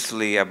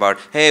nicely about,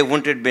 hey,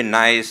 wouldn't it be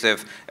nice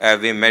if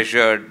we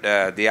measured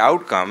the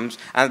outcomes,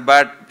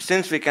 but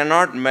since we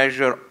cannot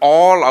measure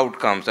all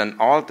outcomes and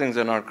all things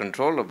are not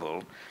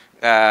controllable,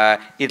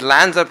 it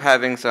lands up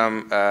having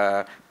some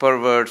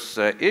perverse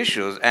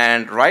issues.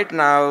 And right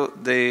now,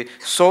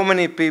 so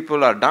many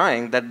people are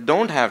dying that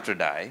don't have to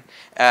die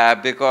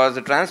because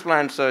the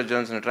transplant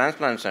surgeons and the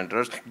transplant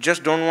centers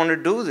just don't want to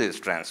do these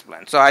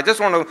transplants. So I just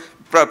want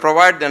to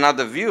provide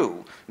another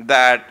view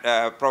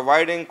that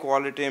providing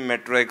quality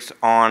metrics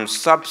on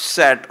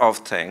subset of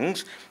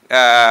things,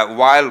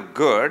 while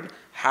good,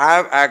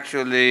 have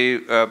actually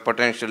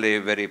potentially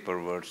very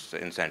perverse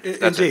incentives.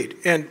 Indeed,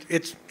 and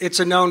it's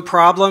a known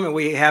problem, and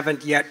we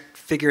haven't yet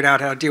figured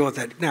out how to deal with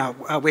it. Now,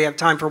 we have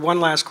time for one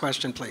last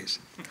question, please.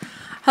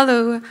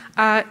 Hello.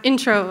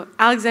 Intro,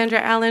 Alexandra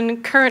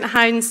Allen, current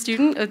Heinz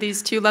student of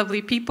these two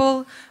lovely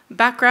people.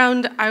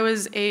 Background, I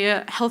was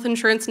a health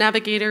insurance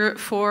navigator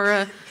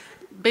for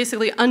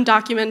basically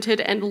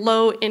undocumented and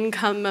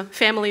low-income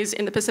families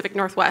in the Pacific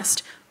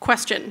Northwest.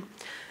 Question.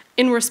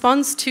 In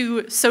response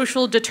to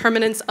social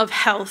determinants of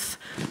health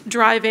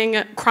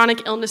driving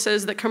chronic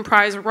illnesses that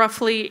comprise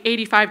roughly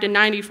 85 to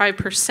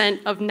 95%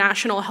 of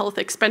national health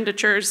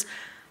expenditures,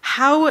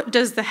 how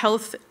does the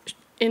health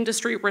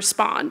industry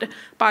respond?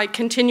 By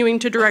continuing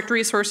to direct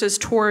resources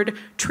toward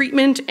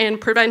treatment and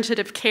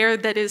preventative care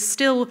that is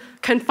still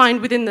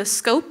confined within the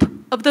scope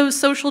of those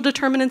social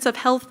determinants of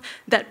health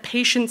that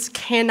patients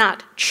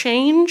cannot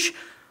change?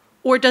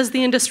 Or does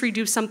the industry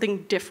do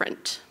something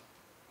different?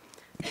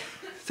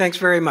 Thanks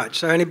very much.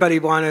 So anybody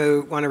want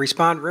to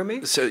respond,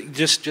 Rumi? So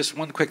just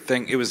one quick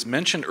thing. It was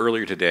mentioned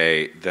earlier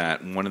today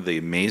that one of the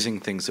amazing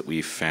things that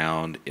we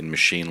found in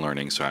machine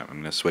learning, so I'm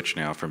going to switch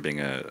now from being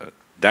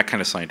that kind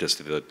of scientist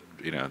to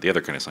the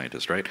other kind of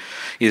scientist, right,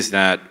 is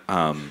that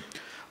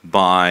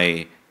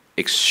by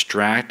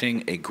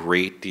extracting a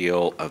great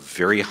deal of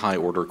very high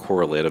order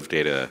correlative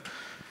data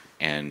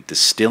and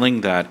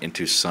distilling that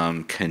into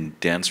some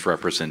condensed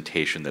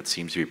representation that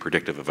seems to be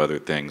predictive of other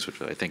things,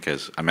 which I think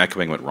I'm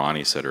echoing what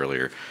Ronnie said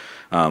earlier,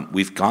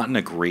 we've gotten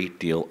a great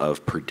deal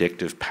of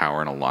predictive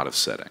power in a lot of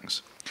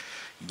settings.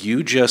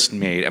 You just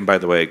made, and by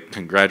the way,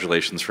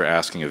 congratulations for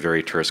asking a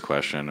very terse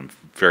question. I'm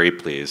very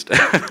pleased.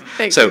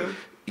 Thank you.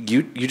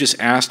 You just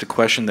asked a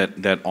question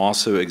that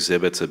also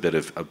exhibits a bit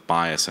of a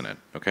bias in it,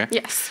 okay?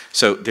 Yes.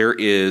 So there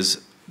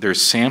is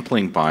there's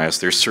sampling bias,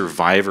 there's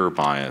survivor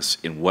bias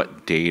in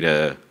what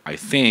data, I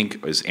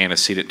think, is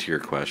antecedent to your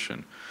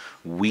question.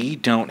 We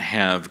don't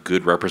have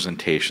good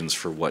representations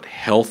for what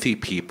healthy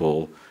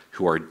people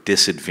who are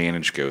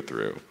disadvantaged go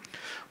through.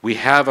 We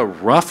have a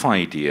rough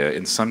idea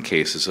in some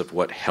cases of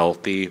what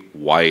healthy,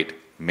 white,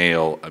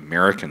 male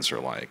Americans are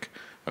like,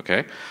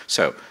 okay?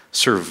 So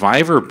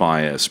survivor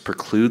bias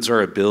precludes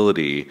our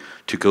ability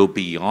to go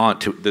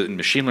beyond, in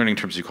machine learning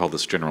terms you call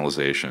this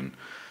generalization,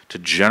 to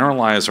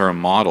generalize our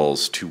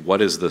models to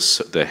what is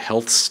the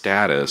health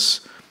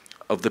status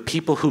of the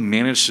people who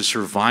manage to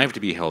survive to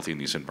be healthy in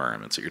these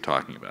environments that you're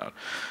talking about.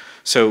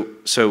 So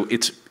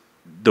it's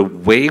the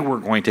way we're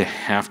going to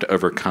have to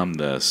overcome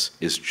this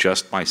is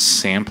just by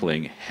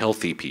sampling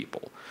healthy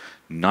people,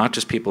 not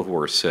just people who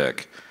are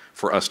sick,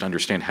 for us to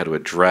understand how to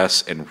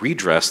address and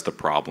redress the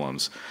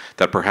problems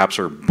that perhaps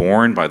are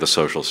born by the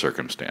social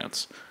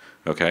circumstance.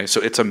 Okay,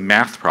 so it's a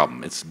math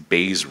problem. It's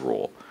Bayes'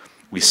 rule.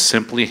 We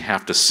simply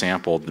have to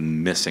sample the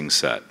missing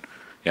set.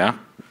 Yeah?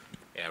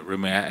 Yeah,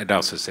 Rumi, I'd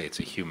also say it's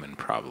a human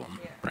problem,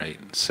 right?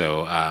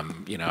 So,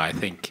 you know, I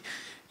think,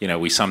 you know,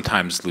 we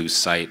sometimes lose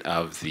sight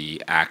of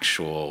the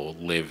actual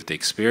lived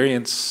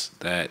experience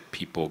that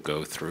people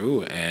go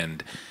through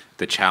and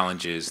the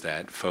challenges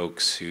that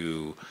folks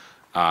who,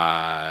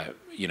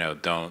 you know,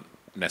 don't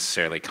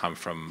necessarily come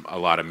from a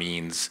lot of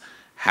means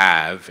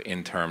have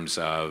in terms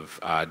of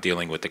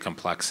dealing with the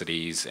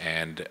complexities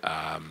and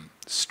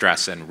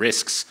stress and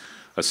risks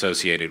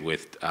associated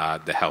with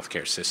the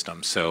healthcare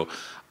system. So,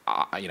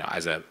 you know,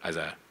 as a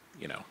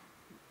you know,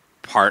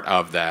 part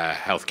of the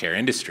healthcare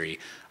industry,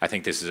 I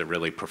think this is a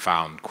really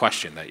profound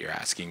question that you're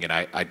asking, and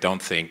I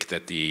don't think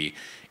that the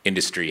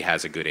industry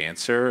has a good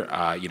answer.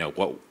 You know,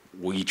 what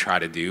we try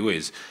to do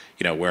is,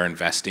 you know, we're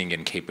investing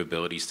in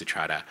capabilities to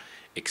try to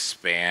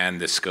expand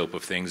the scope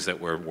of things that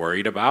we're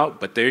worried about,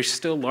 but there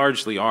still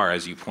largely are,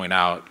 as you point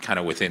out, kind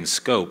of within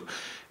scope.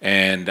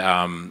 And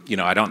you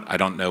know, I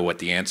don't know what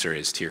the answer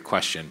is to your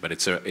question, but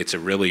it's a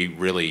really,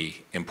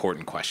 really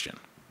important question.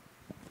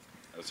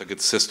 That's a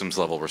good systems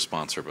level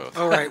response for both.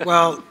 All right.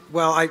 Well,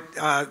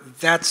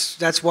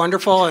 that's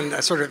wonderful,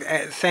 and sort of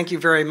thank you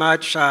very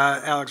much,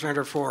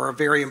 Alexander, for a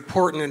very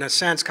important, in a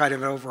sense, kind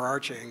of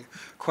overarching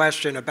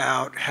question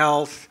about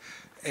health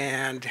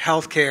and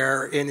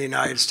healthcare in the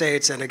United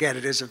States. And again,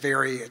 it is a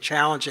very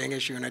challenging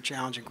issue and a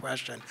challenging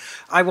question.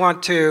 I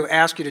want to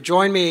ask you to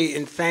join me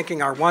in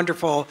thanking our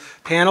wonderful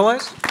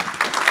panelists.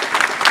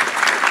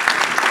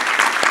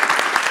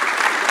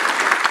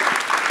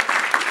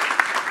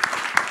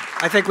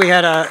 I think we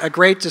had a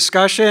great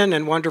discussion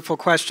and wonderful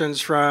questions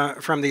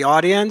from the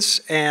audience,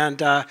 and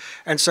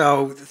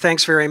so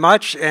thanks very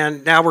much.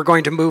 And now we're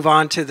going to move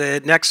on to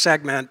the next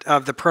segment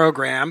of the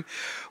program.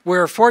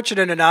 We're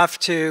fortunate enough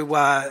to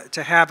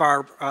have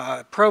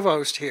our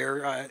provost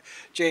here,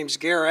 James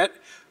Garrett,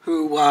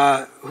 who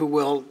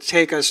will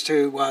take us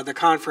to the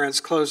conference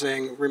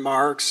closing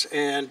remarks.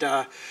 And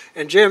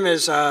Jim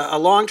is a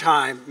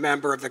longtime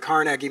member of the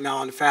Carnegie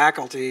Mellon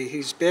faculty.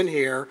 He's been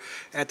here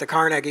at the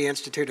Carnegie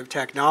Institute of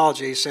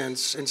Technology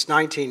since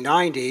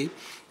 1990.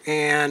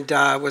 And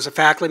was a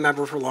faculty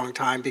member for a long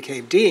time,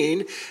 became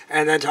dean,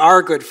 and then to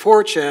our good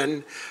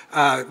fortune,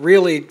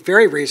 really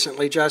very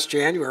recently, just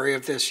January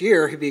of this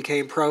year, he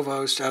became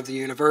provost of the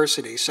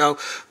university. So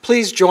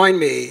please join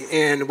me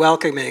in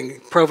welcoming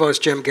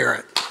Provost Jim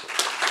Garrett.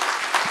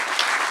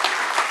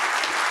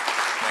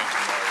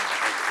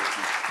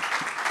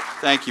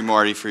 Thank you,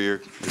 Marty, for your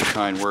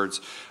kind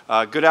words.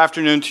 Good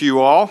afternoon to you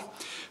all.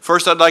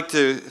 First, I'd like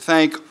to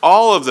thank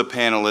all of the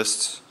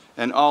panelists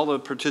and all the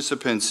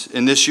participants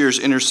in this year's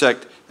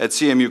INTERSECT at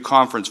CMU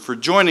conference for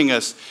joining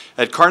us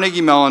at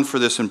Carnegie Mellon for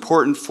this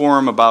important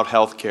forum about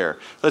healthcare.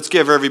 Let's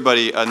give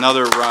everybody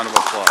another round of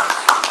applause.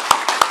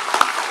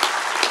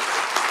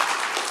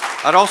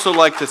 I'd also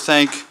like to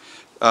thank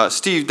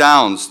Steve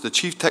Downs, the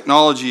Chief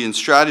Technology and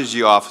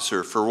Strategy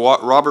Officer for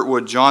Robert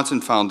Wood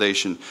Johnson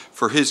Foundation,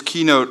 for his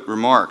keynote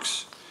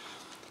remarks.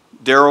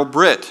 Daryl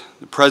Britt,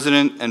 the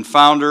President and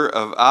Founder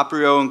of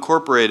Aprio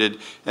Incorporated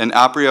and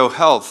Aprio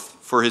Health,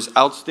 for his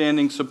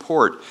outstanding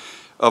support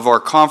of our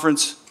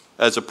conference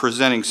as a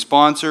presenting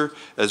sponsor,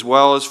 as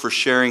well as for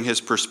sharing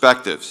his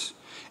perspectives.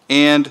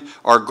 And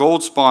our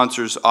gold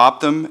sponsors,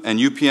 Optum and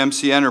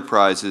UPMC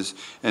Enterprises,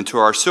 and to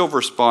our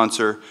silver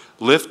sponsor,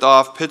 Lift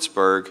Off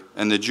Pittsburgh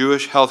and the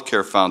Jewish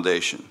Healthcare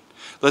Foundation.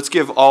 Let's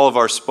give all of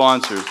our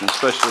sponsors, and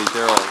especially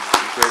Daryl,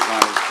 a great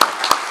round of applause.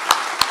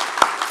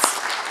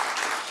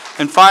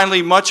 And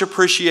finally, much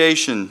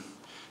appreciation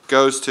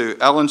goes to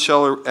Alan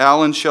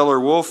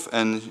Scheller-Wolf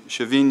and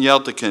Shavin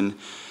Yeltikin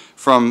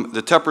from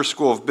the Tepper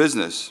School of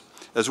Business,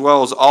 as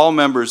well as all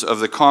members of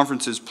the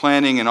conference's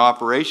Planning and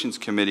Operations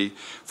Committee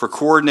for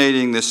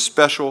coordinating this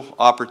special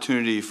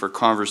opportunity for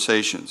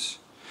conversations.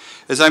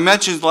 As I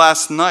mentioned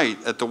last night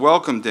at the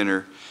welcome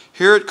dinner,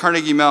 here at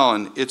Carnegie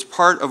Mellon, it's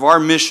part of our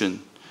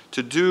mission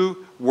to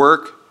do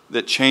work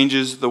that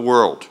changes the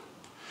world.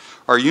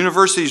 Our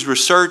university's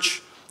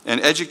research and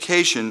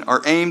education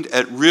are aimed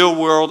at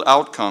real-world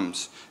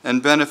outcomes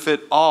and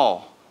benefit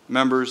all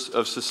members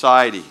of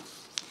society.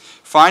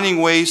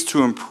 finding ways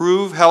to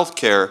improve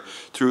healthcare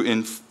through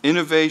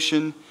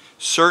innovation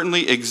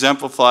certainly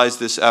exemplifies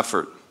this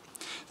effort.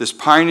 This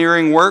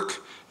pioneering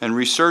work and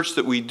research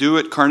that we do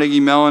at Carnegie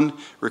Mellon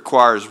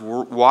requires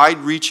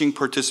wide-reaching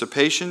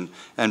participation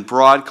and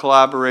broad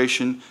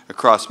collaboration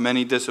across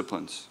many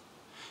disciplines.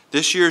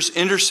 This year's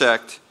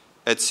INTERSECT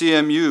at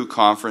CMU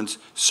conference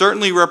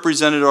certainly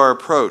represented our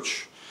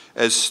approach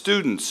as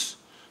students,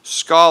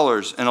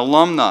 scholars, and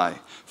alumni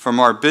from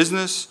our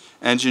business,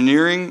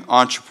 engineering,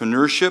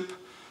 entrepreneurship,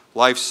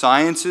 life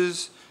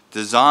sciences,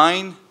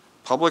 design,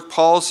 public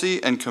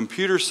policy, and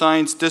computer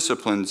science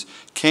disciplines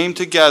came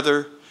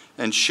together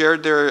and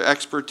shared their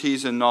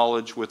expertise and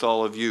knowledge with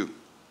all of you.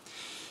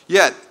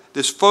 Yet,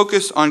 this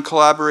focus on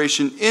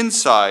collaboration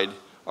inside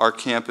our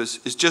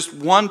campus is just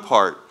one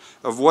part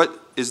of what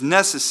is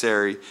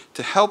necessary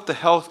to help the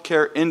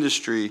healthcare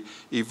industry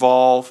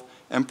evolve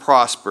and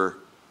prosper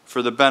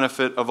for the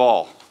benefit of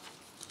all.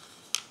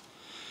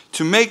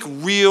 To make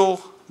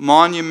real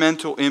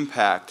monumental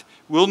impact,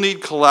 we'll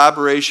need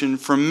collaboration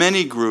from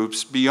many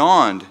groups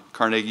beyond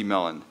Carnegie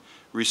Mellon,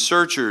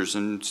 researchers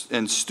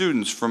and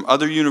students from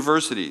other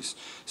universities,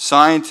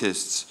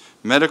 scientists,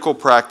 medical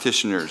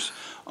practitioners,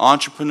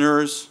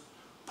 entrepreneurs,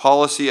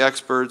 policy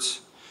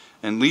experts,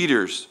 and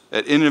leaders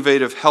at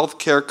innovative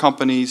healthcare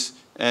companies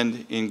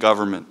and in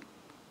government.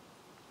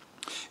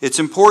 It's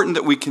important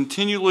that we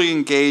continually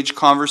engage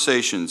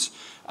conversations,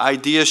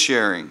 idea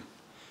sharing,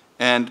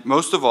 and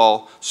most of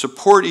all,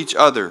 support each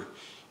other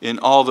in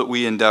all that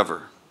we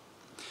endeavor.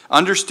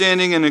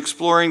 Understanding and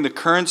exploring the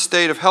current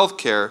state of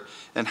healthcare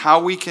and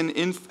how we can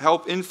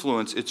help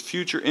influence its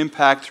future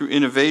impact through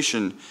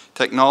innovation,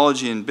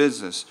 technology, and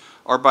business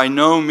are by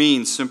no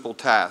means simple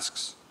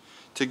tasks.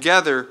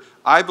 Together,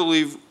 I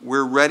believe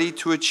we're ready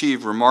to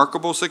achieve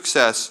remarkable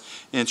success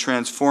in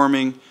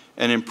transforming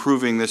and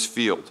improving this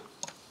field.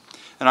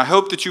 And I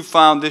hope that you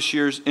found this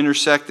year's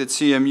INTERSECT at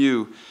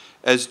CMU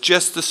as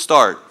just the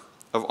start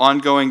of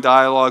ongoing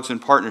dialogues and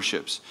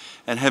partnerships,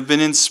 and have been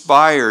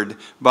inspired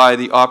by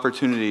the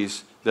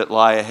opportunities that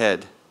lie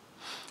ahead.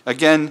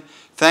 Again,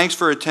 thanks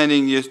for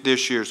attending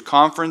this year's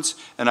conference,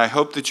 and I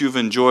hope that you've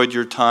enjoyed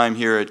your time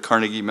here at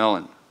Carnegie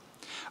Mellon.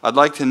 I'd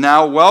like to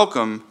now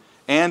welcome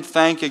and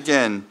thank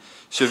again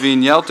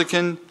Shavin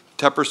Yeltikin,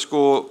 Tepper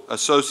School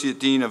Associate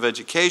Dean of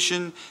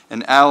Education,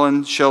 and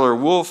Alan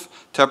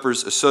Scheller-Wolf,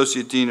 Tepper's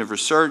Associate Dean of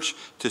Research,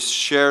 to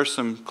share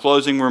some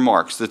closing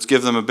remarks. Let's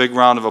give them a big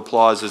round of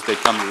applause as they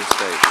come to the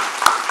stage.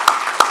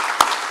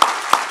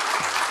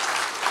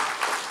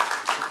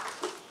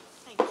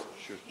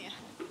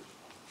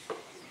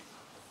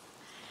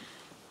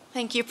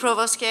 Thank you,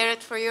 Provost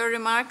Garrett, for your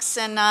remarks,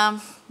 and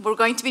we're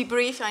going to be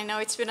brief. I know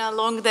it's been a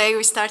long day.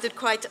 We started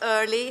quite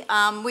early.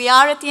 We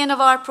are at the end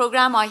of our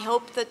program.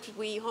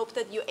 We hope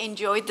that you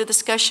enjoyed the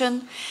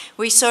discussion.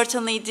 We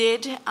certainly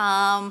did,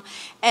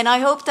 and I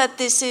hope that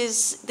this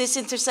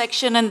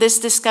intersection and this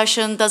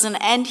discussion doesn't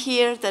end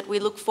here. That we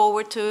look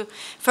forward to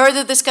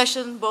further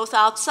discussion, both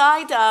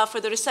outside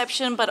for the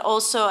reception, but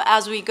also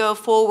as we go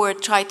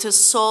forward, try to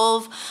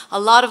solve a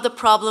lot of the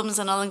problems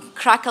and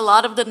crack a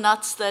lot of the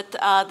nuts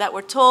that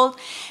were told.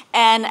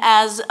 And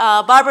as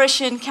Barbara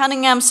Shin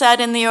Cunningham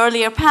said in the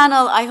earlier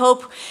panel, I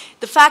hope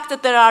the fact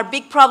that there are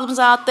big problems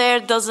out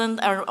there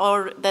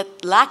or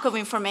that lack of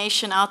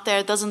information out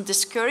there doesn't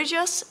discourage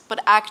us, but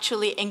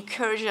actually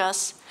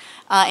encourages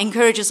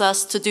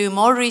us to do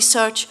more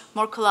research,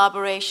 more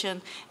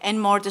collaboration,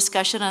 and more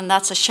discussion. And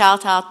that's a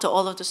shout out to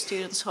all of the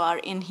students who are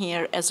in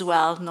here as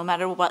well, no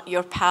matter what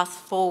your path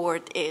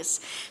forward is.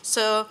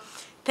 So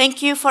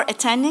thank you for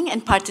attending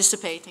and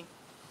participating.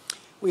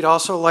 We'd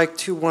also like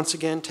to once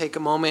again take a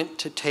moment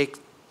to thank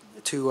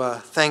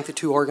the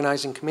two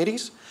organizing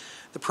committees,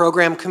 the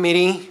program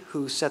committee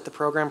who set the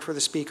program for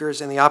the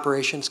speakers, and the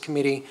operations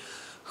committee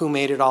who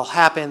made it all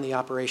happen. The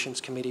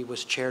operations committee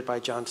was chaired by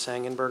John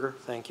Sangenberger.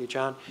 Thank you,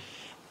 John.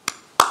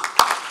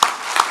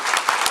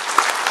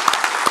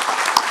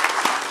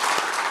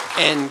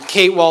 And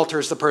Kate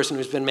Walters, the person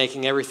who's been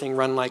making everything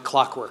run like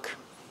clockwork.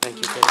 Thank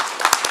you, Kate.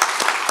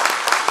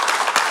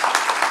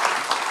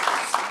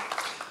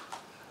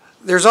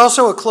 There's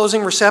also a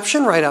closing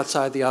reception right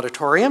outside the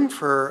auditorium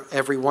for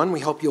everyone. We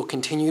hope you'll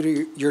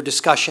continue your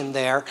discussion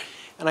there.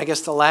 And I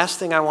guess the last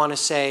thing I want to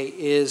say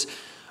is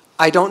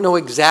I don't know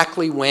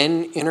exactly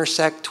when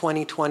INTERSECT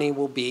 2020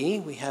 will be.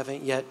 We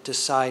haven't yet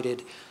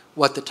decided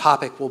what the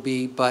topic will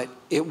be, but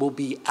it will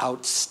be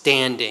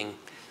outstanding.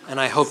 And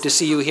I hope to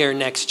see you here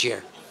next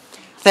year.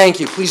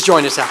 Thank you. Please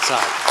join us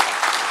outside.